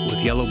font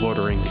with yellow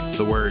bordering,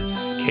 the words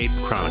Cape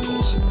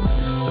Chronicles.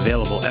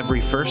 Available every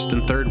first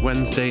and third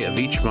Wednesday of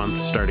each month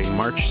starting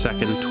March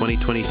 2nd,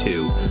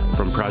 2022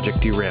 from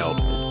Project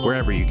Derailed,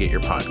 wherever you get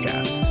your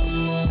podcasts.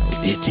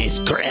 It is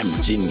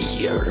cramped in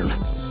here.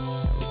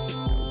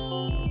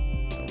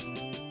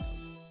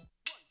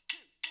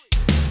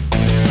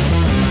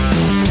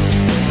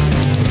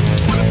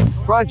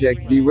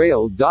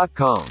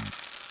 ProjectDerailed.com